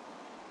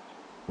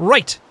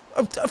 Right.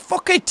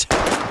 Fuck it.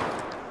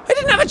 I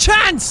didn't have a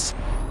chance.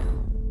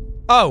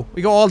 Oh,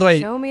 we go all the way.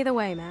 Show me the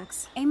way,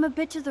 Max. Aim a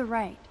bit to the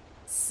right.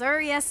 Sir,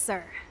 yes,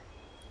 sir.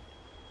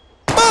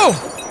 Boom!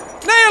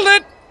 Nailed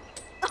it!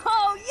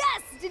 Oh,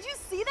 yes! Did you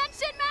see that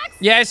shit, Max?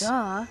 Yes.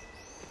 Duh.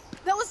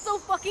 That was so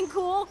fucking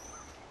cool.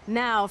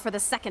 Now for the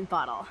second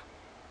bottle.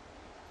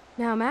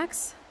 Now,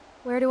 Max,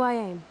 where do I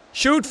aim?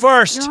 Shoot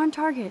first. You're on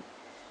target.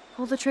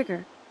 Pull the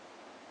trigger.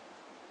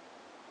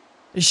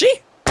 Is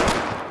she?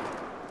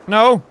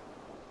 No.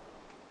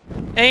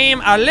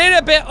 Aim a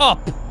little bit up.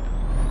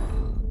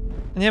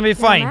 And you'll be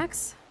fine. Now,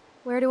 Max,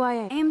 where do I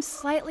aim? Aim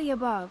slightly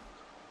above.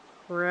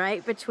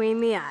 Right between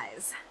the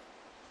eyes.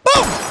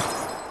 Boom!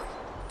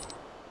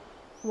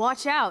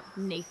 Watch out,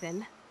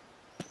 Nathan.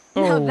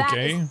 Now that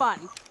Okay. is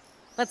fun.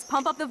 Let's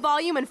pump up the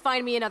volume and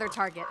find me another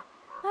target.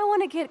 I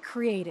want to get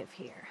creative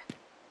here.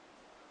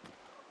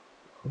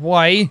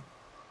 Why?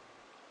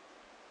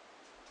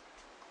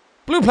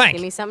 Blue plank.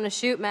 Give me something to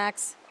shoot,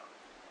 Max.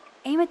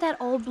 Aim at that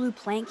old blue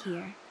plank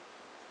here.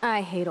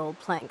 I hate old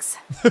planks.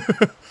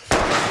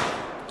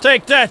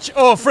 Take that,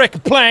 oh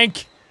frick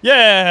plank.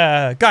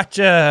 Yeah,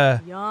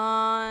 gotcha.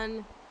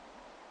 Yawn.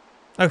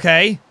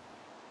 Okay.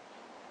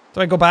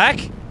 Do I go back?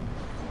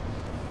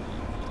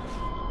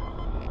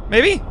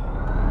 Maybe?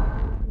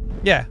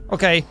 Yeah,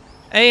 okay.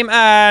 Aim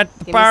at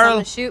Give barrel.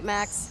 me something to shoot,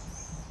 Max.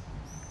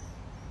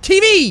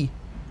 TV!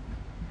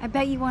 I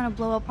bet you want to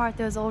blow apart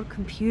those old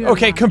computers.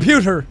 Okay,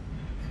 computer.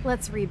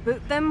 Let's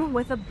reboot them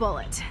with a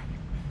bullet.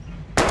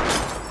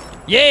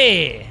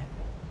 Yeah!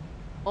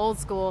 Old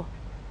school.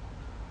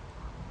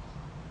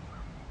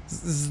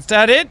 Is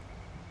that it?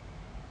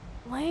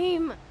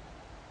 Lame.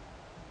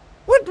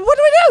 What do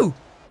I do?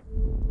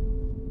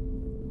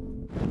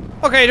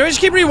 Okay, do I just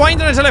keep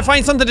rewinding until I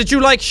find something that you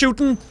like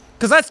shooting?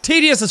 Because that's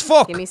tedious as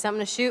fuck. Give me something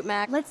to shoot,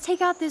 Max. Let's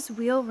take out this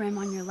wheel rim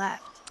on your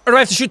left. Or do I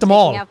have to shoot them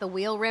all? Taking out the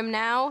wheel rim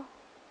now.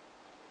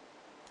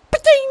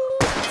 Ba-ding!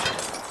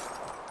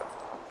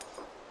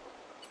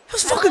 That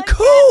was fucking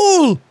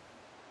cool!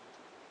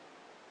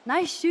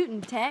 Nice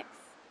shooting, Tex.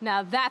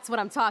 Now that's what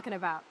I'm talking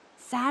about.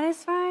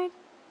 Satisfied?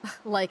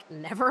 Like,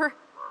 never?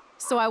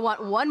 So I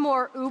want one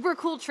more uber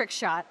cool trick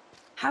shot.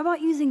 How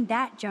about using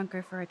that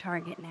junker for a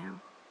target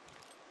now?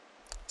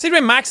 See the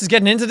way Max is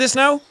getting into this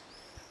now?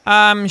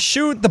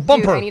 Shoot the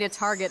bumper. Dude, I need a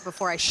target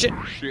before I Shit.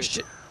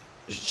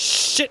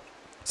 Shit.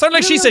 Sounded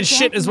like she said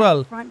shit as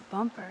well. Front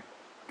bumper.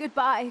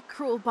 Goodbye,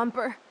 cruel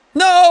bumper.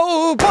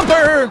 No,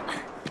 bumper!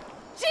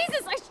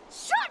 Jesus, I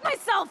shot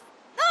myself!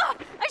 Ugh,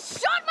 I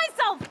shot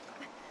myself!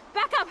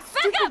 Back up, back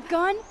Stupid up!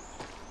 gun.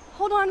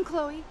 Hold on,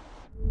 Chloe.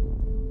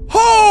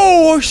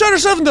 Oh! Shot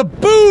herself in the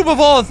boob of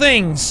all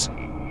things!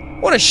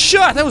 What a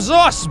shot! That was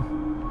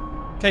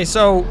awesome! Okay,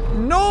 so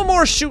no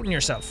more shooting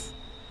yourself.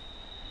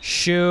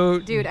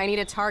 Shoot. Dude, I need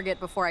a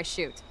target before I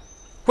shoot.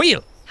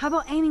 Wheel! How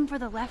about aiming for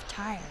the left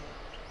tire?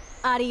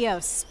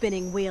 Adios,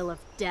 spinning wheel of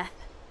death.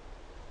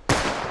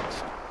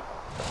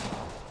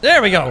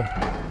 There we go.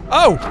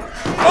 Oh!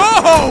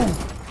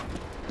 Oh!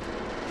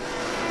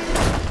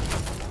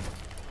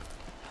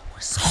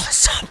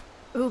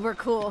 Uber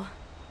cool.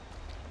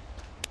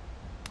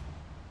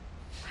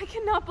 I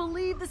cannot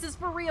believe this is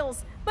for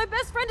reals. My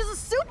best friend is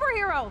a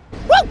superhero.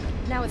 Woo!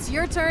 Now it's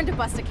your turn to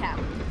bust a cap.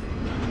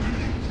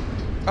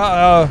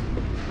 Uh-oh.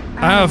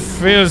 I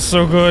feel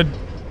so good.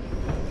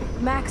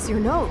 Max, your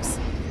nose.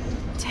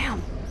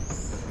 Damn.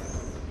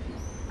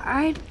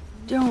 I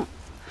don't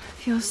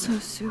feel so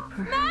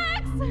super.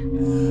 Max!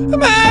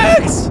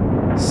 Max!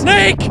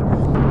 Snake!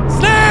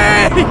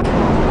 Snake!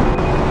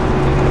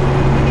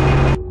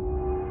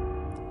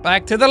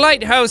 Back to the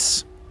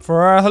lighthouse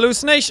for our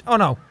hallucination. Oh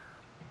no.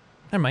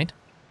 Never mind.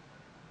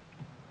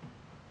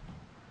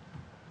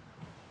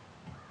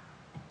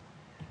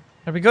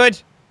 Are we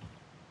good?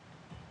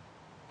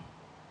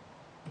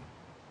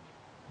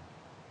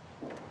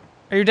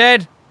 Are you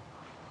dead?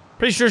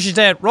 Pretty sure she's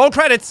dead. Roll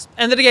credits.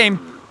 End of the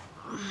game.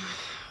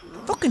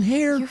 Fucking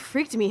hair. You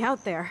freaked me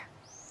out there.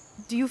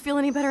 Do you feel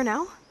any better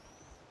now?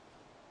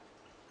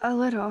 A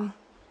little.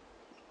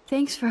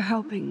 Thanks for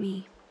helping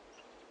me.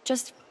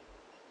 Just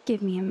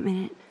give me a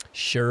minute.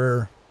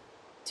 Sure.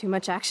 Too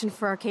much action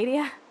for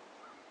Arcadia?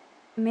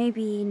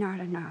 Maybe not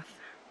enough.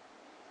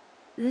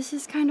 This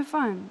is kind of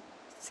fun.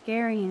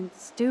 Scary and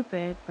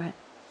stupid, but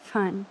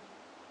fun.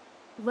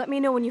 Let me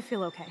know when you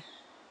feel okay.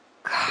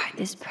 God,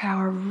 this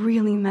power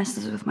really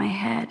messes with my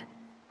head.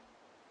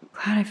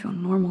 Glad I feel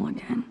normal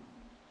again.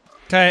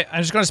 Okay,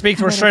 I'm just gonna speak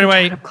to her straight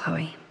away. Up,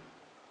 Chloe.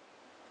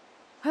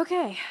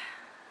 Okay.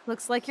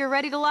 Looks like you're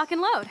ready to lock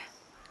and load.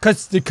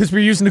 Cause we're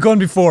using the gun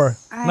before.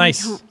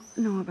 Nice. I don't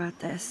know about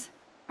this.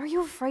 Are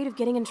you afraid of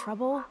getting in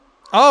trouble?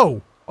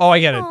 Oh, I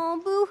get it.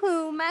 Oh,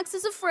 boo-hoo, Max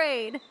is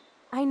afraid.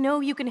 I know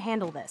you can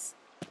handle this,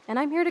 and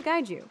I'm here to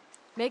guide you.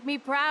 Make me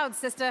proud,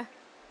 sister.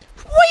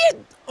 What?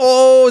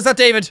 Oh, is that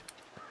David?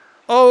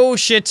 Oh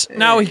shit!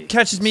 Now he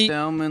catches me.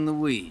 Thelma and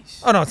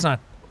Louise. Oh no, it's not.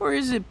 Or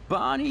is it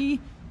Bonnie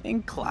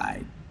and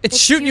Clyde? It's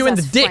shooting you in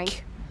the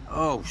dick.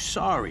 Oh,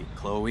 sorry,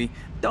 Chloe.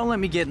 Don't let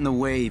me get in the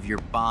way of your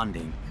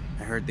bonding.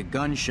 I heard the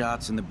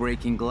gunshots and the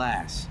breaking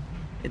glass.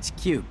 It's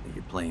cute that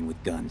you're playing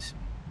with guns.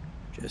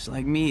 Just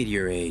like me at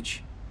your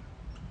age.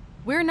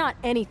 We're not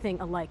anything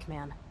alike,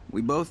 man.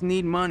 We both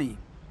need money.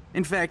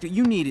 In fact,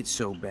 you need it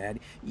so bad,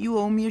 you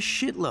owe me a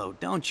shitload,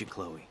 don't you,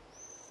 Chloe?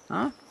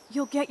 Huh?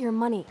 You'll get your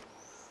money.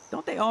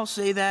 Don't they all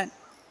say that?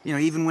 You know,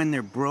 even when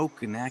they're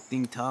broke and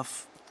acting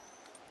tough?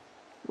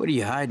 What are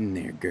you hiding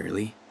there,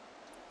 girlie?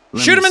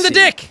 Shoot him in the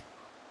dick!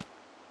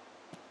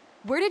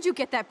 Where did you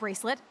get that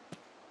bracelet?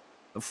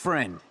 A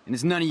friend, and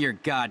it's none of your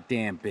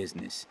goddamn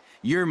business.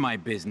 You're my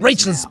business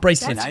Rachel's now.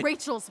 bracelet. That's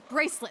Rachel's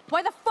bracelet.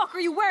 Why the fuck are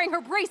you wearing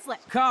her bracelet?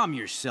 Calm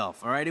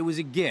yourself, all right? It was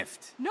a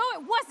gift. No,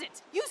 it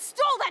wasn't. You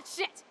stole that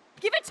shit.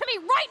 Give it to me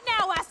right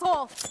now,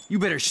 asshole. You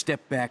better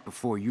step back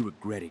before you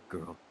regret it,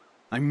 girl.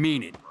 I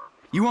mean it.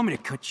 You want me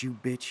to cut you,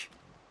 bitch?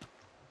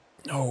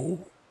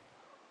 No.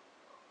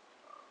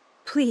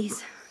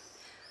 Please.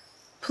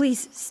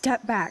 Please,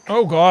 step back.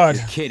 Oh god.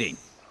 You're kidding.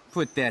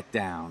 Put that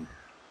down.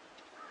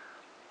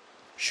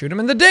 Shoot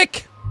him in the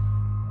dick!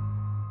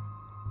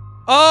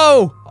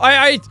 Oh!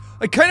 I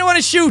kinda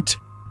wanna shoot!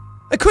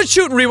 I could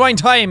shoot and rewind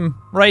time,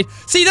 right?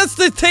 See, that's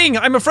the thing!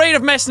 I'm afraid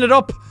of messing it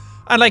up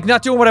and like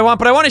not doing what I want,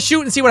 but I wanna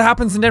shoot and see what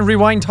happens and then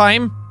rewind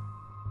time.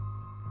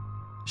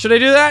 Should I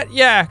do that?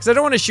 Yeah, because I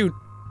don't wanna shoot.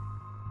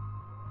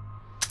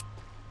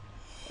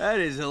 That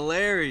is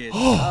hilarious.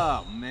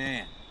 Oh,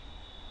 man.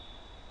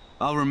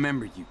 I'll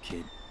remember you,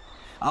 kid.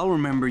 I'll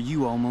remember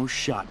you almost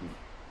shot me.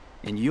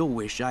 And you'll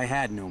wish I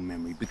had no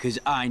memory, because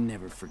I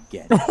never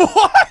forget.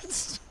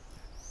 What?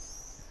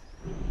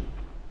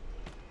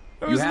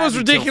 That was the most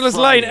ridiculous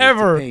line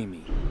ever. Pay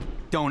me.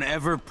 Don't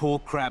ever pull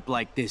crap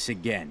like this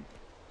again.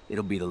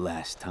 It'll be the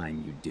last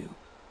time you do.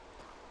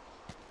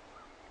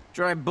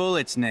 Try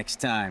bullets next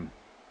time,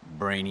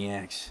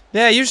 brainiacs.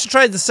 Yeah, you should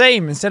try the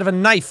same instead of a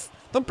knife.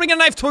 Don't bring a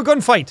knife to a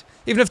gunfight,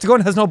 even if the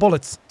gun has no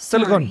bullets.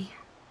 Still a gun.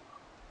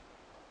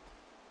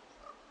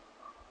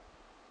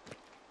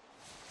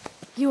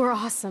 You were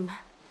awesome.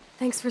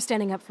 Thanks for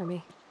standing up for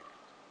me.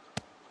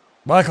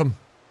 Welcome.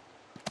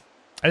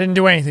 I didn't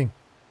do anything.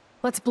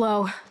 Let's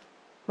blow.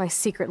 My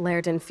secret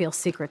lair didn't feel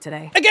secret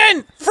today.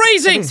 Again!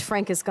 Freezing! Since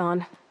Frank is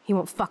gone, he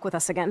won't fuck with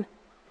us again.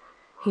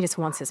 He just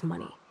wants his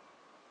money.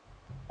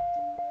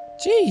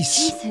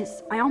 Jeez.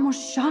 Jesus, I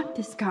almost shot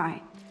this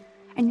guy.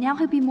 And now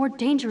he'll be more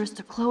dangerous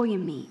to Chloe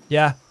and me.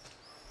 Yeah.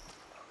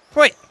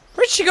 Wait,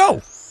 where'd she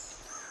go?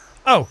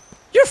 Oh,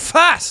 you're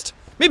fast!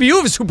 Maybe you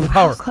have a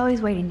superpower.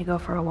 Chloe's waiting to go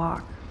for a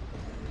walk.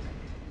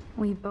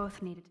 We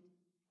both needed.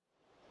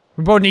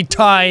 We both need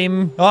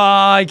time.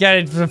 Ah, I get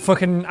it. We're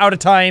fucking out of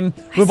time.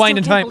 Rewind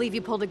in I can't time. believe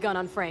you pulled a gun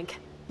on Frank.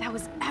 That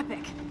was epic.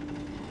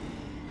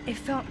 It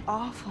felt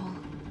awful.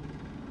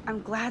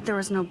 I'm glad there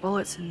was no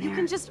bullets in there. You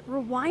can just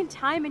rewind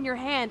time in your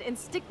hand and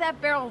stick that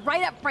barrel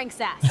right up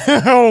Frank's ass.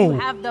 Oh. You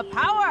have the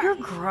power. You're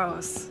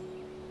gross.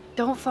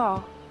 Don't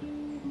fall.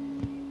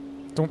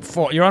 Don't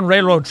fall. You're on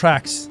railroad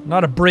tracks,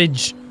 not a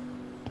bridge.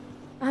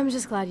 I'm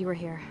just glad you were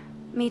here.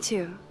 Me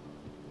too.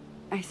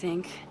 I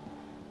think.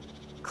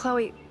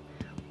 Chloe,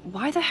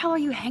 why the hell are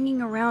you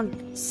hanging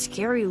around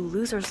scary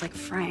losers like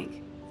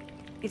Frank?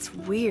 It's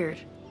weird.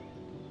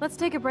 Let's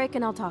take a break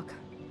and I'll talk.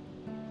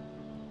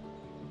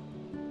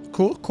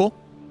 Cool, cool.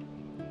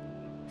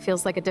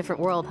 Feels like a different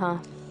world, huh?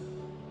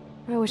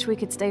 I wish we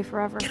could stay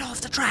forever. Get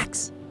off the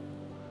tracks!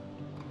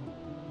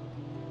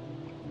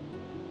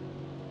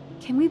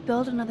 Can we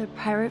build another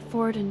pirate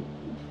fort and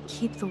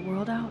keep the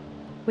world out?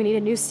 We need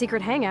a new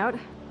secret hangout.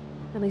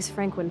 At least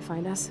Frank wouldn't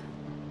find us.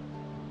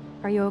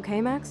 Are you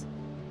okay, Max?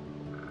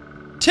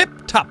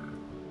 Tip-top!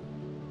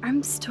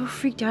 I'm still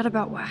freaked out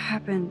about what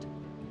happened.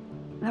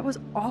 That was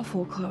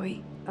awful,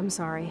 Chloe. I'm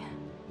sorry.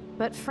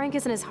 But Frank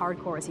isn't as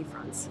hardcore as he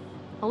fronts.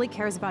 All he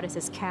cares about is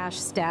his cash,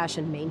 stash,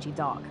 and mangy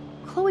dog.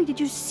 Chloe, did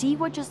you see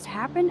what just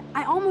happened?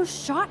 I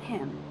almost shot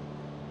him.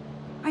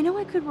 I know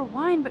I could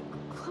rewind, but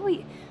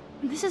Chloe,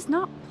 this is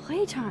not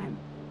playtime.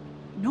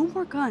 No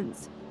more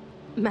guns.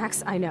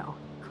 Max, I know.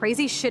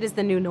 Crazy shit is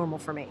the new normal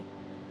for me.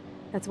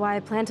 That's why I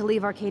plan to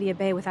leave Arcadia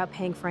Bay without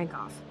paying Frank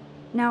off.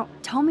 Now,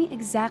 tell me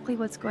exactly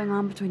what's going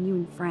on between you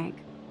and Frank.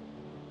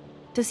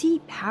 Does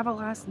he have a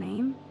last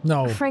name?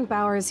 No. Frank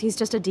Bowers, he's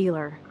just a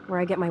dealer, where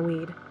I get my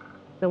weed.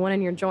 The one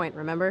in your joint,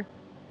 remember?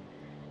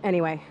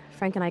 Anyway,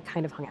 Frank and I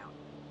kind of hung out.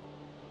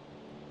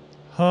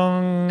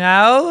 Hung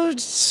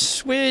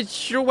out?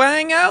 With your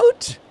wang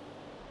out?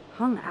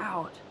 Hung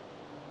out?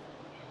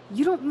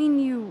 You don't mean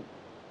you...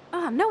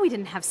 No, we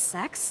didn't have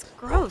sex.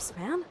 Gross,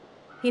 man.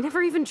 He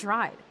never even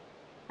tried.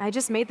 I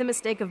just made the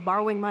mistake of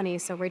borrowing money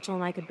so Rachel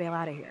and I could bail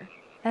out of here.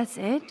 That's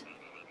it?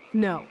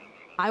 No.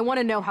 I want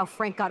to know how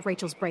Frank got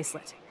Rachel's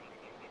bracelet.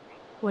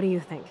 What do you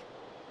think?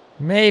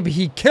 Maybe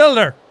he killed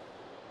her.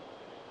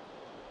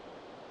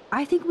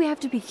 I think we have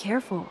to be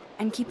careful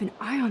and keep an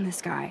eye on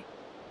this guy.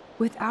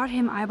 Without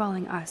him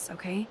eyeballing us,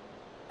 okay?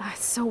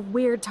 It's so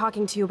weird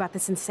talking to you about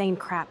this insane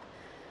crap.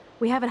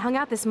 We haven't hung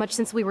out this much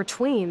since we were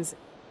tweens,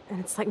 and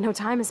it's like no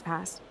time has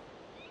passed.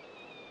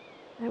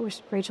 I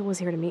wish Rachel was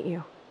here to meet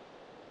you.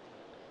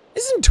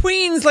 Isn't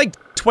tweens like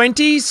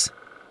 20s?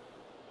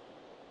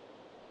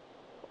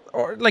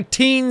 Or like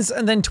teens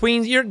and then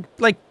tweens?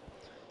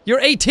 You're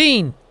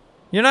 18.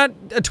 You're not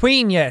a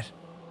tween yet.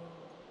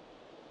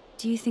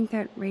 Do you think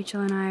that Rachel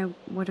and I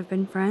would have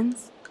been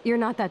friends? You're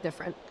not that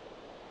different.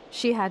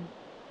 She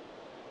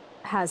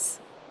has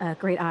a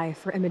great eye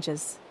for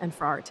images and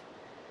for art.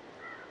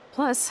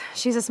 Plus,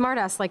 she's a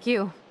smartass like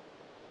you.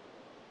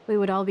 We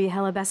would all be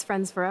hella best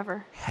friends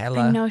forever. Hella.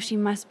 I know she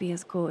must be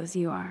as cool as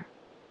you are.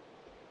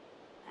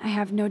 I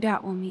have no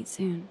doubt we'll meet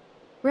soon.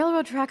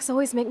 Railroad tracks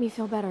always make me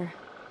feel better.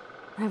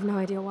 I have no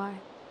idea why.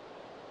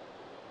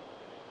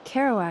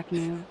 Kerouac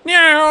knew.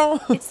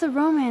 Meow! It's the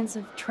romance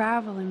of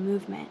travel and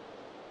movement.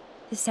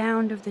 The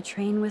sound of the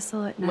train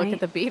whistle at night. Look at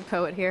the beat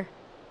poet here.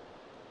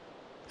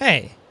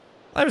 Hey,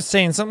 I was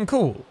saying something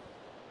cool.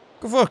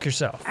 Go fuck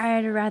yourself.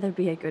 I'd rather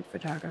be a good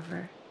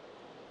photographer.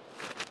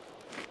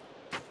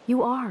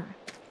 You are.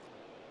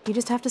 You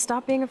just have to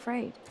stop being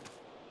afraid.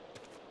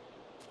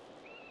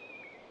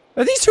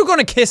 Are these two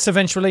gonna kiss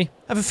eventually?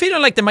 I have a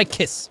feeling like they might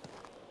kiss.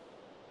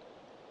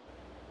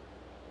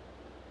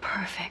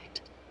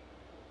 Perfect.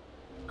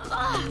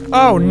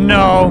 Oh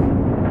no.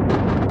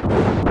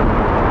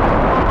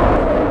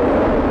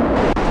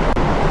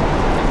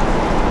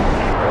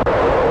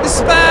 This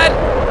is bad.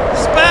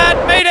 This is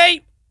bad.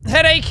 Mayday.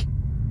 Headache.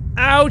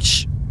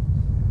 Ouch.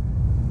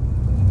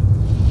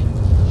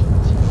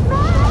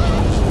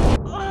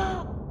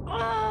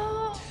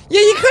 Yeah,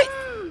 you could.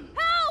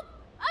 Help!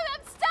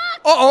 I'm stuck!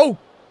 Uh-oh.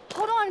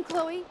 Hold on,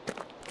 Chloe.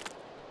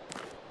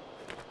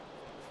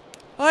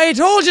 I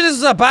told you this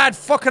was a bad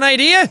fucking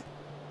idea.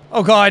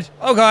 Oh god.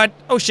 Oh god.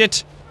 Oh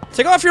shit.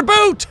 Take off your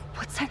boot.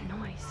 What's that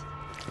noise?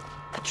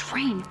 A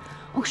train.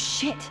 Oh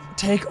shit.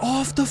 Take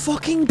off the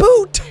fucking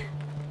boot.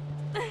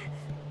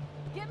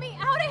 Get me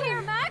out of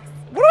here, Max!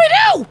 What do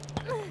I do?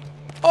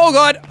 Oh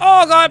god.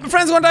 Oh god. My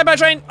friend's gonna die by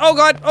train. Oh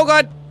god. Oh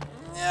god.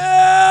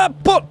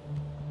 Pull.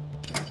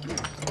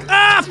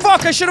 Ah,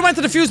 fuck. I should have went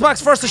to the fuse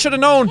box first. I should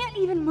have known. I can't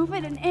even move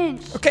it an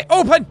inch. Okay,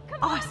 open.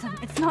 Awesome.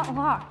 It's not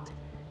locked.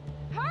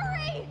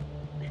 Hurry!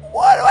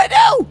 What do I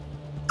do?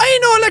 I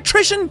ain't no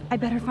electrician. I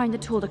better find a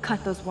tool to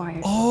cut those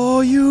wires.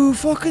 Oh, you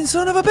fucking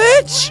son of a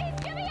bitch.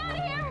 Please, get me out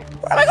of here!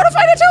 Where am I gonna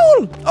find a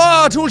tool?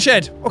 Oh, tool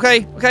shed.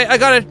 Okay, okay, I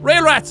got it.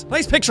 Rail rats.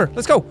 Nice picture.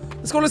 Let's go.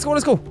 Let's go, let's go,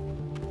 let's go.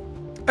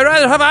 I'd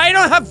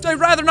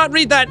rather not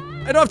read that.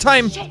 I don't have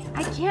time. Shit,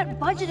 I can't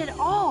budget at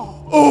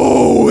all.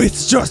 Oh,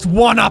 it's just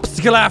one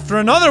obstacle after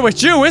another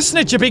with you, isn't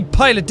it, you big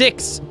pile of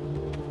dicks?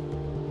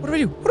 What do I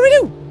do? What do I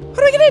do? How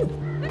do I get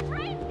in? The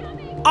train's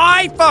coming!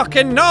 I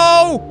fucking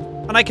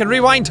know! And I can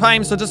rewind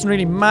time, so it doesn't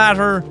really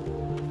matter.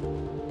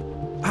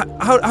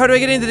 How do I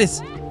get into this?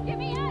 Max, get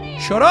me out of here!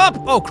 Shut up!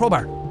 Oh,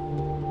 crowbar.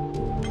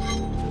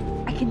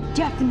 I can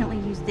definitely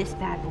use this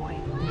bad boy.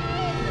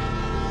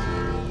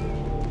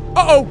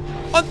 Uh-oh!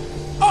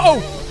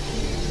 Uh-oh!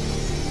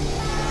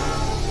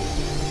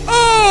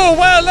 Oh,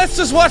 well, let's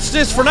just watch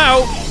this for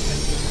now.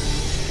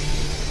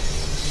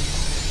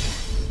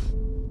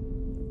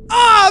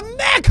 Oh,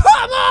 man,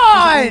 come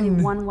There's only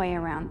on! one way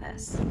around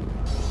this.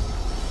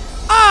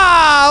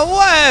 Ah,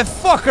 what a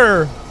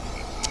fucker!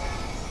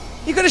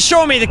 You gotta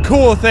show me the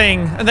cool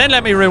thing, and then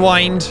let me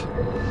rewind.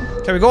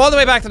 Okay, Okay, we go all the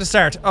way back to the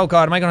start. Oh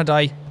god, am I gonna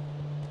die?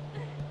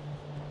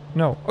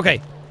 No.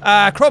 Okay.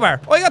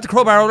 Crowbar. Oh, I got the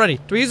crowbar already.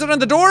 Do we use it on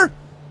the door?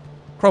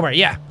 Crowbar,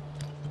 yeah.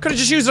 Could've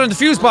just used it on the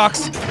fuse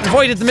box.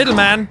 Avoided the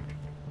middleman.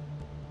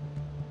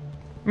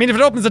 I mean, if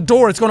it opens the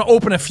door, it's gonna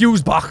open a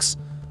fuse box.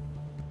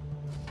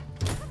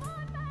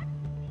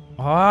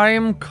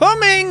 I'm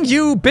coming,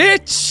 you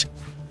bitch!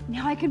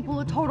 Now I can pull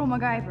a total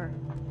MacGyver.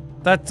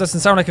 That doesn't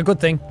sound like a good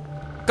thing.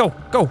 Go,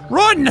 go,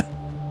 run!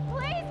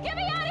 Please, get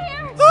me out of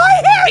here!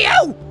 I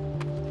hear you!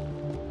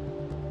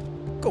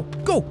 Go,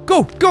 go,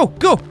 go, go,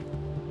 go!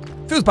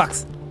 Fuse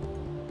box.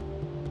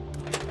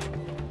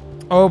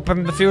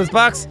 Open the fuse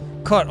box.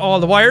 Cut all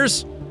the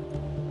wires.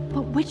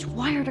 But which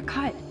wire to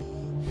cut?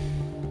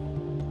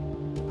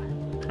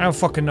 I don't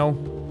fucking know.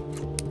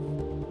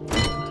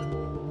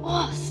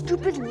 Oh,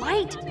 stupid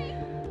light!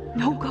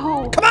 No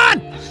go! Come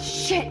on!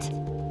 Shit!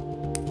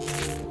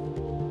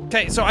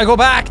 Okay, so I go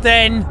back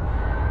then.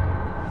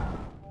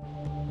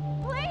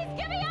 Please,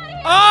 get me out of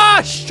here!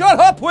 Ah, shut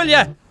up, will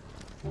ya?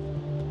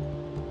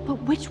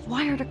 But which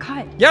wire to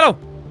cut? Yellow.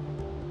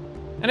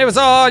 And it was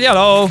all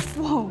yellow.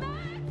 Whoa!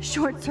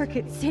 Short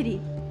Circuit City.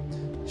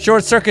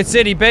 Short Circuit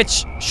City,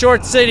 bitch.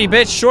 Short City,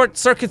 bitch. Short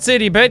Circuit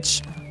City,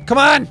 bitch. Come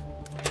on.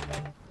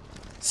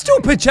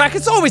 Stupid Jack,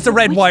 it's always the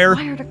red wire.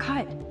 Wire to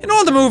cut. In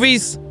all the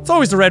movies, it's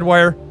always the red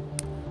wire.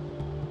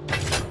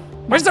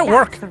 Why does that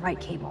work? The right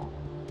cable.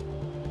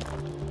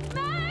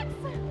 Max!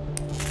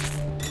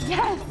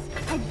 Yes,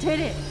 I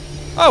did it.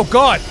 Oh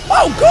god.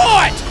 Oh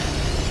god!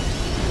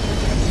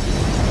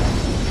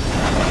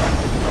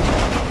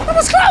 That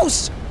was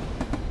close!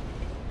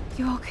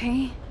 You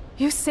okay?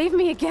 You saved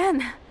me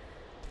again.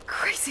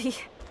 Crazy.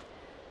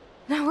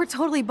 Now we're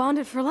totally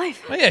bonded for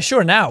life. Oh yeah,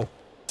 sure now.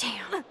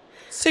 Damn.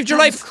 Saved your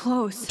life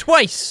close.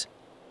 Twice.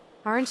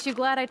 Aren't you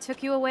glad I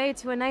took you away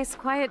to a nice,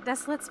 quiet,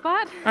 desolate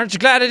spot? Aren't you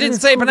glad I didn't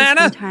say Cool to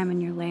banana? spend time in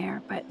your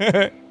lair, but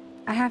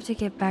I have to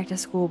get back to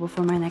school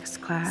before my next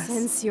class.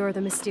 Since you're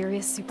the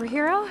mysterious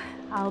superhero,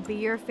 I'll be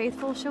your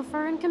faithful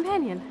chauffeur and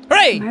companion.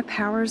 Hooray! My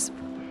powers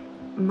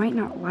might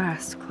not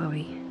last,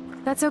 Chloe.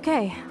 That's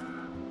okay.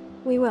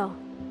 We will.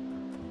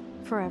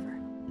 Forever.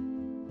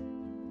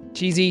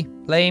 Cheesy,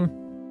 lame.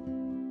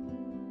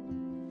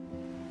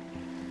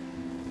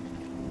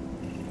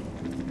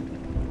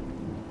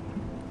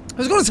 I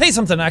was going to say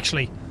something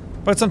actually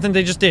about something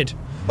they just did.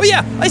 Oh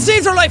yeah, I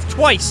saved her life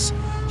twice.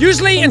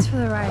 Usually Thanks for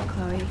the ride,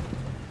 Chloe.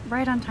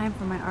 Right on time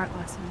for my art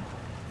lesson.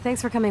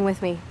 Thanks for coming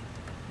with me.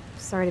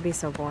 Sorry to be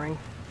so boring.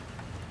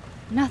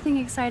 Nothing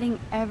exciting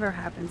ever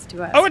happens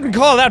to us. I wouldn't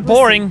call that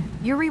boring.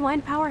 Listen, your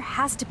rewind power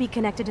has to be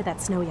connected to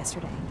that snow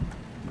yesterday.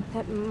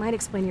 That might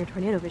explain your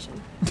tornado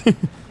vision.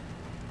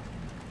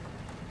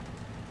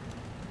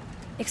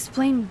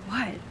 Explain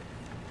what?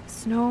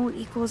 Snow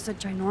equals a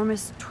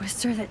ginormous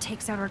twister that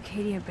takes out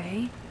Arcadia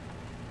Bay?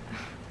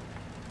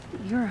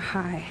 You're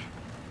high.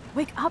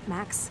 Wake up,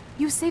 Max.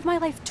 You saved my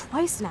life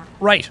twice now.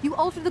 Right. You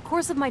altered the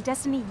course of my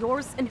destiny,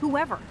 yours, and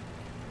whoever.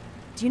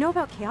 Do you know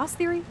about chaos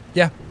theory?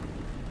 Yeah.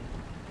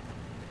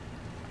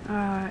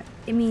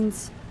 It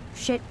means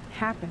shit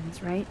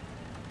happens, right?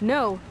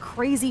 No,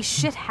 crazy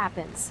shit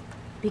happens.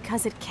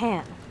 Because it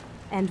can.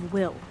 And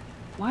will.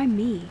 Why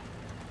me?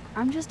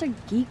 I'm just a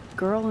geek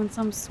girl in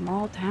some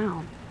small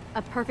town.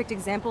 A perfect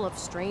example of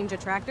strange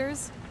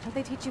attractors? Don't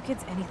they teach you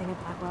kids anything at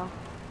Blackwell?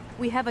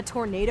 We have a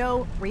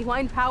tornado,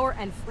 rewind power,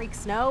 and freak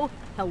snow.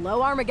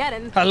 Hello,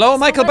 Armageddon. Hello,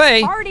 Michael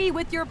Bay. Party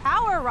with your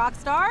power,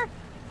 Rockstar.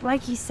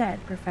 Like he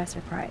said,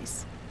 Professor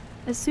Price,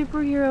 a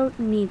superhero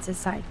needs a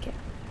sidekick.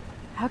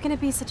 How can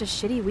it be such a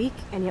shitty week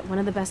and yet one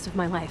of the best of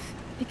my life?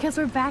 Because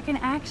we're back in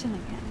action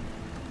again.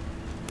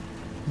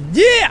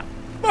 Yeah!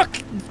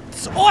 Fuck!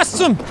 It's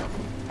awesome!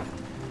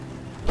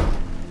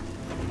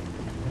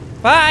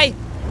 Bye!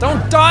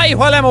 Don't die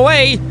while I'm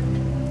away!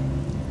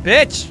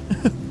 Bitch!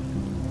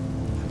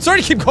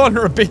 Sorry to keep calling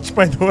her a bitch,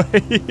 by the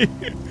way.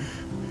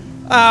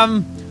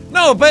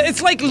 No, but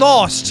it's like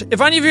Lost.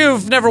 If any of you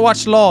have never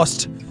watched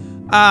Lost,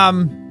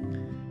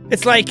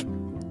 it's like...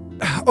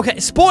 Okay,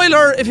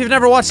 spoiler if you've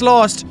never watched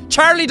Lost.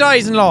 Charlie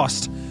dies in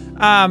Lost.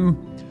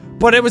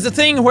 But it was a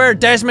thing where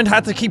Desmond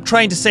had to keep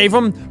trying to save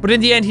him, but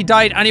in the end he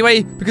died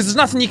anyway, because there's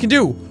nothing you can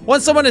do.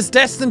 Once someone is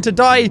destined to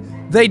die,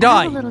 they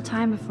die. I have a little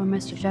time before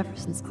Mr.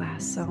 Jefferson's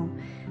class, so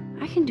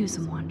I can do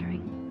some wandering.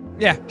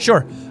 Yeah,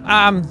 sure.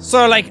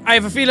 So like, I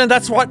have a feeling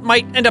that's what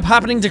might end up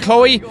happening to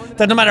Chloe,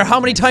 that no matter how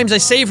many times I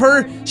save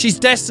her, she's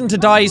destined to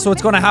die, so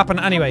it's gonna happen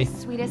anyway.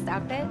 Sweetest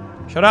outfit?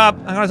 Shut up,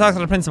 I'm gonna talk to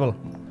the principal.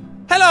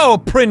 Hello,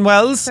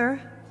 Prinwells. Sir?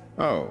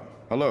 Oh,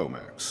 hello,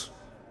 Max.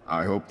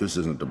 I hope this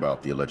isn't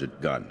about the alleged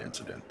gun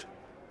incident.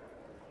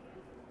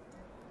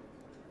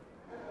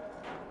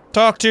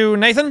 Talk to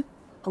Nathan?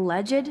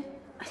 Alleged?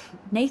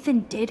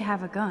 Nathan did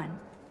have a gun.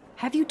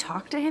 Have you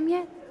talked to him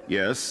yet?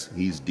 Yes,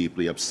 he's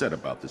deeply upset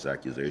about this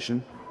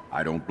accusation.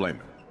 I don't blame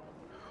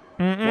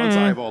him. Once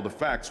I have all the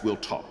facts, we'll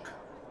talk.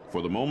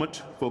 For the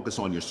moment, focus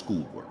on your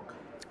schoolwork.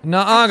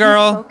 Nuh-uh,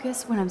 girl.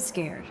 Focus when I'm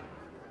scared.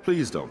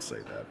 Please don't say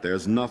that.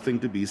 There's nothing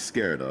to be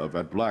scared of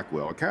at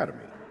Blackwell Academy.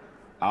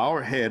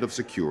 Our head of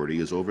security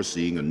is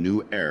overseeing a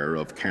new era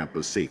of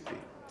campus safety.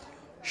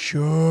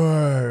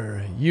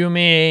 Sure. You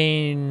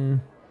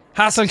mean...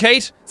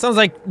 Hasselkate? Sounds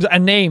like a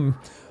name.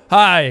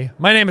 Hi,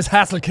 my name is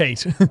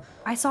Hasselkate.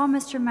 I saw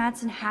Mr.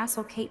 Madsen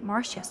hassle Kate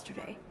Marsh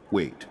yesterday.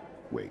 Wait.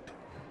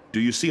 Do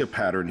you see a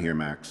pattern here,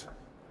 Max?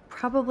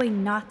 Probably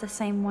not the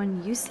same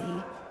one you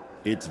see.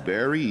 It's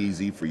very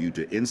easy for you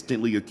to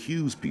instantly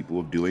accuse people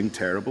of doing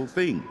terrible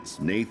things.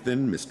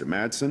 Nathan, Mr.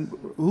 Madsen,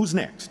 who's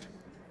next?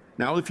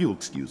 Now, if you'll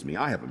excuse me,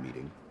 I have a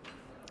meeting.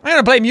 I'm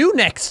gonna blame you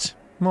next,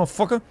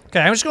 motherfucker.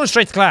 Okay, I'm just going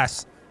straight to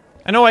class.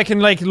 I know I can,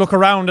 like, look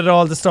around at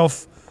all the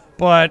stuff,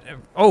 but...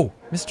 Oh,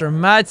 Mr.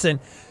 Madsen.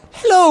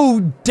 Hello,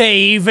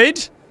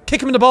 David!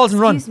 Kick him in the balls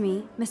and run. Excuse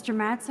me, Mr.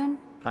 Madsen?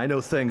 I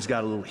know things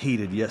got a little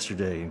heated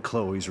yesterday in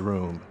Chloe's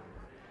room.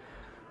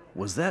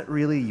 Was that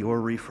really your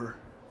reefer?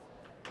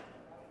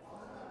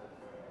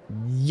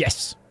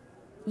 Yes.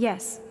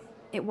 Yes,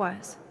 it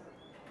was.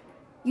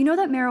 You know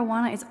that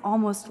marijuana is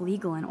almost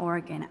legal in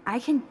Oregon. I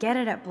can get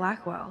it at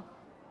Blackwell.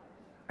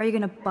 Are you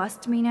gonna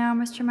bust me now,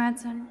 Mr.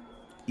 Madsen?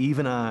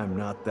 Even I'm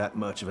not that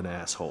much of an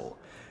asshole.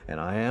 And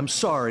I am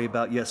sorry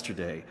about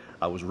yesterday.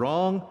 I was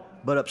wrong,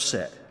 but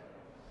upset.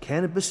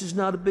 Cannabis is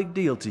not a big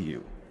deal to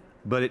you,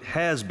 but it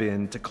has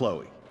been to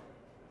Chloe.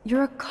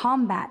 You're a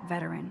combat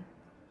veteran.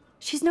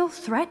 She's no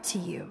threat to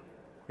you.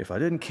 If I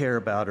didn't care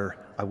about her,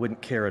 I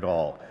wouldn't care at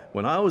all.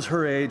 When I was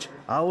her age,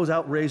 I was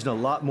out raising a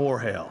lot more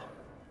hell.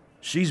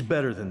 She's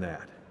better than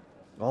that.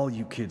 All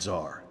you kids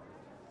are.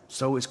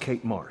 So is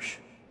Kate Marsh.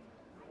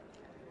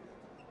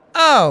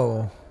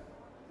 Oh.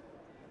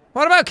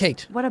 What about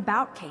Kate? What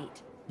about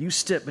Kate? You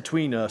stepped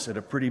between us at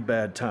a pretty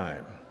bad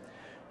time.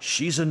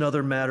 She's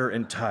another matter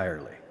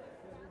entirely.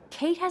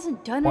 Kate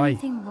hasn't done Why?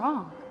 anything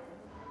wrong.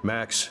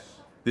 Max,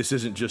 this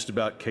isn't just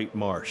about Kate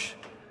Marsh.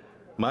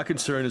 My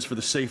concern is for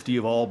the safety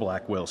of all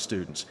Blackwell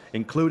students,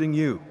 including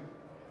you.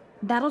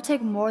 That'll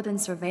take more than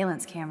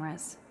surveillance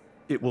cameras.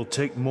 It will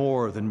take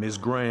more than Ms.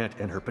 Grant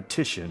and her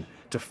petition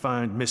to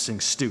find missing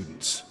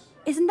students.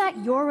 Isn't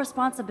that your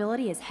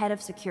responsibility as head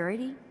of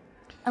security?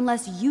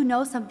 Unless you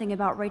know something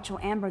about Rachel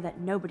Amber that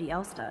nobody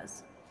else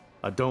does.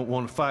 I don't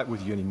want to fight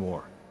with you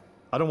anymore.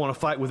 I don't want to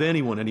fight with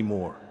anyone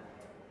anymore.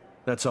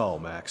 That's all,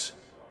 Max.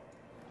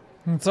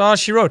 That's all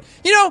she wrote.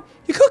 You know,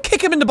 you could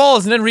kick him in the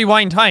balls and then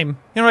rewind time.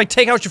 You know, like,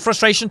 take out your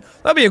frustration.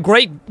 That'd be a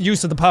great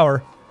use of the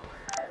power.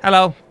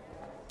 Hello.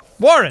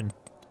 Warren.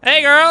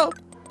 Hey, girl.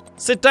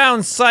 Sit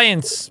down,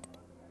 science.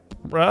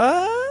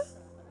 Bruh?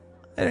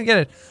 I don't get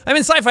it. I'm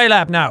in sci-fi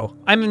lab now.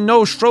 I'm in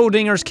no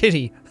Schrodinger's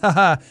kitty.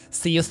 Haha.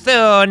 See you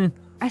soon.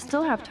 I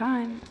still have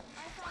time.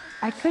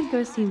 I could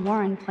go see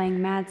Warren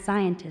playing mad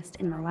scientist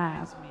in the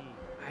lab.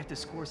 I have to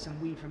score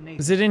some weed from Nathan.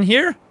 Is it in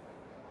here?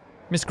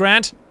 Miss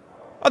Grant?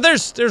 Oh,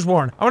 there's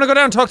Warren. I want to go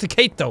down and talk to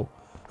Kate, though.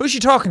 Who's she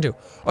talking to?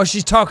 Oh,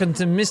 she's talking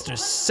to Mr.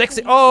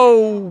 Sexy.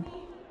 Oh!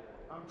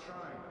 I'm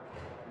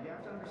trying. You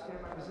have to understand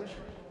my position.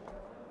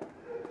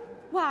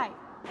 Why?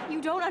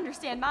 You don't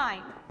understand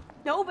mine.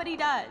 Nobody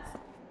does.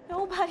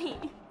 Nobody.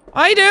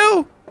 I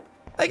do!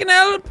 I can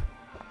help!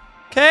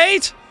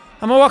 Kate!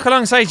 I'm gonna walk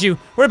alongside you.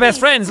 We're best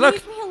friends, look!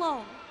 Leave me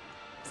alone.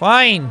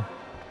 Fine.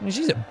 I mean,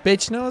 she's a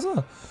bitch now as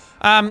well.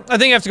 I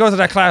think I have to go to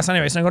that class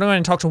anyway, so I'm gonna go in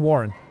and talk to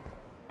Warren.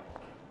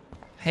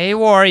 Hey,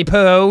 Worry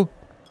Poo.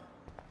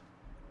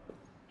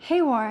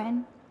 Hey,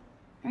 Warren.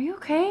 Are you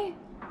okay?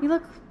 You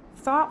look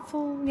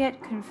thoughtful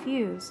yet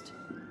confused.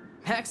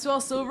 Maxwell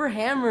Silver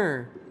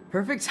Hammer.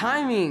 Perfect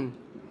timing.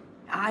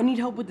 I need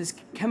help with this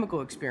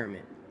chemical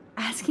experiment.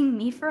 Asking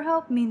me for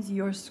help means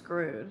you're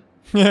screwed.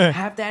 I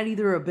have to add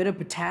either a bit of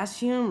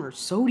potassium or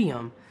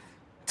sodium.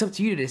 It's up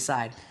to you to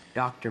decide,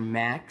 Dr.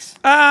 Max.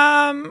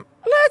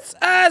 Let's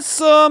add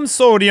some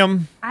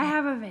sodium. I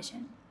have a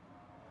vision.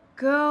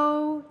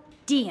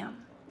 Go-dium.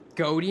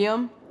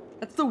 Godium?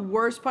 That's the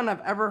worst pun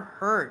I've ever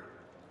heard.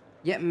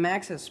 Yet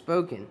Max has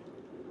spoken.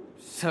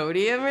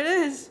 Sodium it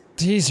is.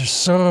 These are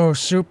so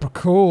super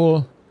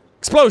cool.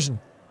 Explosion.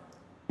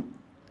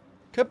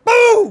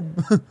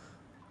 Kaboom!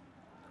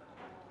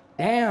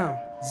 Damn.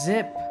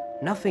 Zip.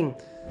 Nothing.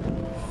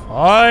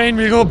 Fine,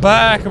 we go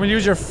back and we'll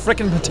use your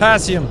frickin'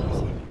 potassium.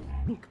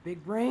 Think,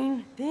 big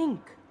brain. Think.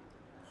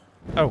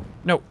 Oh,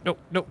 no.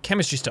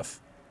 Chemistry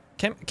stuff.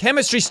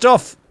 Chemistry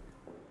stuff.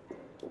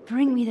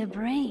 Bring me the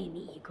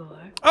brain, Igor.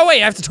 Oh,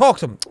 wait, I have to talk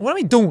to him. What am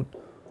I doing?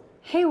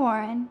 Hey,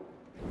 Warren.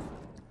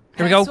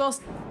 Here we go.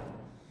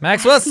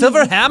 Maxwell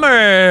Silver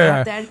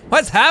Hammer.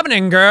 What's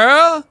happening,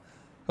 girl?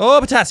 Oh,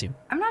 potassium.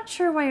 I'm not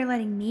sure why you're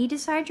letting me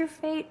decide your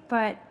fate,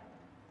 but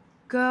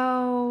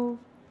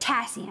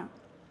go-tassium.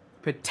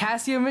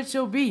 Potassium it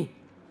shall be.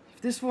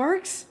 If this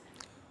works,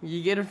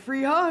 you get a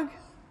free hug.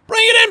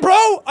 Bring it in,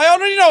 bro! I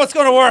already know it's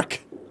gonna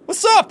work.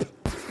 What's up?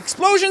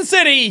 Explosion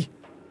City.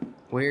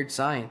 Weird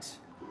science.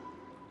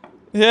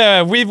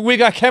 Yeah, we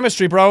got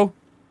chemistry, bro.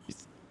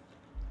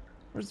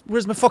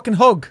 Where's my fucking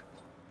hug?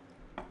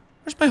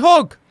 Where's my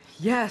hug?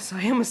 Yes,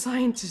 I am a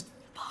scientist.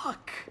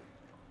 Fuck.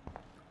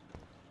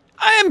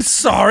 I am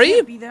sorry. It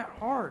can't be that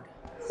hard.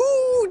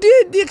 Who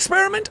did the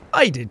experiment?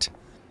 I did.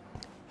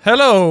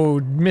 Hello,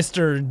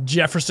 Mr.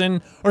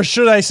 Jefferson. Or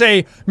should I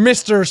say,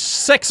 Mr.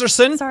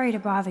 Sexerson? Sorry to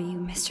bother you,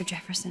 Mr.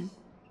 Jefferson.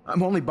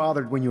 I'm only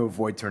bothered when you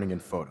avoid turning in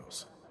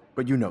photos.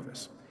 But you know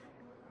this.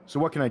 So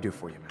what can I do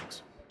for you,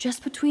 Max?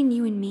 Just between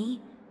you and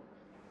me,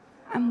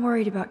 I'm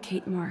worried about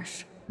Kate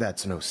Marsh.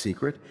 That's no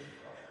secret.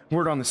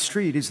 Word on the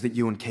street is that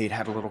you and Kate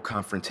had a little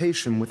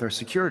confrontation with our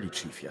security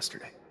chief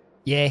yesterday.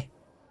 Yeah.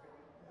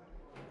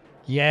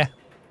 Yeah.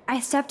 I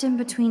stepped in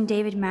between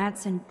David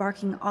Madsen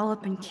barking all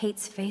up in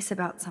Kate's face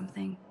about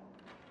something.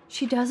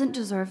 She doesn't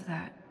deserve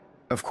that.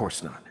 Of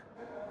course not.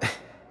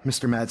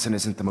 Mr. Madsen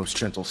isn't the most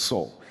gentle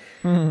soul.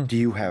 Do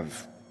you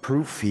have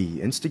proof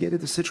he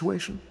instigated the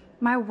situation?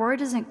 My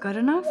word isn't good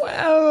enough?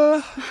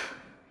 Well...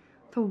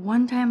 The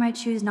one time I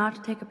choose not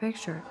to take a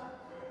picture.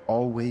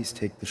 Always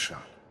take the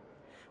shot.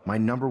 My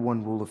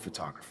 #1 rule of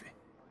photography.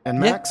 And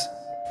Max,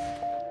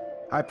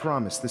 I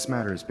promise this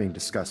matter is being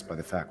discussed by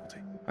the faculty.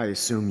 I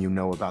assume you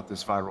know about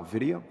this viral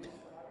video?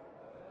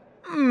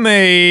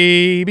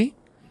 Maybe.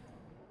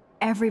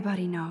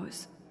 Everybody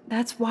knows.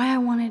 That's why I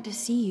wanted to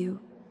see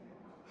you.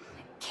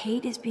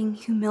 Kate is being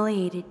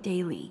humiliated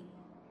daily.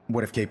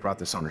 What if Kate brought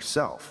this on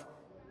herself?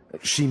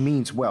 She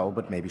means well,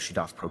 but maybe she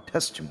doth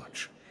protest too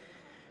much.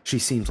 She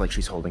seems like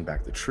she's holding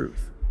back the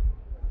truth.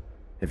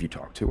 Have you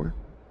talked to her?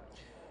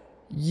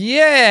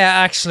 Yeah,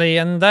 actually,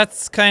 and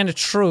that's kind of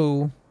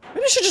true.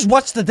 Maybe I should just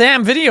watch the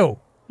damn video.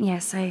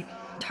 Yes, I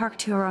talked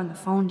to her on the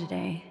phone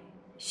today.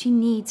 She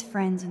needs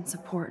friends and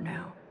support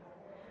now.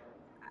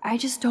 I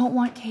just don't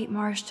want Kate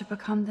Marsh to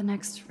become the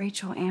next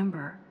Rachel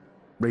Amber.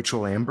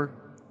 Rachel Amber?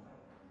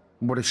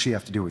 What does she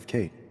have to do with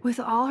Kate? With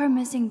all her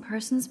missing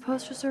persons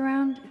posters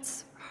around,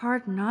 it's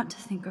hard not to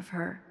think of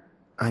her.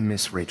 I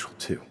miss Rachel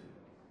too.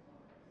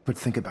 But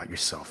think about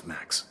yourself,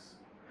 Max.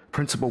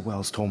 Principal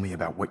Wells told me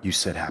about what you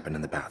said happened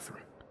in the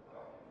bathroom.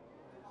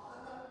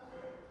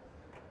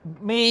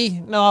 Me?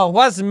 No, it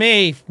wasn't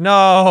me.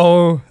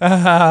 No.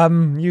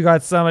 You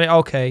got somebody.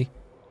 Okay.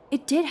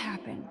 It did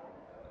happen.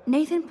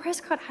 Nathan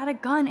Prescott had a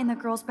gun in the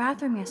girls'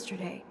 bathroom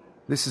yesterday.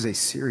 This is a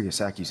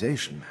serious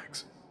accusation,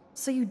 Max.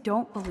 So you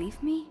don't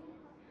believe me?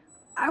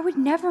 I would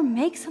never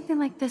make something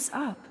like this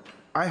up.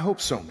 I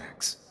hope so,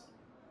 Max.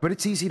 But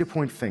it's easy to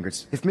point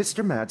fingers. If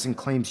Mr. Madsen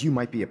claims you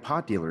might be a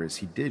pot dealer as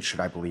he did, should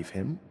I believe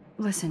him?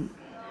 Listen,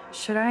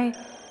 should I...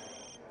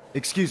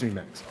 Excuse me,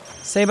 Max.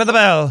 Saved by the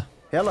bell.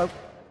 Hello.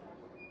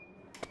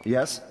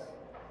 Yes?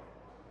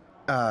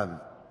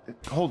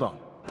 Hold on.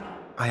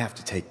 I have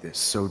to take this,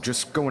 so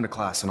just go into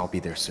class and I'll be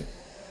there soon.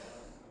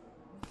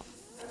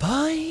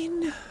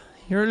 Fine.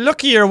 You're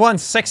lucky you're one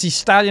sexy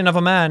stallion of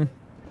a man.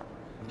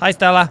 Hi,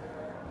 Stella.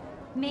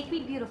 Make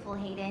me beautiful,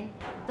 Hayden.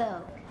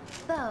 Vogue.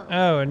 Vogue.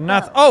 Oh,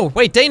 not. Oh,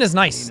 wait, Dana's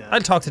nice. I'll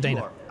talk to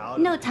Dana.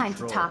 No time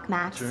to talk,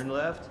 Max. Turn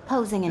left.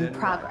 Posing in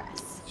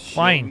progress.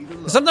 Fine.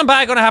 Is something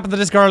bad gonna happen to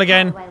this girl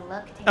again?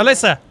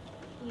 Alyssa.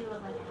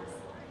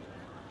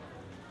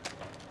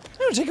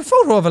 Oh, take a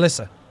photo of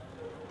Alyssa.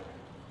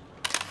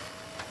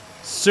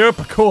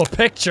 Super cool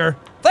picture.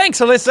 Thanks,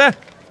 Alyssa.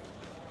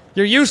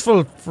 You're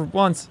useful for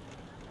once.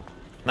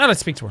 Now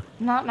let's speak to her.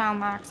 Not now,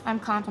 Max. I'm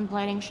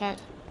contemplating shit.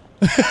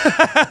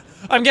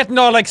 I'm getting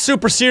all like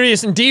super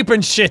serious and deep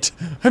and shit.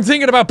 I'm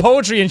thinking about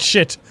poetry and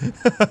shit.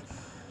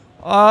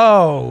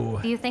 Oh.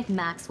 Do you think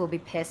Max will be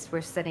pissed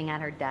we're sitting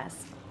at her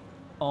desk?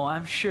 Oh,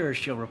 I'm sure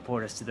she'll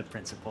report us to the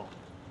principal.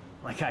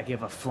 Like I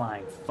give a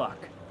flying fuck.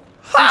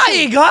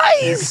 Hi,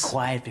 guys! Be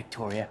quiet,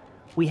 Victoria.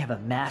 We have a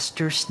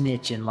master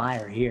snitch and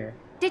liar here.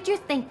 Did you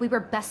think we were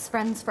best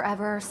friends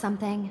forever or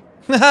something?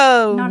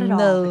 No, Not at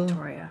all,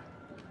 Victoria.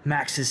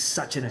 Max is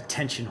such an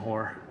attention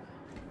whore.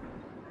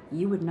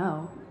 You would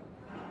know.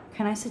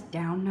 Can I sit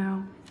down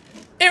now?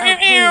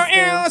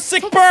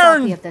 Sick Take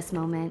burn! a selfie of this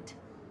moment.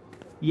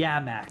 Yeah,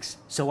 Max,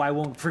 so I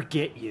won't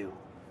forget you.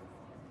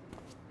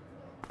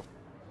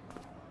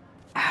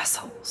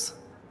 Assholes.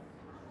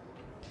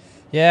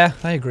 Yeah,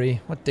 I agree.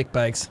 What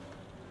dickbags.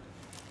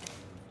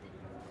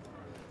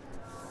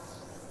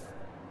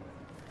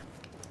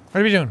 What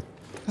are we doing?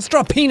 Let's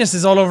draw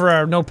penises all over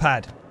our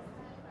notepad.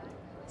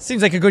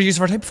 Seems like a good use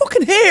of our time.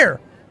 Fucking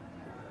hair!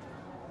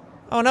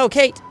 Oh no,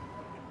 Kate.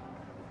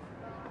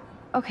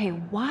 Okay,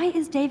 why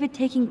is David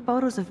taking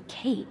photos of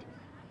Kate?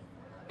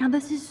 Now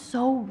this is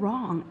so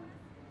wrong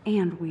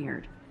and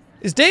weird.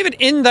 Is David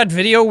in that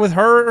video with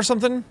her or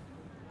something?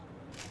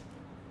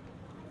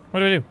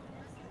 What do we do?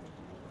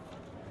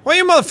 What are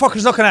you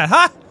motherfuckers looking at,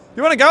 huh?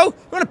 You wanna go? You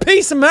want a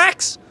piece of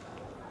Max?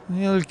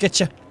 He'll get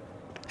you.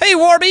 Hey,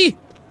 Warby!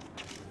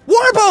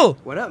 Warble!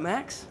 What up,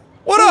 Max?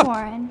 What up?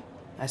 Warren.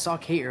 I saw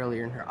Kate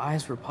earlier and her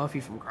eyes were puffy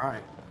from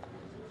crying.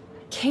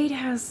 Kate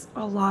has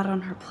a lot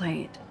on her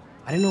plate.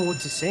 I didn't know what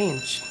to say and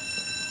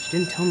she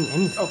didn't tell me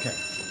anything. Okay,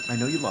 I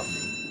know you love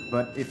me,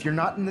 but if you're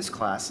not in this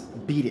class,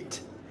 beat it.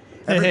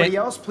 Everybody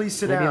else, please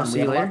sit Maybe down. I'll see We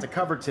have you a lot later. to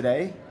cover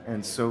today,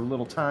 and so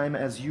little time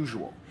as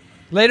usual.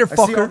 Later, I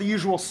see all fucker. the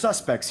usual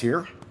suspects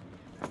here.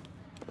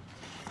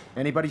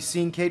 Anybody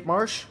seen Kate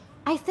Marsh?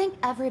 I think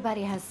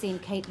everybody has seen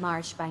Kate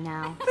Marsh by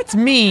now. That's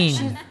mean.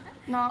 She's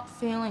not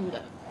feeling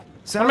good.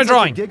 Sounds like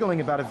drawing. you're giggling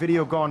about a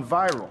video gone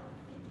viral.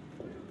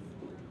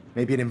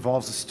 Maybe it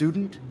involves a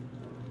student?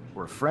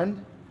 Or a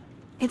friend?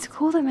 It's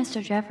cool that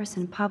Mr.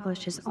 Jefferson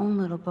published his own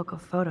little book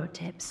of photo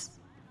tips.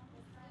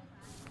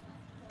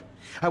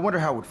 I wonder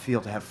how it would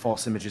feel to have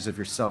false images of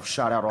yourself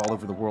shot out all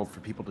over the world for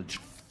people to...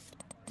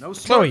 No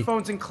Chloe.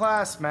 smartphones in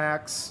class,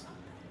 Max.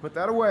 Put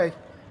that away.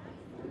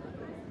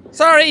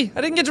 Sorry,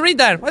 I didn't get to read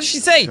that. What did she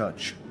say?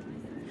 Judge.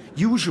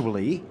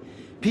 Usually,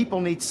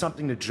 people need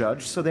something to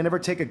judge, so they never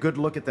take a good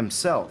look at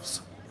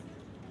themselves.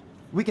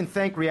 We can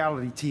thank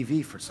reality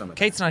TV for some of that.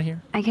 Kate's not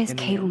here. I guess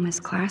Kate will miss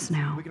class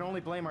now. We can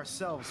only blame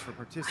ourselves for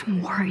participating.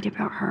 I'm worried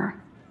about her.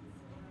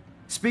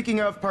 Speaking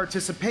of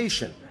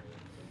participation,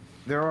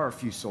 there are a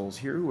few souls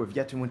here who have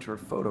yet to enter a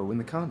photo in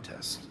the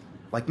contest.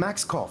 Like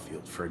Max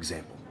Caulfield, for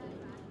example.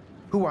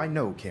 Who I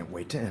know can't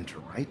wait to enter,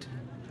 right?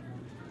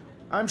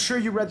 I'm sure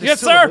you read the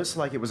syllabus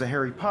like it was a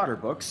Harry Potter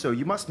book, so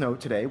you must know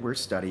today we're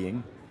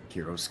studying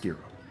chiaroscuro.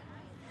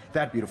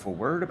 That beautiful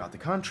word about the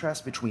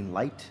contrast between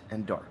light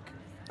and dark.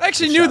 I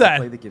actually knew that.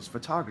 Play that gives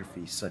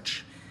photography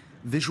such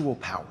visual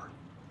power.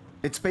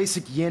 It's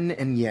basic yin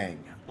and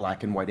yang.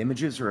 Black and white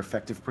images are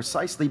effective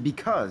precisely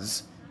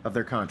because of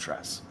their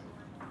contrast.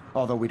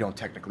 Although we don't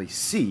technically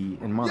see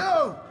in monitor.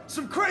 Yo!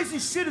 Some crazy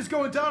shit is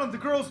going down in the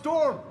girls'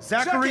 dorm!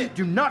 Zachary,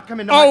 do not come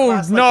into my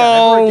class like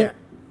that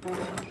ever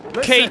again.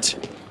 Listen,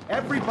 Kate!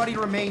 Everybody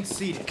remain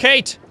seated.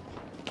 Kate!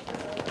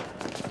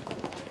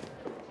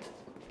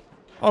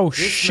 Oh,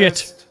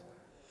 shit.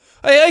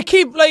 I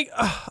keep, like...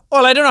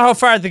 well, I don't know how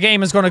far the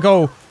game is gonna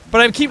go,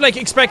 but I keep, like,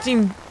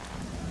 expecting...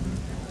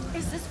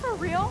 Is this for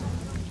real?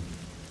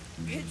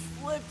 It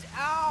flipped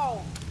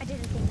out! I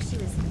didn't think she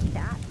was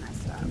that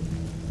messed up.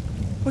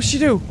 What'd she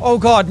do? Oh,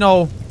 God,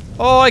 no.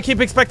 Oh, I keep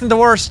expecting the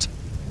worst.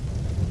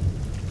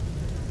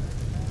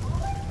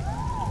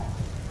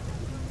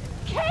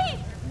 Kate!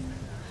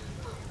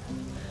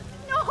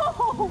 No!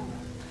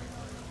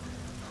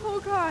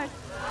 Oh, God.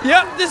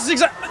 Yeah, this is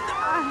exactly...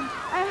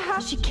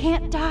 She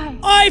can't die.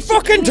 I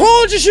fucking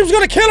told you she was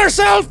gonna kill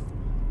herself!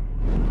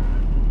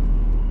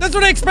 That's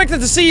what I expected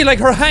to see, like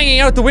her hanging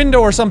out the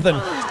window or something.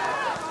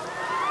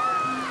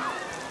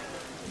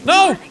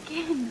 No! Not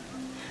again.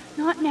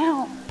 Not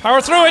now.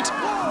 Power through it!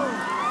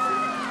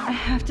 I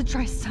have to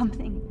try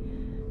something.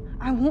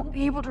 I won't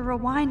be able to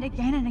rewind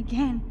again and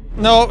again.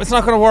 No, it's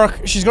not gonna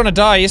work. She's gonna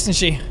die, isn't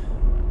she?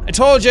 I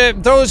told you,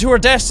 those who are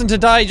destined to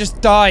die just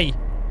die.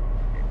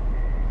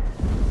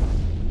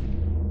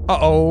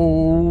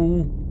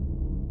 Uh-oh.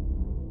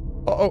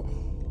 Uh-oh.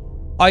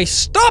 I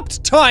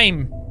stopped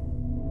time!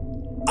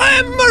 I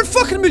am a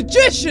fucking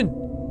magician!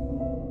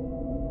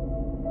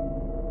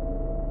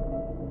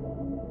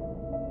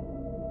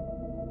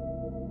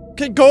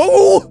 Okay,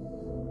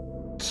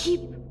 go!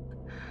 Keep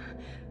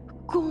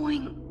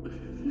going,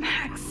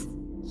 Max.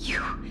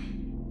 You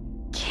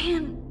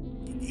can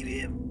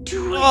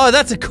do it. Oh,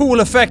 that's a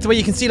cool effect where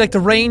you can see like the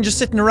rain just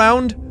sitting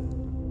around.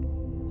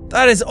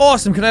 That is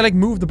awesome. Can I like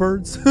move the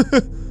birds?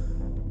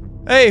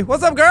 Hey,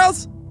 what's up,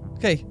 girls?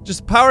 Okay,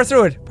 just power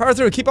through it. Power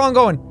through it. Keep on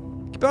going.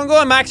 Keep on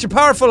going, Max. You're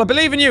powerful. I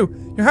believe in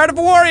you. You're heart of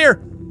a warrior.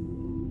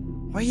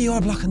 Why are you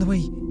all blocking the way,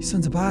 you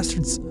sons of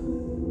bastards?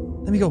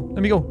 Let me go.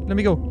 Let me go. Let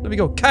me go. Let me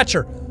go. Catch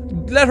her.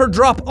 Let her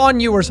drop on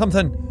you or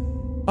something.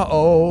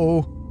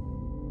 Uh-oh.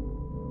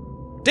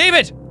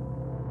 David!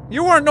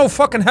 You weren't no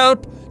fucking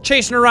help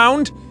chasing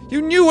around.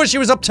 You knew what she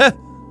was up to.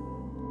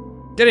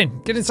 Get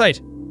in. Get inside.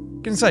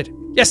 Get inside.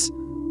 Yes.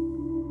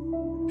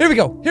 Here we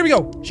go. Here we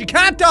go. She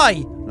can't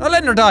die. I'm not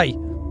letting her die.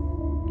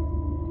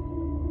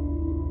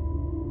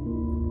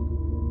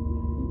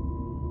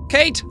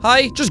 Kate,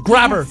 hi. Just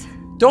grab her.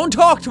 Don't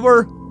talk to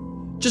her.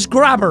 Just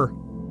grab her.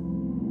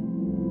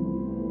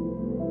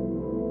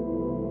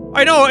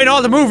 I know in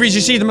all the movies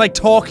you see them like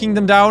talking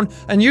them down,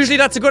 and usually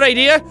that's a good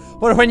idea,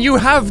 but when you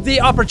have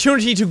the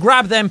opportunity to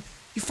grab them,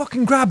 you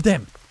fucking grab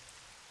them.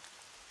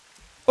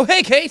 Oh,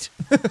 hey, Kate.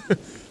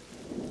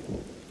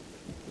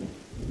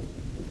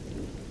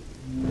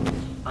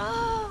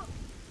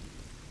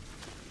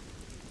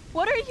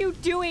 What are you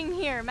doing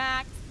here,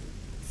 Max?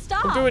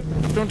 Stop! Don't do it.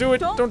 Don't do it.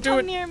 Don't do come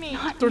it. near me.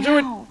 Don't do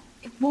it.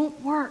 It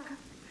won't work.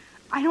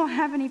 I don't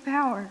have any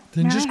power.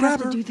 Then Now just I grab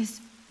have her. to do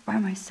this by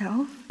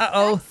myself.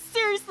 Uh-oh.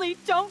 Seriously,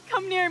 don't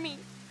come near me.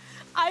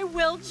 I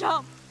will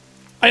jump.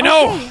 I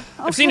know. Okay,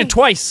 I've seen it okay.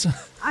 twice.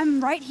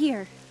 I'm right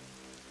here.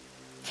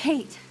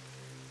 Kate,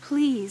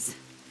 please.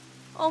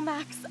 Oh,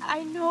 Max,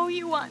 I know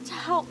you want to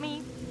help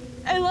me.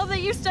 I love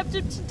that you stepped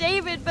up to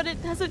David, but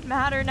it doesn't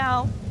matter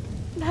now.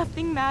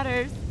 Nothing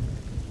matters.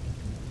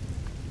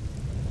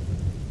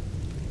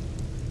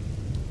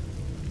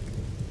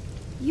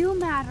 You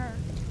matter,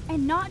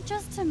 and not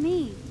just to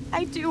me.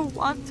 I do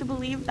want to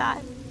believe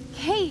that.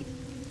 Kate,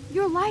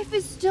 your life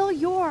is still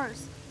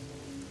yours,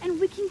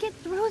 and we can get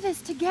through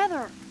this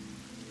together.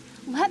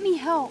 Let me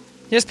help.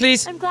 Yes,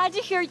 please. I'm glad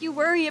to hear you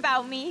worry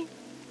about me.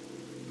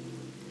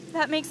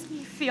 That makes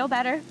me feel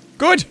better.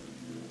 Good.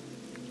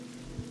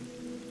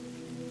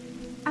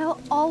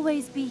 I'll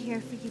always be here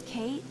for you,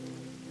 Kate.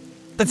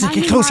 That's it. My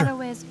Get new closer.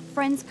 motto is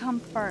friends come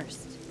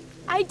first.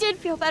 I did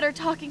feel better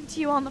talking to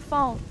you on the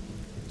phone.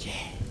 Yeah.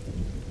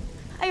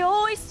 I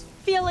always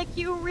feel like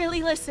you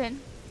really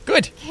listen.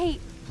 Good. Kate,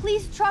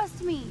 please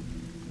trust me.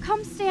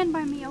 Come stand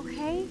by me,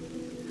 okay?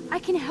 I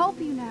can help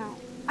you now.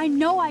 I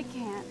know I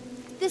can.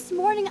 This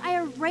morning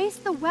I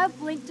erased the web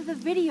link to the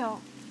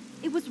video.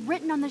 It was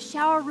written on the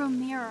shower room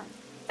mirror.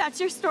 That's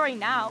your story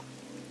now.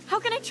 How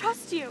can I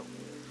trust you?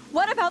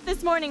 What about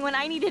this morning when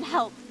I needed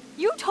help?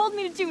 You told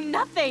me to do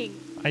nothing.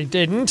 I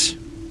didn't.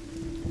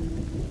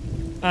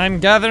 I'm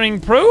gathering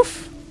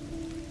proof?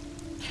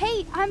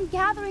 Kate, I'm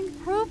gathering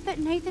proof that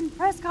Nathan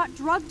Prescott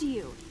drugged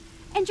you.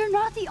 And you're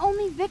not the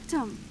only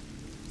victim.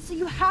 So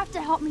you have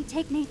to help me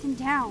take Nathan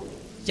down.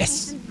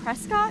 Yes. Nathan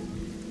Prescott?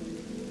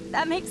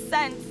 That makes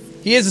sense.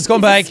 He is a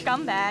scumbag. He's a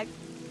scumbag.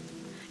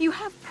 You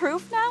have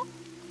proof now?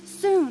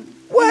 Soon.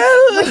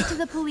 Well. Straight to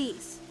the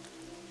police.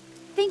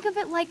 Think of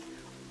it like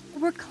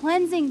we're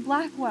cleansing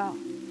Blackwell.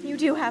 You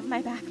do have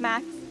my back,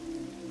 Max.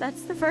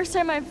 That's the first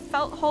time I've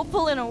felt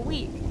hopeful in a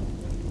week.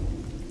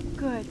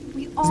 Good.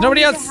 We all Is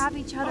nobody need else to have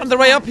each other's on their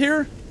way up backs.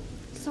 here?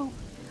 So,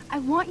 I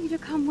want you to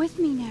come with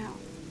me now.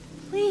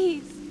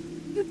 Please.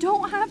 You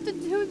don't have to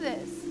do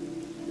this.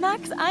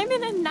 Max, I'm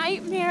in a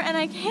nightmare and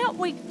I can't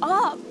wake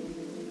up.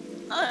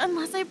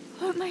 Unless I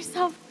put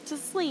myself to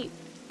sleep.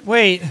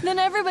 Wait. Then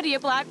everybody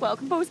at Blackwell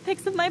can post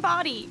pics of my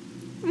body.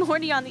 I'm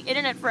already on the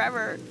internet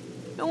forever.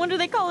 No wonder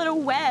they call it a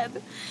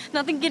web.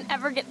 Nothing can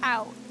ever get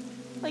out.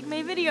 Like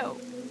my video.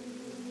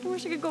 I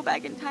wish I could go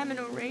back in time and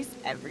erase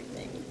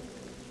everything.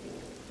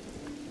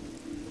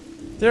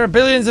 There are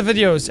billions of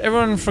videos.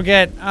 Everyone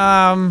forget. There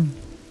are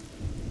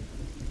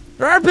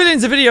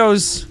billions of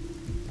videos.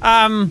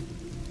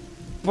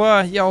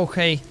 But yeah,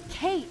 okay.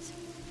 Kate,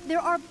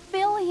 there are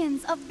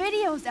billions of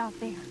videos out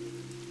there.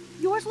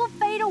 Yours will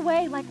fade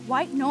away like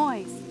white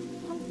noise.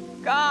 Oh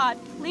God,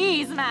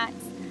 please, Max.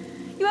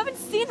 You haven't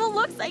seen the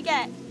looks I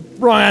get.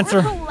 Wrong answer.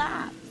 Or the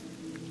laugh.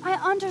 I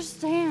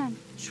understand,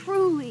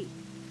 truly.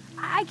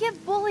 I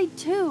get bullied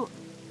too.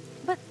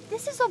 But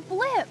this is a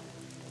blip.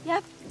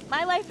 Yep,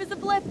 my life is a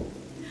blip.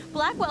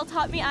 Blackwell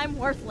taught me I'm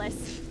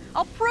worthless.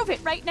 I'll prove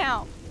it right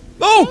now.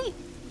 Oh! Kate,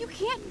 you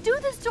can't do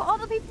this to all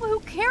the people who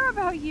care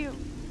about you.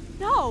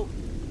 No,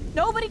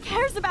 nobody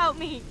cares about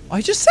me.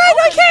 I just said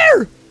I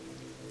care!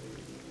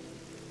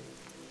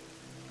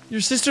 Your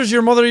sisters,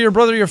 your mother, your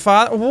brother, your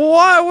father.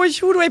 What?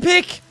 Who do I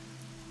pick?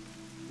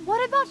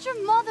 What about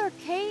your mother,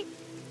 Kate?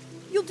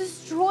 You'll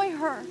destroy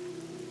her.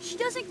 She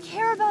doesn't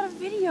care about a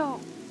video.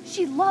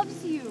 She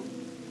loves you.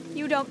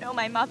 You don't know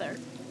my mother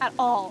at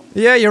all.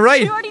 Yeah, you're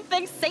right. She already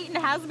thinks Satan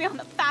has me on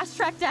the fast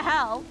track to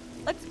hell.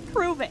 Let's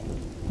prove it.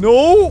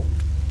 No!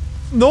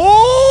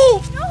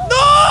 No!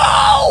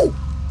 No!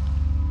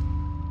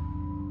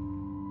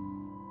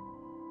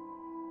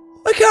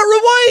 I can't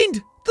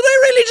rewind! Did I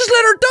really just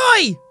let her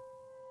die?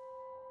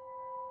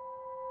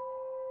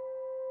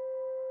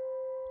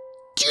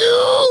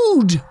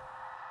 Dude!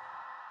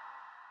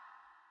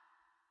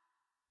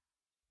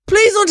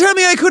 Please don't tell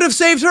me I could have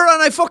saved her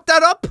and I fucked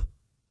that up.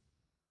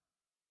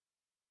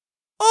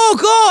 Oh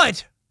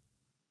God!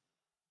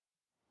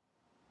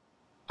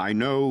 I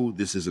know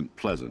this isn't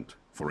pleasant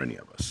for any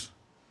of us,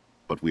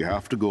 but we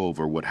have to go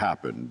over what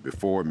happened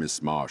before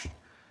Miss Marsh...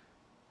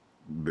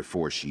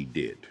 before she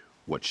did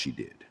what she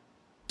did.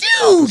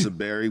 Dude! Officer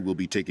Barry will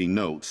be taking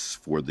notes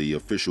for the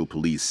official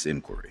police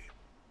inquiry.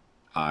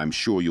 I'm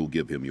sure you'll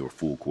give him your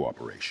full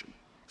cooperation.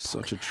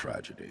 Such a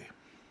tragedy.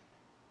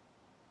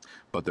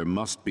 But there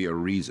must be a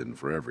reason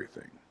for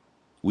everything.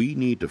 We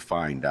need to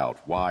find out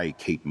why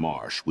Kate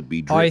Marsh would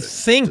be driven I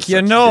think to you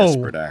such know.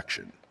 desperate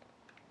action.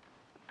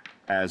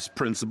 As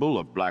principal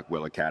of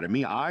Blackwell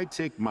Academy, I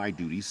take my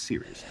duties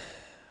seriously.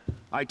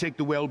 I take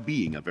the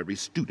well-being of every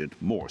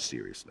student more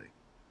seriously.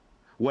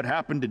 What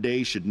happened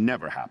today should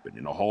never happen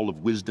in a hall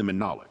of wisdom and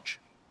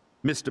knowledge.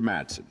 Mr.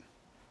 Madsen,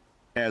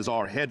 as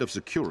our head of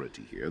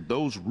security here,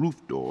 those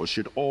roof doors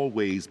should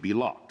always be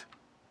locked.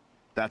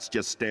 That's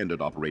just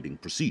standard operating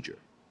procedure.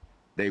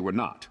 They were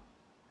not,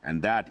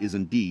 and that is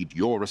indeed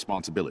your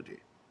responsibility.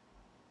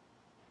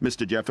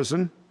 Mr.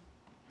 Jefferson,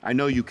 I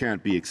know you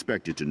can't be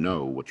expected to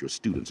know what your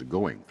students are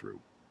going through,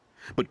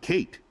 but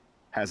Kate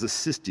has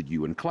assisted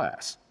you in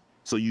class,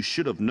 so you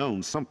should have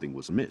known something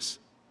was amiss.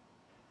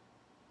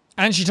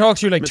 And she talked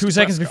to you like Mr. 2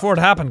 seconds Prescott, before it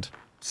happened.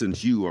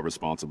 Since you are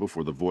responsible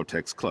for the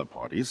Vortex Club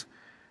parties,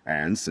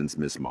 and since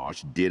Miss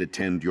Marsh did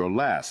attend your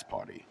last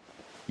party,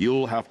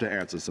 you'll have to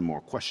answer some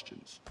more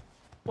questions.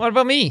 What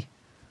about me?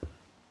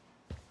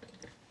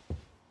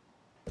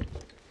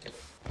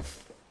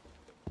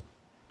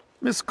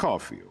 Miss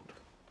Caulfield,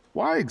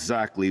 why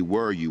exactly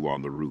were you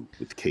on the roof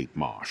with Kate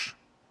Marsh?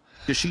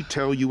 Did she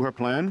tell you her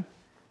plan?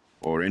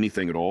 Or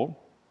anything at all?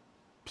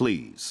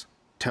 Please,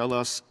 tell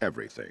us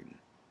everything.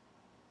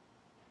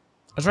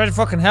 I tried to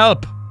fucking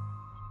help.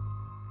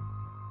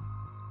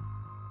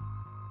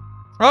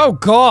 Oh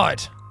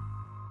God.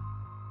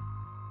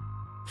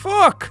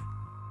 Fuck.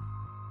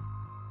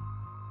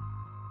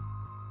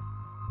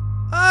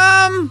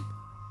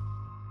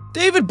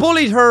 David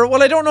bullied her.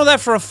 Well, I don't know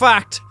that for a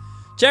fact.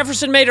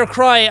 Jefferson made her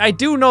cry. I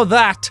do know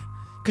that.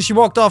 Because she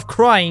walked off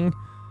crying.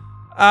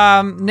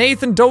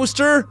 Nathan dosed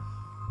her.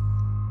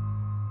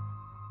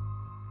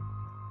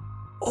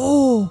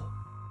 Oh.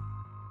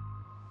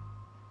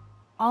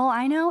 All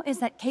I know is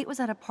that Kate was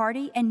at a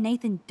party and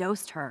Nathan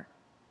dosed her.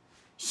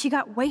 She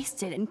got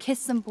wasted and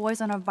kissed some boys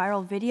on a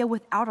viral video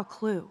without a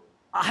clue.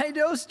 I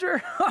dosed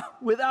her?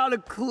 Without a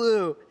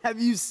clue.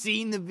 Have you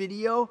seen the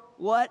video?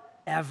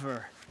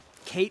 Whatever.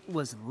 Kate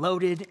was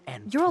loaded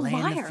and You're a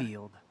playing liar. the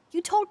field.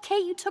 You told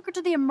Kate you took her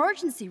to the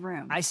emergency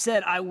room. I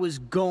said I was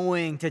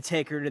going to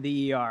take her to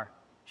the ER.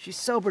 She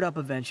sobered up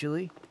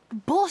eventually.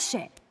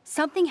 Bullshit.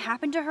 Something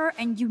happened to her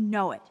and you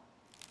know it.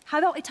 How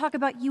about we talk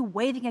about you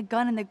waving a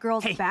gun in the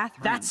girls'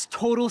 bathroom? That's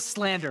total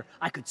slander.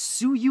 I could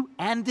sue you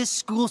and this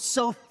school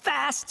so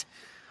fast.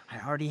 I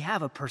already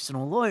have a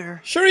personal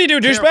lawyer. Sure you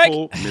do,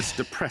 Careful, douchebag.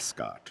 Mr.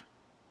 Prescott.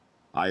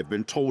 I have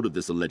been told of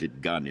this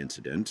alleged gun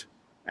incident,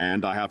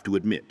 and I have to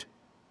admit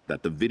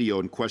that the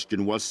video in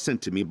question was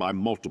sent to me by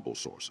multiple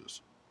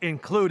sources.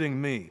 Including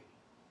me.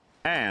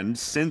 And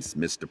since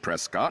Mr.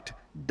 Prescott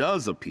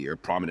does appear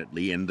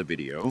prominently in the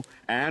video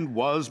and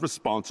was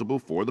responsible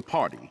for the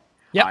party,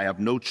 I have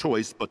no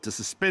choice but to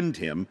suspend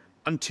him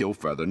until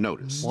further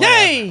notice.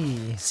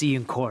 Yay! See you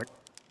in court.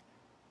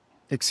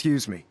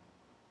 Excuse me.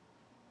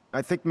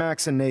 I think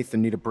Max and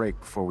Nathan need a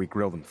break before we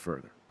grill them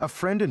further. A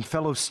friend and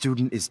fellow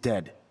student is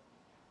dead.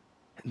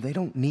 They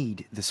don't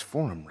need this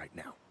forum right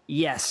now.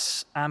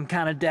 Yes, I'm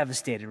kind of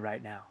devastated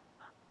right now.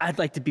 I'd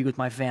like to be with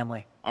my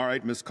family. All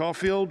right, Miss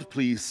Caulfield,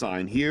 please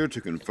sign here to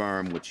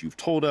confirm what you've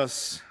told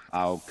us.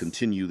 I'll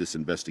continue this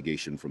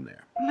investigation from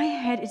there. My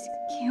head is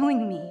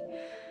killing me,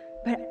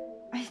 but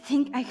I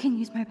think I can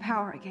use my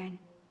power again.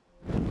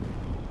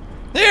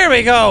 There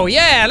we go.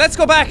 Yeah, let's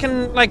go back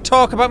and like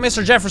talk about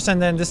Mr. Jefferson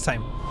then this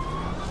time.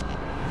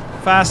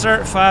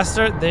 Faster,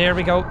 faster. There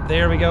we go.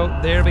 There we go.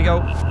 There we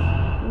go.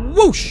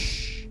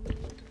 Whoosh.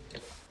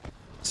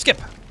 Skip.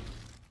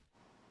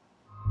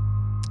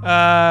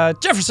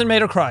 Jefferson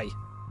made her cry.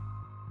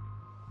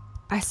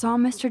 I saw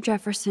Mr.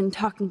 Jefferson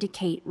talking to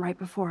Kate right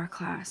before our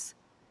class.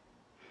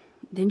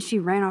 Then she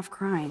ran off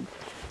crying.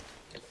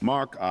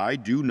 Mark, I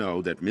do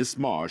know that Miss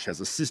Marsh has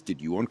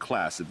assisted you on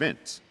class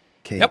events.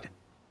 Kate,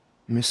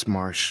 Miss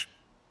Marsh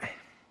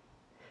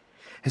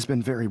has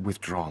been very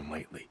withdrawn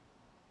lately.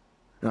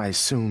 I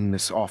assume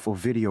this awful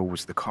video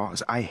was the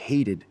cause. I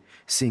hated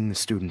seeing the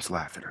students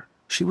laugh at her.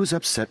 She was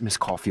upset Miss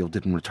Caulfield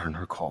didn't return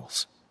her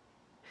calls.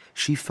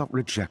 She felt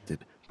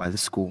rejected by the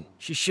school.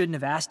 She shouldn't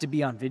have asked to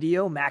be on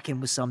video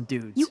macking with some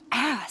dudes. You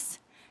ass!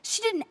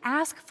 She didn't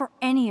ask for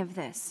any of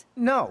this.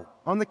 No,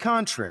 on the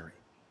contrary.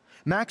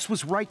 Max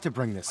was right to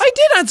bring this. I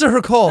did answer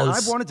her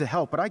calls. I wanted to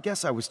help, but I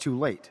guess I was too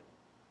late.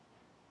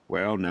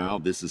 Well, now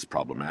this is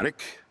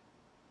problematic.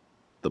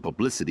 The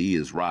publicity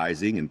is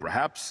rising, and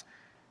perhaps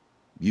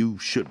you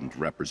shouldn't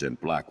represent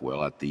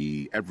Blackwell at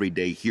the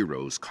Everyday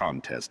Heroes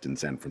contest in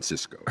San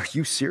Francisco. Are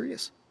you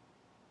serious?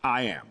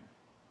 I am.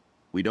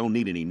 We don't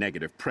need any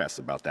negative press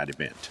about that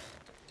event.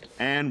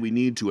 And we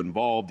need to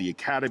involve the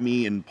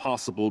Academy in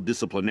possible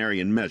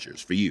disciplinarian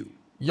measures for you.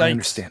 I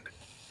understand.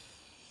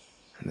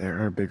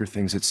 There are bigger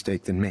things at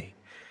stake than me.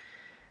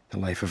 The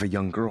life of a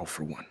young girl,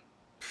 for one.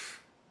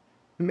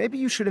 Maybe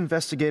you should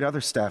investigate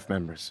other staff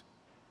members.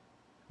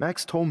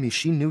 Max told me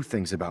she knew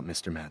things about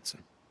Mr. Madsen.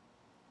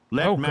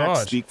 Let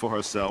Max speak for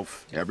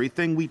herself.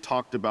 Everything we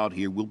talked about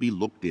here will be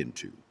looked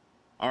into.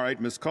 All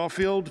right, Miss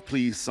Caulfield,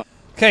 please.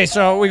 Okay,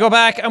 so we go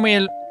back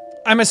and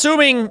I'm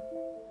assuming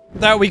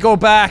that we go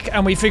back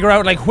and we figure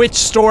out like which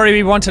story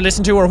we want to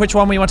listen to or which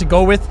one we want to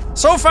go with.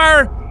 So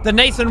far, the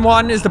Nathan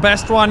one is the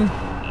best one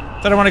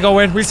that I want to go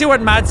with. We'll see what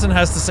Madsen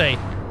has to say.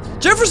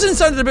 Jefferson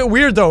sounded a bit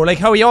weird though, like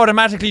how he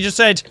automatically just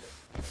said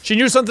she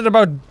knew something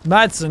about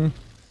Madsen.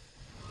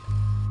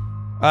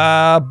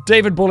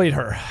 David bullied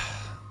her.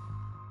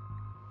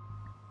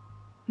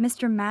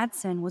 Mr.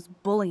 Madsen was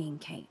bullying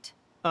Kate.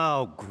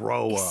 Oh,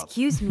 grow up.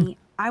 Excuse me,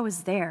 I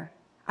was there.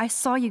 I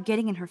saw you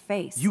getting in her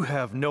face. You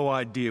have no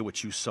idea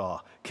what you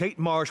saw. Kate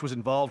Marsh was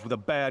involved with a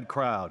bad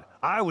crowd.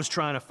 I was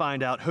trying to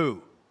find out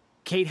who.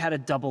 Kate had a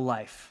double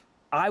life.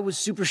 I was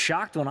super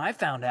shocked when I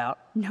found out.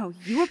 No,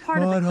 you were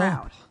part of the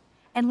crowd.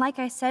 And like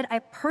I said, I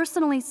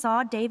personally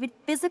saw David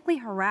physically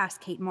harass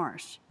Kate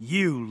Marsh.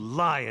 You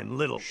lying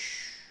little...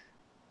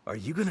 Are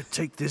you gonna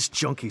take this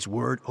junkie's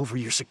word over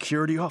your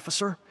security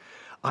officer?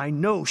 I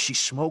know she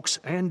smokes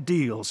and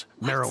deals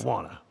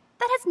marijuana.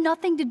 That has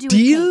nothing to do with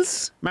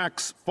Kate.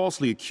 Max,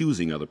 falsely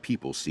accusing other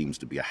people seems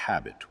to be a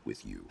habit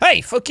with you.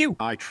 Hey, fuck you!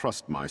 I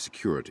trust my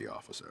security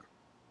officer.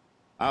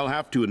 I'll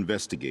have to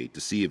investigate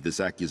to see if this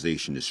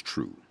accusation is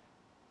true.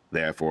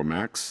 Therefore,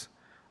 Max,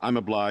 I'm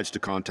obliged to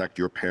contact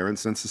your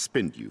parents and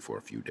suspend you for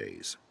a few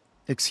days.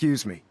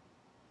 Excuse me.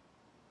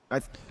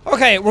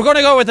 Okay, we're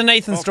gonna go with the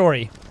Nathan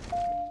story.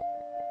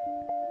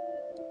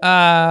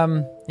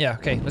 Yeah,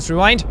 okay, let's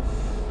rewind.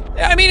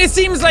 I mean, it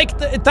seems like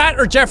that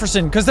or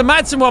Jefferson, because the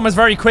Madsen one was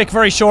very quick,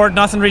 very short,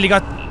 nothing really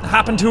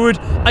happened to it.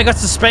 I got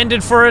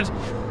suspended for it.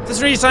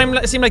 Doesn't really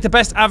seem like the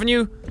best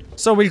avenue,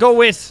 so we'll go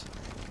with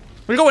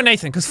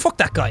Nathan, because fuck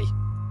that guy.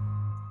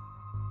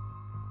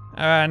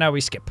 Now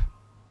we skip.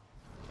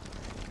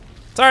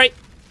 Sorry.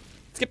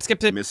 Skip.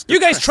 Mr. You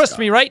guys trust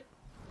me, right?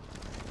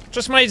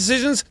 Trust my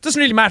decisions? Doesn't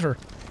really matter.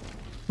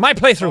 My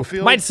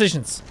playthrough, my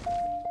decisions.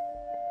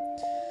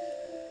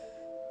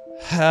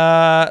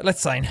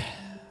 Let's sign.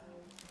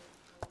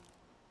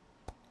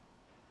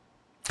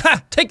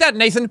 Take that,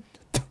 Nathan.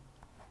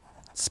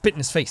 Spit in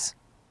his face.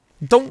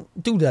 Don't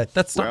do that.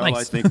 That's not Well,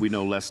 nice. I think we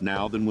know less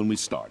now than when we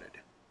started.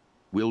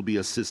 We'll be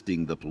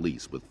assisting the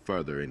police with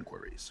further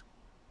inquiries.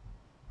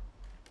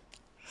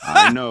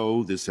 I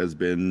know this has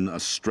been a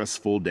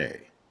stressful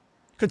day.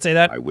 Could say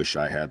that. I wish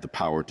I had the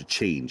power to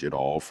change it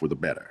all for the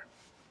better.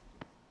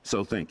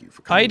 So thank you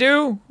for coming. I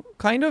do.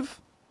 Kind of.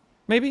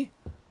 Maybe.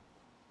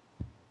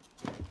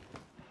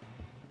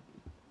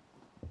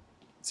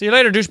 See you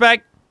later,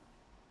 douchebag.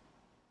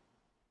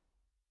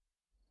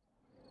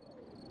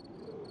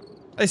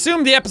 I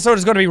assume the episode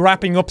is going to be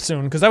wrapping up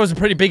soon, because that was a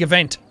pretty big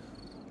event.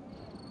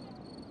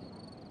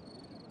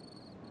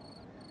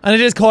 And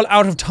it is called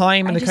Out of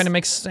Time, and it kind of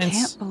makes sense. I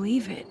can't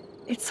believe it.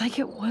 It's like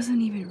it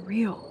wasn't even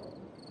real.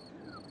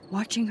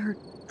 Watching her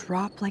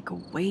drop like a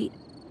weight.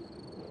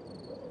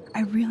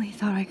 I really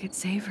thought I could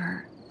save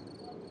her.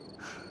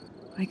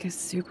 Like a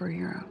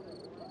superhero.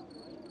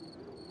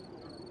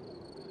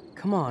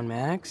 Come on,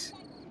 Max.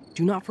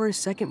 Do not for a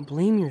second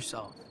blame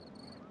yourself.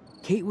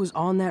 Kate was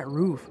on that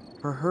roof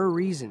for her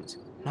reasons,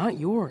 not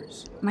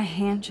yours. My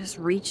hand just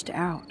reached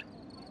out.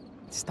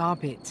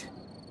 Stop it.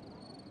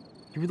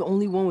 You were the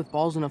only one with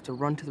balls enough to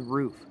run to the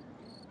roof.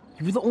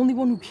 You were the only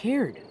one who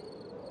cared.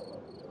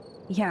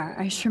 Yeah,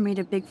 I sure made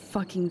a big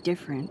fucking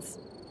difference.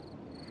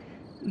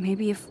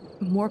 Maybe if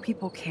more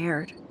people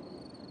cared.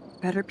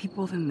 Better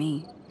people than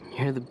me.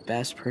 You're the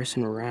best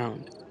person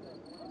around.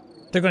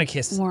 They're gonna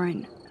kiss.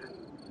 Warren,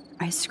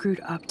 I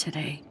screwed up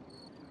today.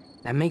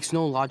 That makes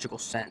no logical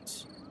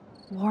sense.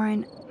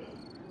 Warren,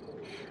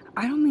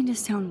 I don't mean to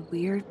sound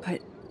weird,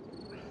 but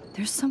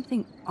there's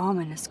something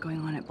ominous going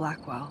on at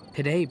Blackwell.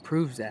 Today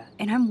proves that.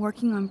 And I'm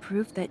working on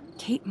proof that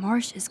Kate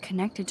Marsh is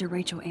connected to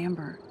Rachel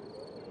Amber.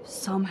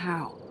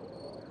 Somehow.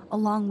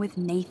 Along with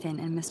Nathan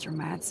and Mr.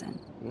 Madsen.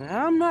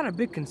 I'm not a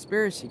big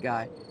conspiracy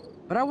guy,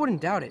 but I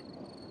wouldn't doubt it.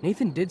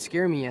 Nathan did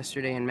scare me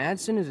yesterday, and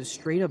Madsen is a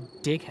straight-up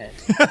dickhead.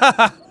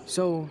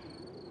 So,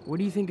 what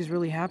do you think is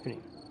really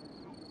happening?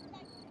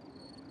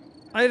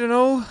 I don't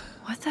know.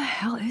 What the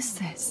hell is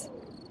this?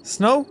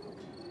 Snow?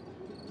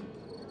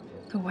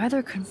 The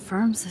weather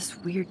confirms this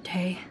weird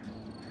day.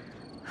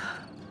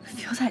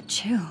 Feel that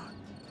chill.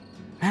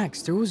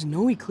 Max, there was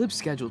no eclipse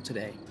scheduled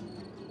today.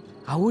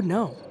 I would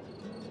know.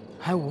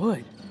 I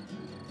would.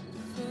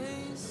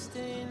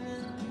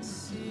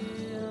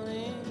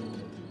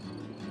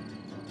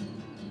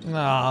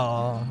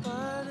 No.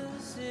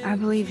 I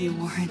believe you,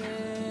 Warren.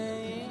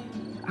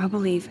 I'll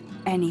believe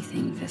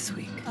anything this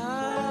week.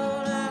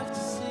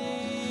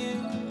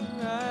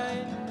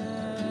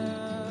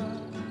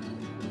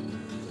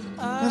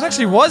 There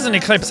actually was an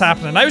eclipse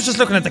happening. I was just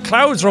looking at the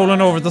clouds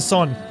rolling over the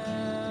sun.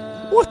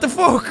 What the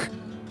fuck?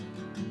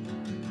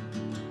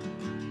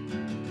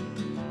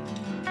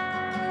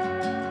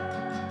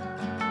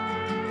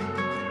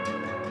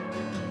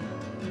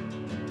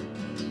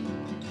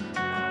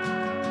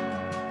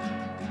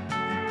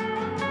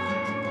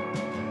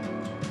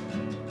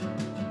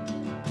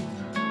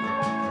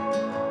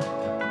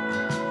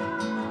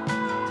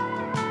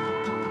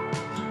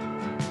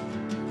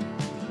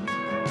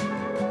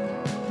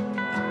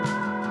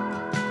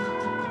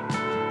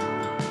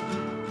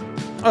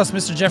 Oh, it's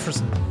Mr.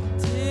 Jefferson.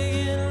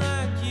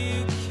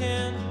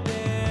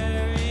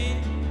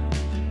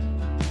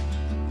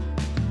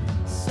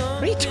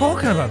 What are you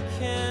talking about?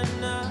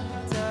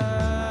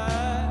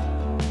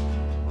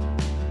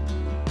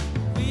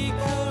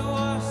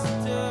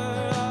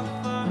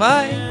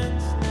 Bye.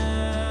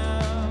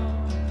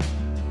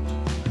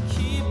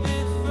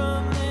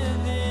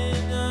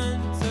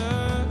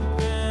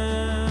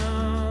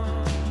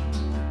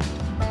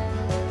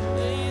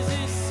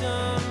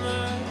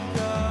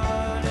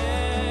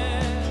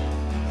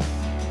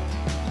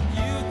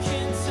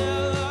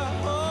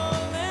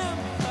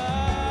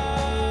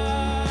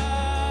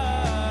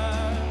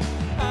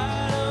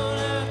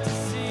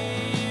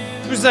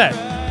 Who's that?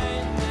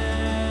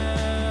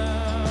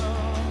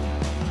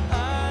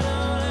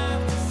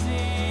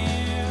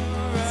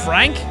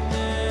 Frank?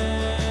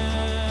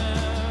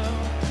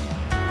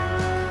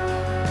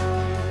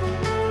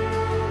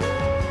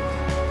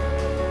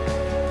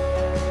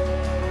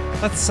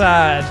 That's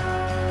sad.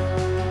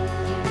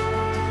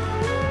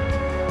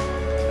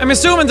 I'm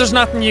assuming there's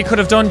nothing you could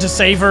have done to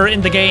save her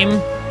in the game.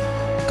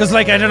 Because,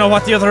 like, I don't know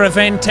what the other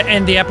event to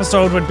end the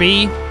episode would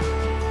be.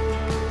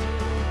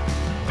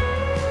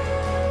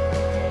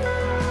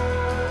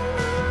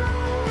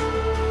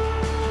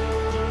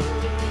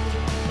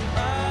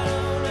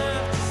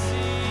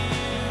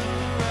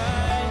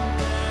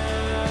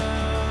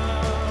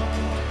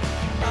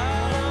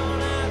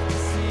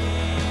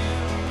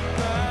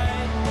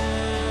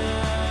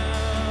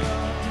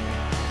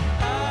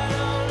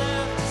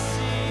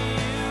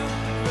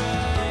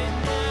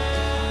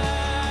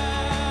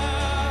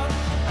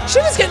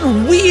 Shit is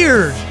getting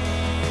weird.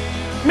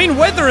 I mean,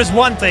 weather is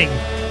one thing,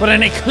 but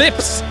an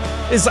eclipse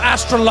is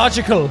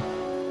astrological,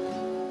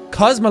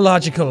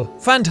 cosmological,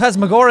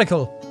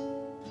 phantasmagorical.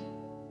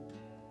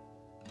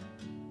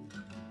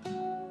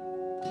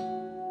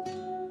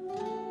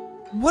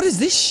 What is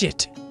this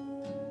shit?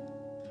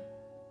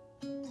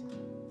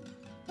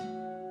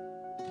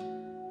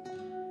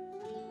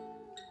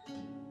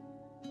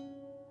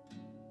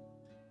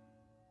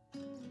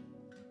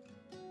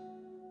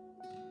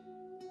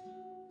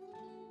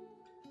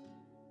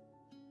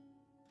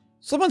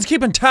 Someone's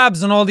keeping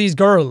tabs on all these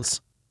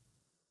girls.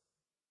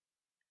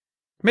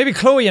 Maybe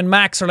Chloe and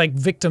Max are like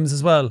victims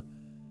as well.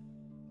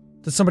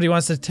 That somebody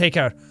wants to take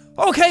out.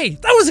 Okay,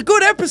 that was a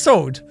good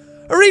episode.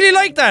 I really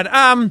liked that.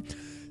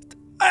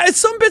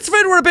 Some bits of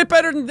it were a bit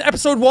better than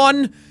episode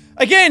 1.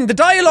 Again, the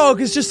dialogue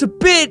is just a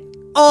bit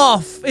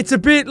off. It's a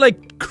bit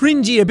like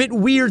cringy, a bit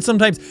weird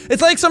sometimes.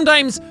 It's like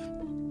sometimes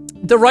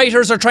the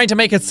writers are trying to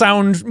make it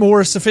sound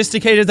more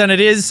sophisticated than it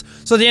is,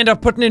 so they end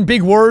up putting in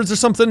big words or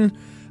something.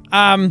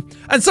 And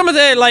some of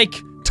the like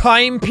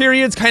time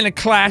periods kind of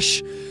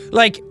clash.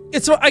 Like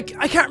I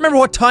can't remember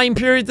what time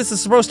period this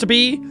is supposed to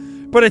be,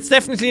 but it's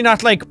definitely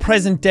not like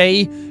present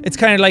day. It's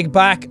kind of like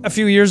back a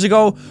few years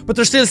ago, but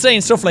they're still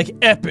saying stuff like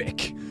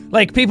epic.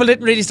 Like people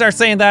didn't really start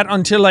saying that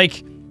until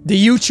like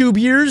the YouTube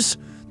years,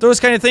 those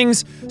kind of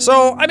things.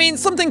 So, I mean,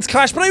 some things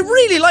clash, but I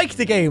really like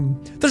the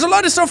game. There's a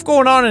lot of stuff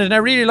going on in it, and I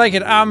really like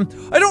it. I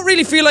don't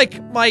really feel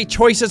like my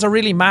choices are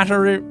really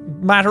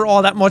matter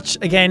all that much.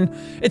 Again,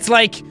 it's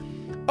like,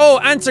 oh,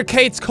 answer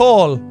Kate's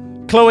call.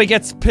 Chloe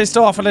gets pissed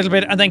off a little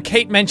bit, and then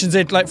Kate mentions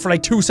it like for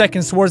like 2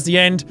 seconds towards the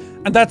end,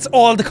 and that's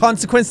all the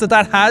consequence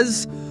that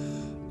has.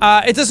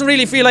 It doesn't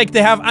really feel like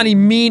they have any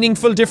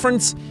meaningful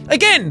difference.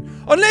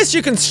 Again, unless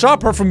you can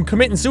stop her from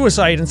committing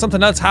suicide and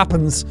something else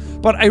happens,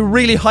 but I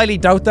really highly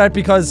doubt that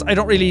because I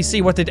don't really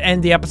see what they'd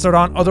end the episode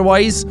on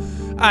otherwise.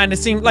 And it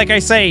seemed, like I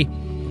say,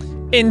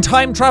 in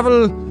time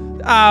travel,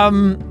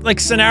 like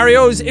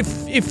scenarios,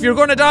 if you're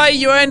gonna die,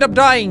 you end up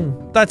dying.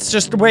 That's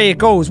just the way it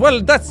goes.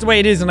 Well, that's the way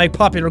it is in like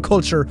popular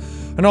culture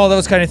and all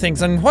those kind of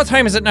things. And what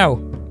time is it now?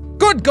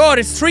 Good God,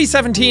 it's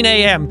 3:17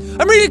 AM.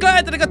 I'm really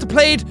glad that I got to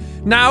play it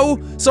now,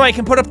 so I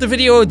can put up the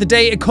video the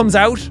day it comes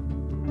out,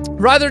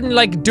 rather than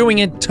like doing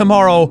it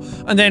tomorrow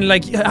and then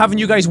like having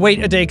you guys wait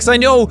a day, because I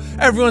know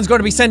everyone's going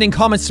to be sending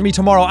comments to me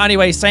tomorrow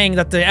anyway saying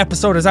that the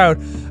episode is out.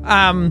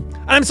 And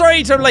I'm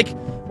sorry to like,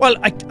 well,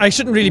 I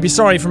shouldn't really be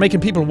sorry for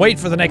making people wait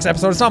for the next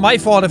episode. It's not my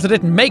fault if they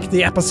didn't make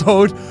the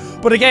episode.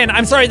 But again,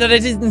 I'm sorry that I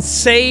didn't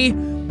say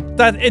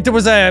that there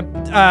was a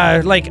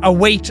like a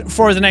wait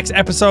for the next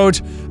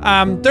episode.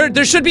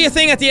 There should be a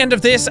thing at the end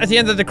of this, at the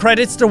end of the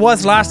credits. There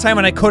was last time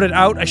and I cut it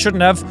out. I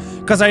shouldn't have,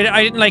 because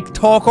I didn't like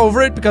talk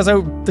over it because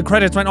the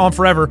credits went on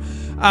forever.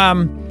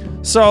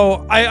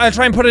 So I'll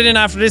try and put it in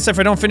after this if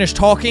I don't finish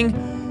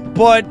talking.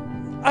 But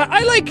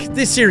I like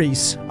this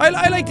series.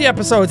 I like the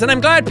episodes, and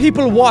I'm glad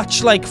people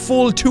watch like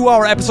full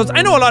 2-hour episodes.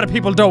 I know a lot of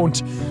people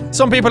don't.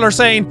 Some people are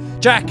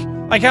saying, Jack,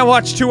 I can't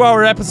watch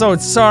 2-hour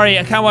episodes. Sorry,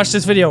 I can't watch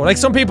this video. Like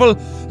some people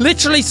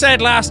literally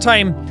said last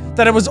time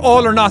that it was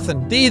all or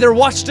nothing. They either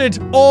watched it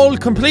all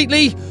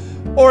completely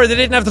or they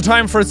didn't have the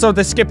time for it, so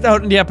they skipped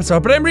out in the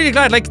episode. But I'm really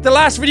glad. Like the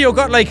last video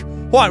got like,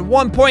 what,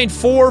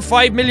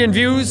 1.45 million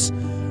views?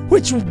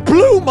 Which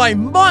blew my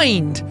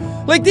mind.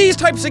 Like these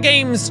types of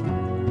games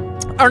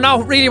are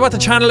not really what the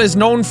channel is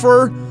known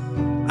for.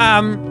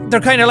 They're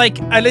kind of like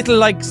a little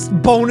like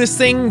bonus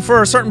thing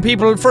for certain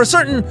people, for a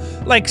certain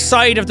like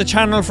side of the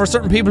channel, for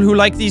certain people who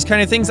like these kind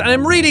of things. And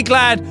I'm really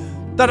glad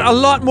that a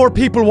lot more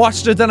people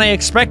watched it than I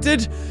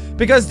expected,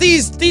 because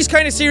these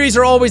kind of series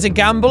are always a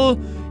gamble.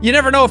 You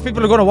never know if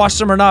people are going to watch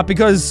them or not,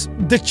 because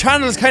the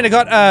channel's kind of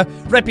got a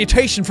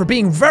reputation for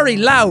being very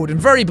loud and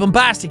very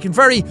bombastic and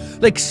very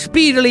like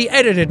speedily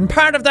edited, and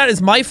part of that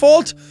is my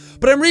fault.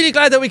 But I'm really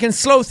glad that we can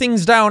slow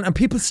things down and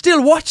people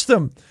still watch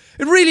them.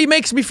 It really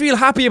makes me feel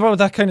happy about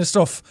that kind of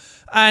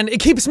stuff. And it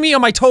keeps me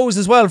on my toes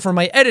as well for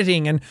my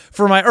editing and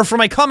for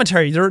my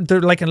commentary. They're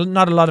like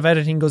not a lot of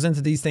editing goes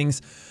into these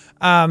things.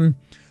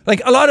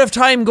 Like a lot of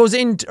time goes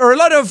into, or a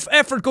lot of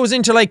effort goes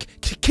into like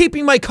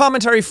keeping my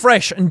commentary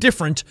fresh and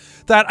different,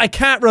 that I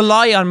can't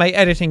rely on my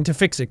editing to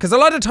fix it. Because a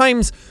lot of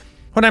times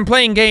when I'm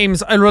playing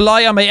games, I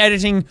rely on my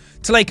editing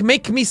to like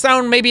make me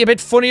sound maybe a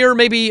bit funnier.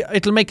 Maybe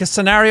it'll make a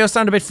scenario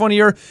sound a bit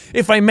funnier.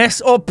 If I mess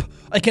up,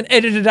 I can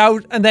edit it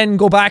out and then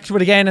go back to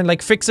it again and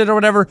like fix it or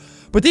whatever.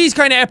 But these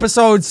kind of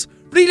episodes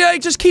really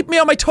like just keep me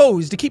on my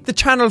toes, to keep the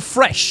channel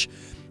fresh.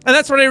 And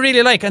that's what I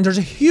really like. And there's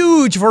a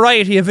huge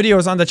variety of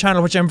videos on the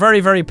channel, which I'm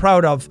very, very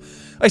proud of.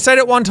 I said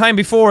it one time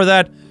before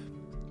that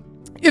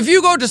if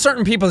you go to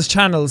certain people's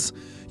channels,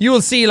 you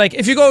will see, like,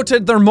 if you go to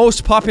their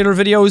most popular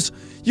videos,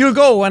 you'll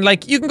go and,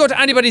 like, you can go to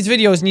anybody's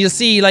videos and you'll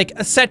see, like,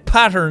 a set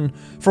pattern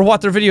for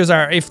what their videos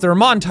are. If they're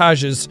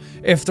montages,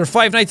 if they're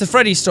Five Nights at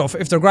Freddy's stuff,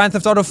 if they're Grand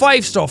Theft Auto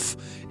 5 stuff,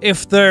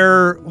 if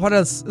they're, what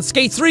else,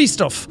 Skate 3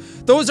 stuff.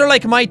 Those are,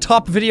 like, my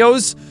top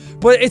videos,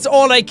 but it's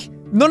all, like,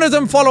 none of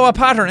them follow a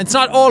pattern. It's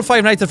not all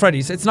Five Nights at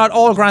Freddy's. It's not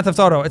all Grand Theft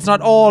Auto. It's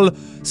not all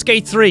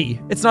Skate 3.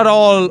 It's not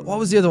all, what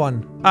was the other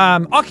one?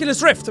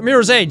 Oculus Rift,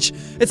 Mirror's Edge.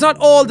 It's not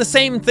all the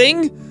same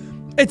thing.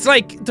 It's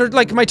like, they're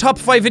like, my top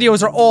 5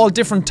 videos are all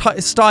different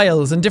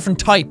styles and different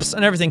types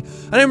and everything.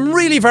 And I'm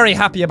really very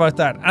happy about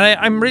that. And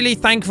I'm really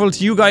thankful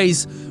to you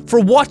guys for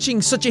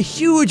watching such a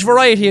huge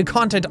variety of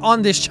content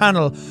on this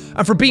channel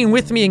and for being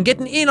with me and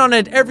getting in on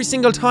it every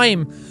single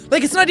time.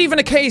 Like, it's not even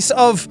a case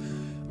of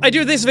I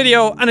do this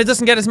video and it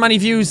doesn't get as many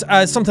views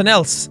as something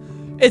else.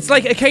 It's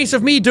like a case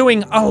of me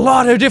doing a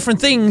lot of different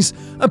things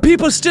and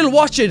people still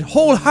watch it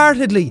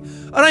wholeheartedly.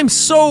 And I'm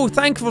so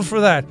thankful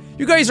for that.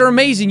 You guys are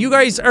amazing. You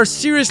guys are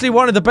seriously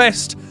one of the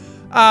best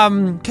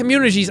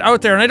communities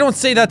out there. And I don't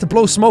say that to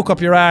blow smoke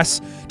up your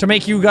ass, to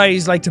make you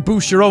guys, like, to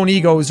boost your own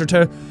egos, or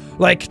to,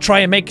 like, try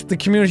and make the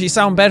community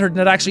sound better than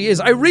it actually is.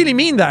 I really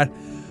mean that.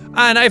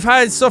 And I've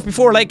had stuff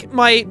before, like,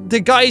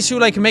 the guys who,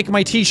 like, make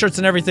my t-shirts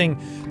and everything,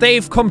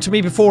 they've come to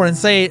me before and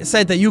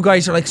said that you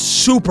guys are, like,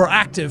 super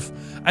active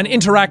and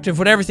interactive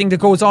with everything that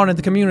goes on in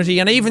the community.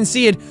 And I even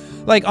see it,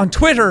 like, on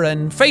Twitter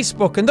and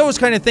Facebook and those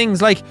kind of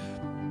things. Like,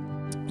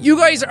 you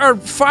guys are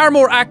far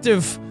more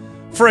active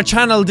for a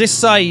channel this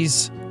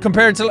size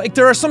compared to, like,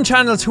 there are some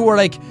channels who are,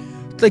 like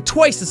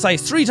twice the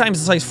size, 3 times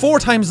the size, 4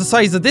 times the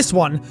size of this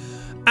one.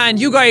 And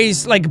you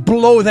guys, like,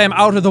 blow them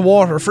out of the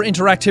water for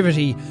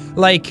interactivity.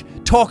 Like,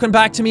 talking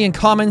back to me in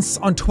comments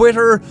on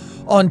Twitter,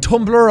 on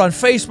Tumblr, on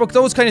Facebook,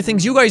 those kind of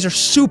things. You guys are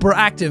super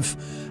active.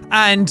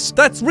 And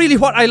that's really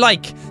what I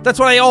like. That's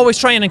what I always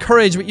try and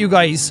encourage with you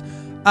guys.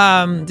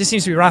 This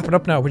seems to be wrapping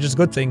up now, which is a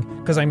good thing,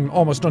 because I'm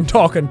almost done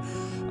talking.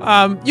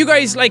 You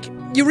guys, like,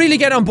 you really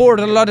get on board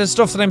with a lot of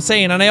stuff that I'm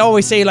saying, and I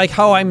always say, like,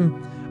 how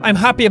I'm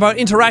happy about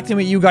interacting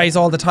with you guys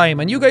all the time,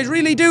 and you guys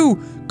really do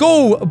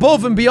go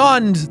above and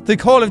beyond the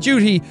Call of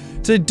Duty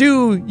to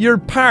do your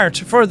part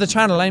for the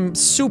channel. I'm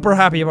super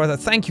happy about that.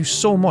 Thank you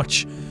so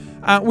much.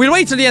 We'll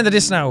wait till the end of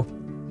this now.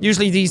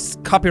 Usually these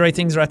copyright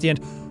things are at the end.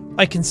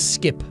 I can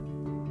skip.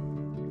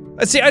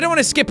 See, I don't want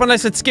to skip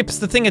unless it skips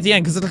the thing at the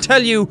end, because it'll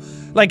tell you,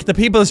 like, the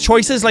people's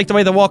choices, like the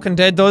way The Walking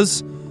Dead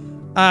does.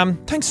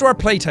 Thanks to our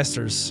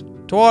playtesters.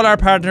 To all our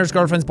partners,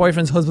 girlfriends,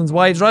 boyfriends, husbands,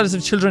 wives,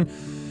 relatives, children.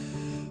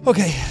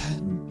 Okay.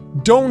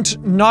 Don't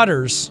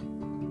Nodders.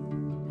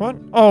 What?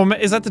 Oh,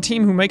 is that the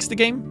team who makes the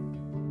game?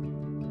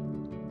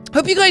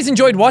 Hope you guys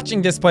enjoyed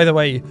watching this, by the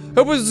way.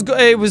 Hope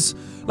it was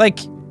like,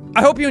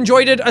 I hope you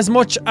enjoyed it as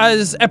much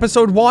as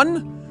episode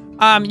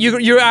 1.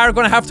 You are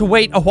gonna have to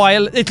wait a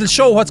while. It'll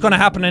show what's gonna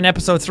happen in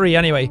episode 3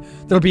 anyway.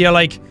 There'll be a,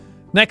 like,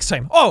 next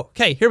time. Oh,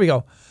 okay, here we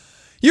go.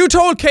 You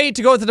told Kate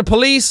to go to the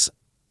police.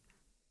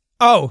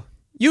 Oh,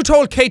 you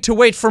told Kate to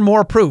wait for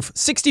more proof.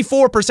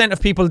 64%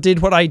 of people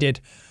did what I did.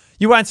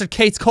 You answered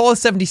Kate's call.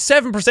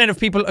 77% of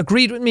people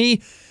agreed with me.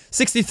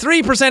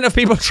 63% of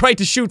people tried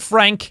to shoot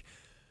Frank.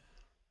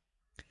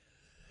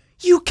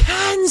 You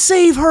can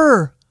save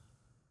her!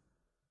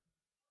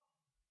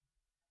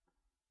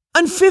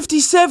 And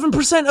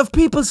 57% of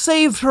people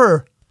saved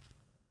her.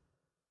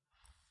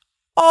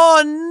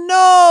 Oh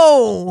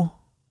no!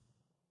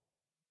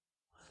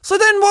 So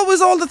then what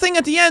was all the thing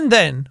at the end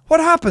then?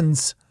 What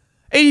happens?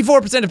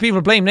 84% of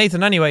people blame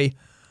Nathan anyway.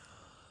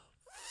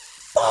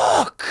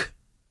 Fuck!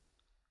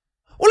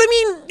 Well, I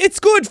mean, it's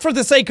good for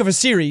the sake of a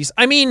series.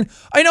 I mean,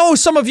 I know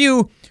some of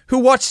you who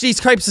watch these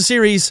types of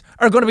series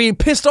are going to be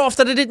pissed off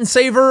that I didn't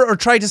save her or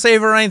try to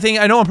save her or anything.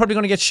 I know I'm probably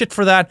going to get shit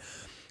for that.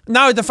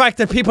 Now, the fact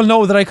that people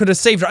know that I could have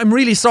saved her, I'm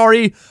really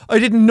sorry. I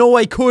didn't know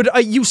I could.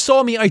 You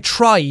saw me, I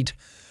tried.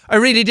 I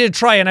really did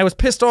try, and I was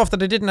pissed off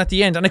that I didn't at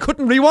the end. And I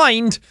couldn't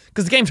rewind,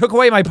 because the game took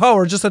away my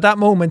power just at that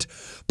moment.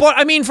 But,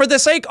 I mean, for the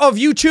sake of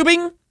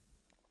YouTubing,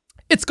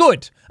 it's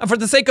good. And for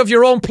the sake of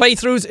your own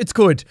playthroughs, it's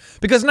good.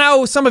 Because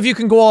now some of you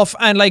can go off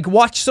and, like,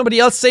 watch somebody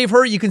else save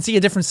her. You can see a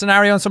different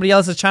scenario on somebody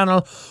else's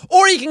channel.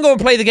 Or you can go and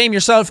play the game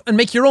yourself and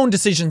make your own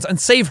decisions and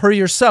save her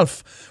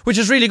yourself. Which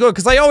is really good.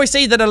 Because I always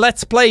say that a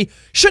Let's Play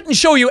shouldn't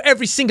show you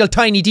every single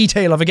tiny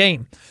detail of a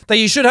game. That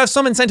you should have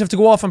some incentive to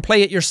go off and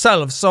play it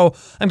yourselves. So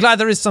I'm glad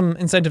there is some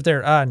incentive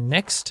there.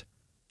 Next.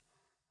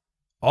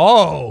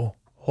 Oh.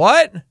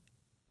 What?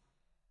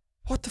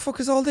 What the fuck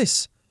is all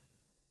this?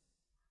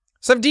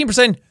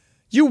 17%.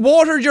 You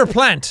watered your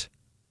plant.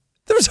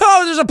 There's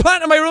a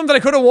plant in my room that I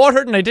could have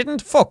watered and I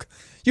didn't. Fuck.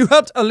 You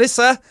helped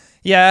Alyssa.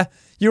 Yeah.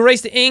 You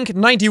erased the ink.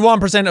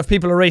 91% of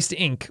people erased the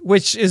ink,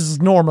 which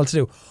is normal to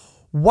do.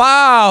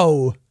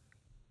 Wow.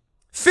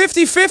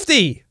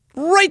 50-50.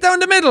 Right down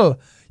the middle.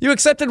 You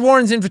accepted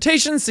Warren's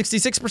invitation.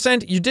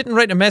 66%. You didn't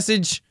write a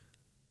message.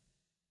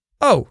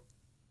 Oh.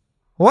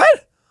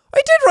 What? I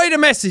did write a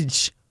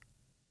message.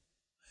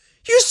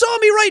 You saw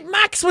me write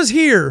Max was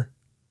here.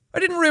 I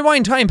didn't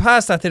rewind time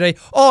past that, did I?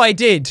 Oh, I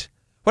did.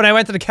 When I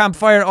went to the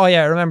campfire. Oh,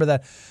 yeah, I remember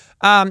that.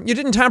 You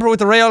didn't tamper with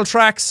the rail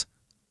tracks,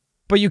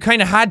 but you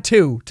kind of had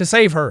to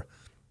save her.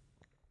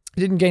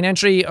 You didn't gain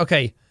entry.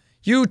 Okay.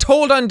 You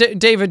told on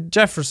David to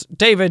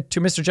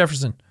Mr.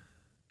 Jefferson.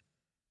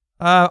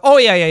 Oh,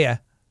 yeah.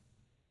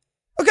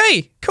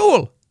 Okay,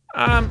 cool.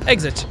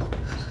 Exit.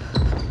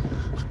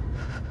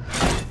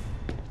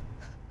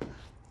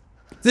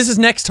 This is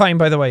next time,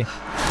 by the way.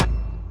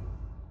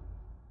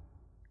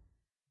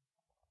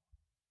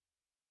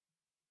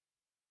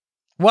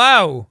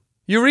 Wow,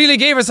 you really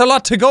gave us a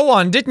lot to go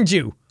on, didn't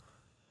you?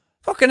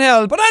 Fucking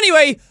hell. But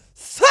anyway,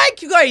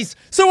 thank you guys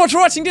so much for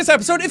watching this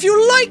episode. If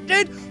you liked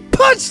it,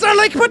 punch the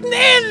like button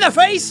in the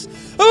face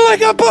like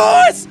a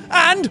boss,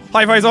 and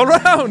high fives all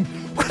around.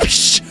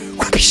 Whoosh,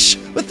 whoosh.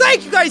 But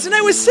thank you guys, and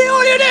I will see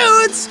all you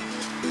dudes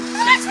in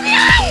the next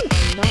video.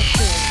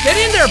 Get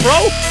in there,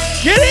 bro.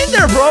 Get in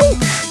there, bro.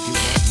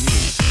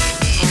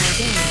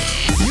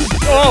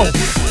 Oh.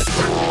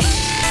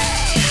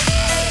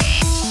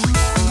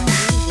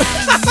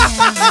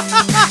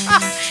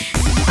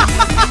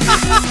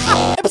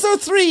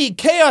 Episode 3,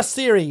 Chaos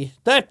Theory.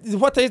 That is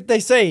what they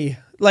say.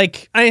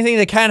 Like, anything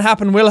that can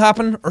happen will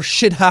happen, or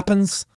shit happens.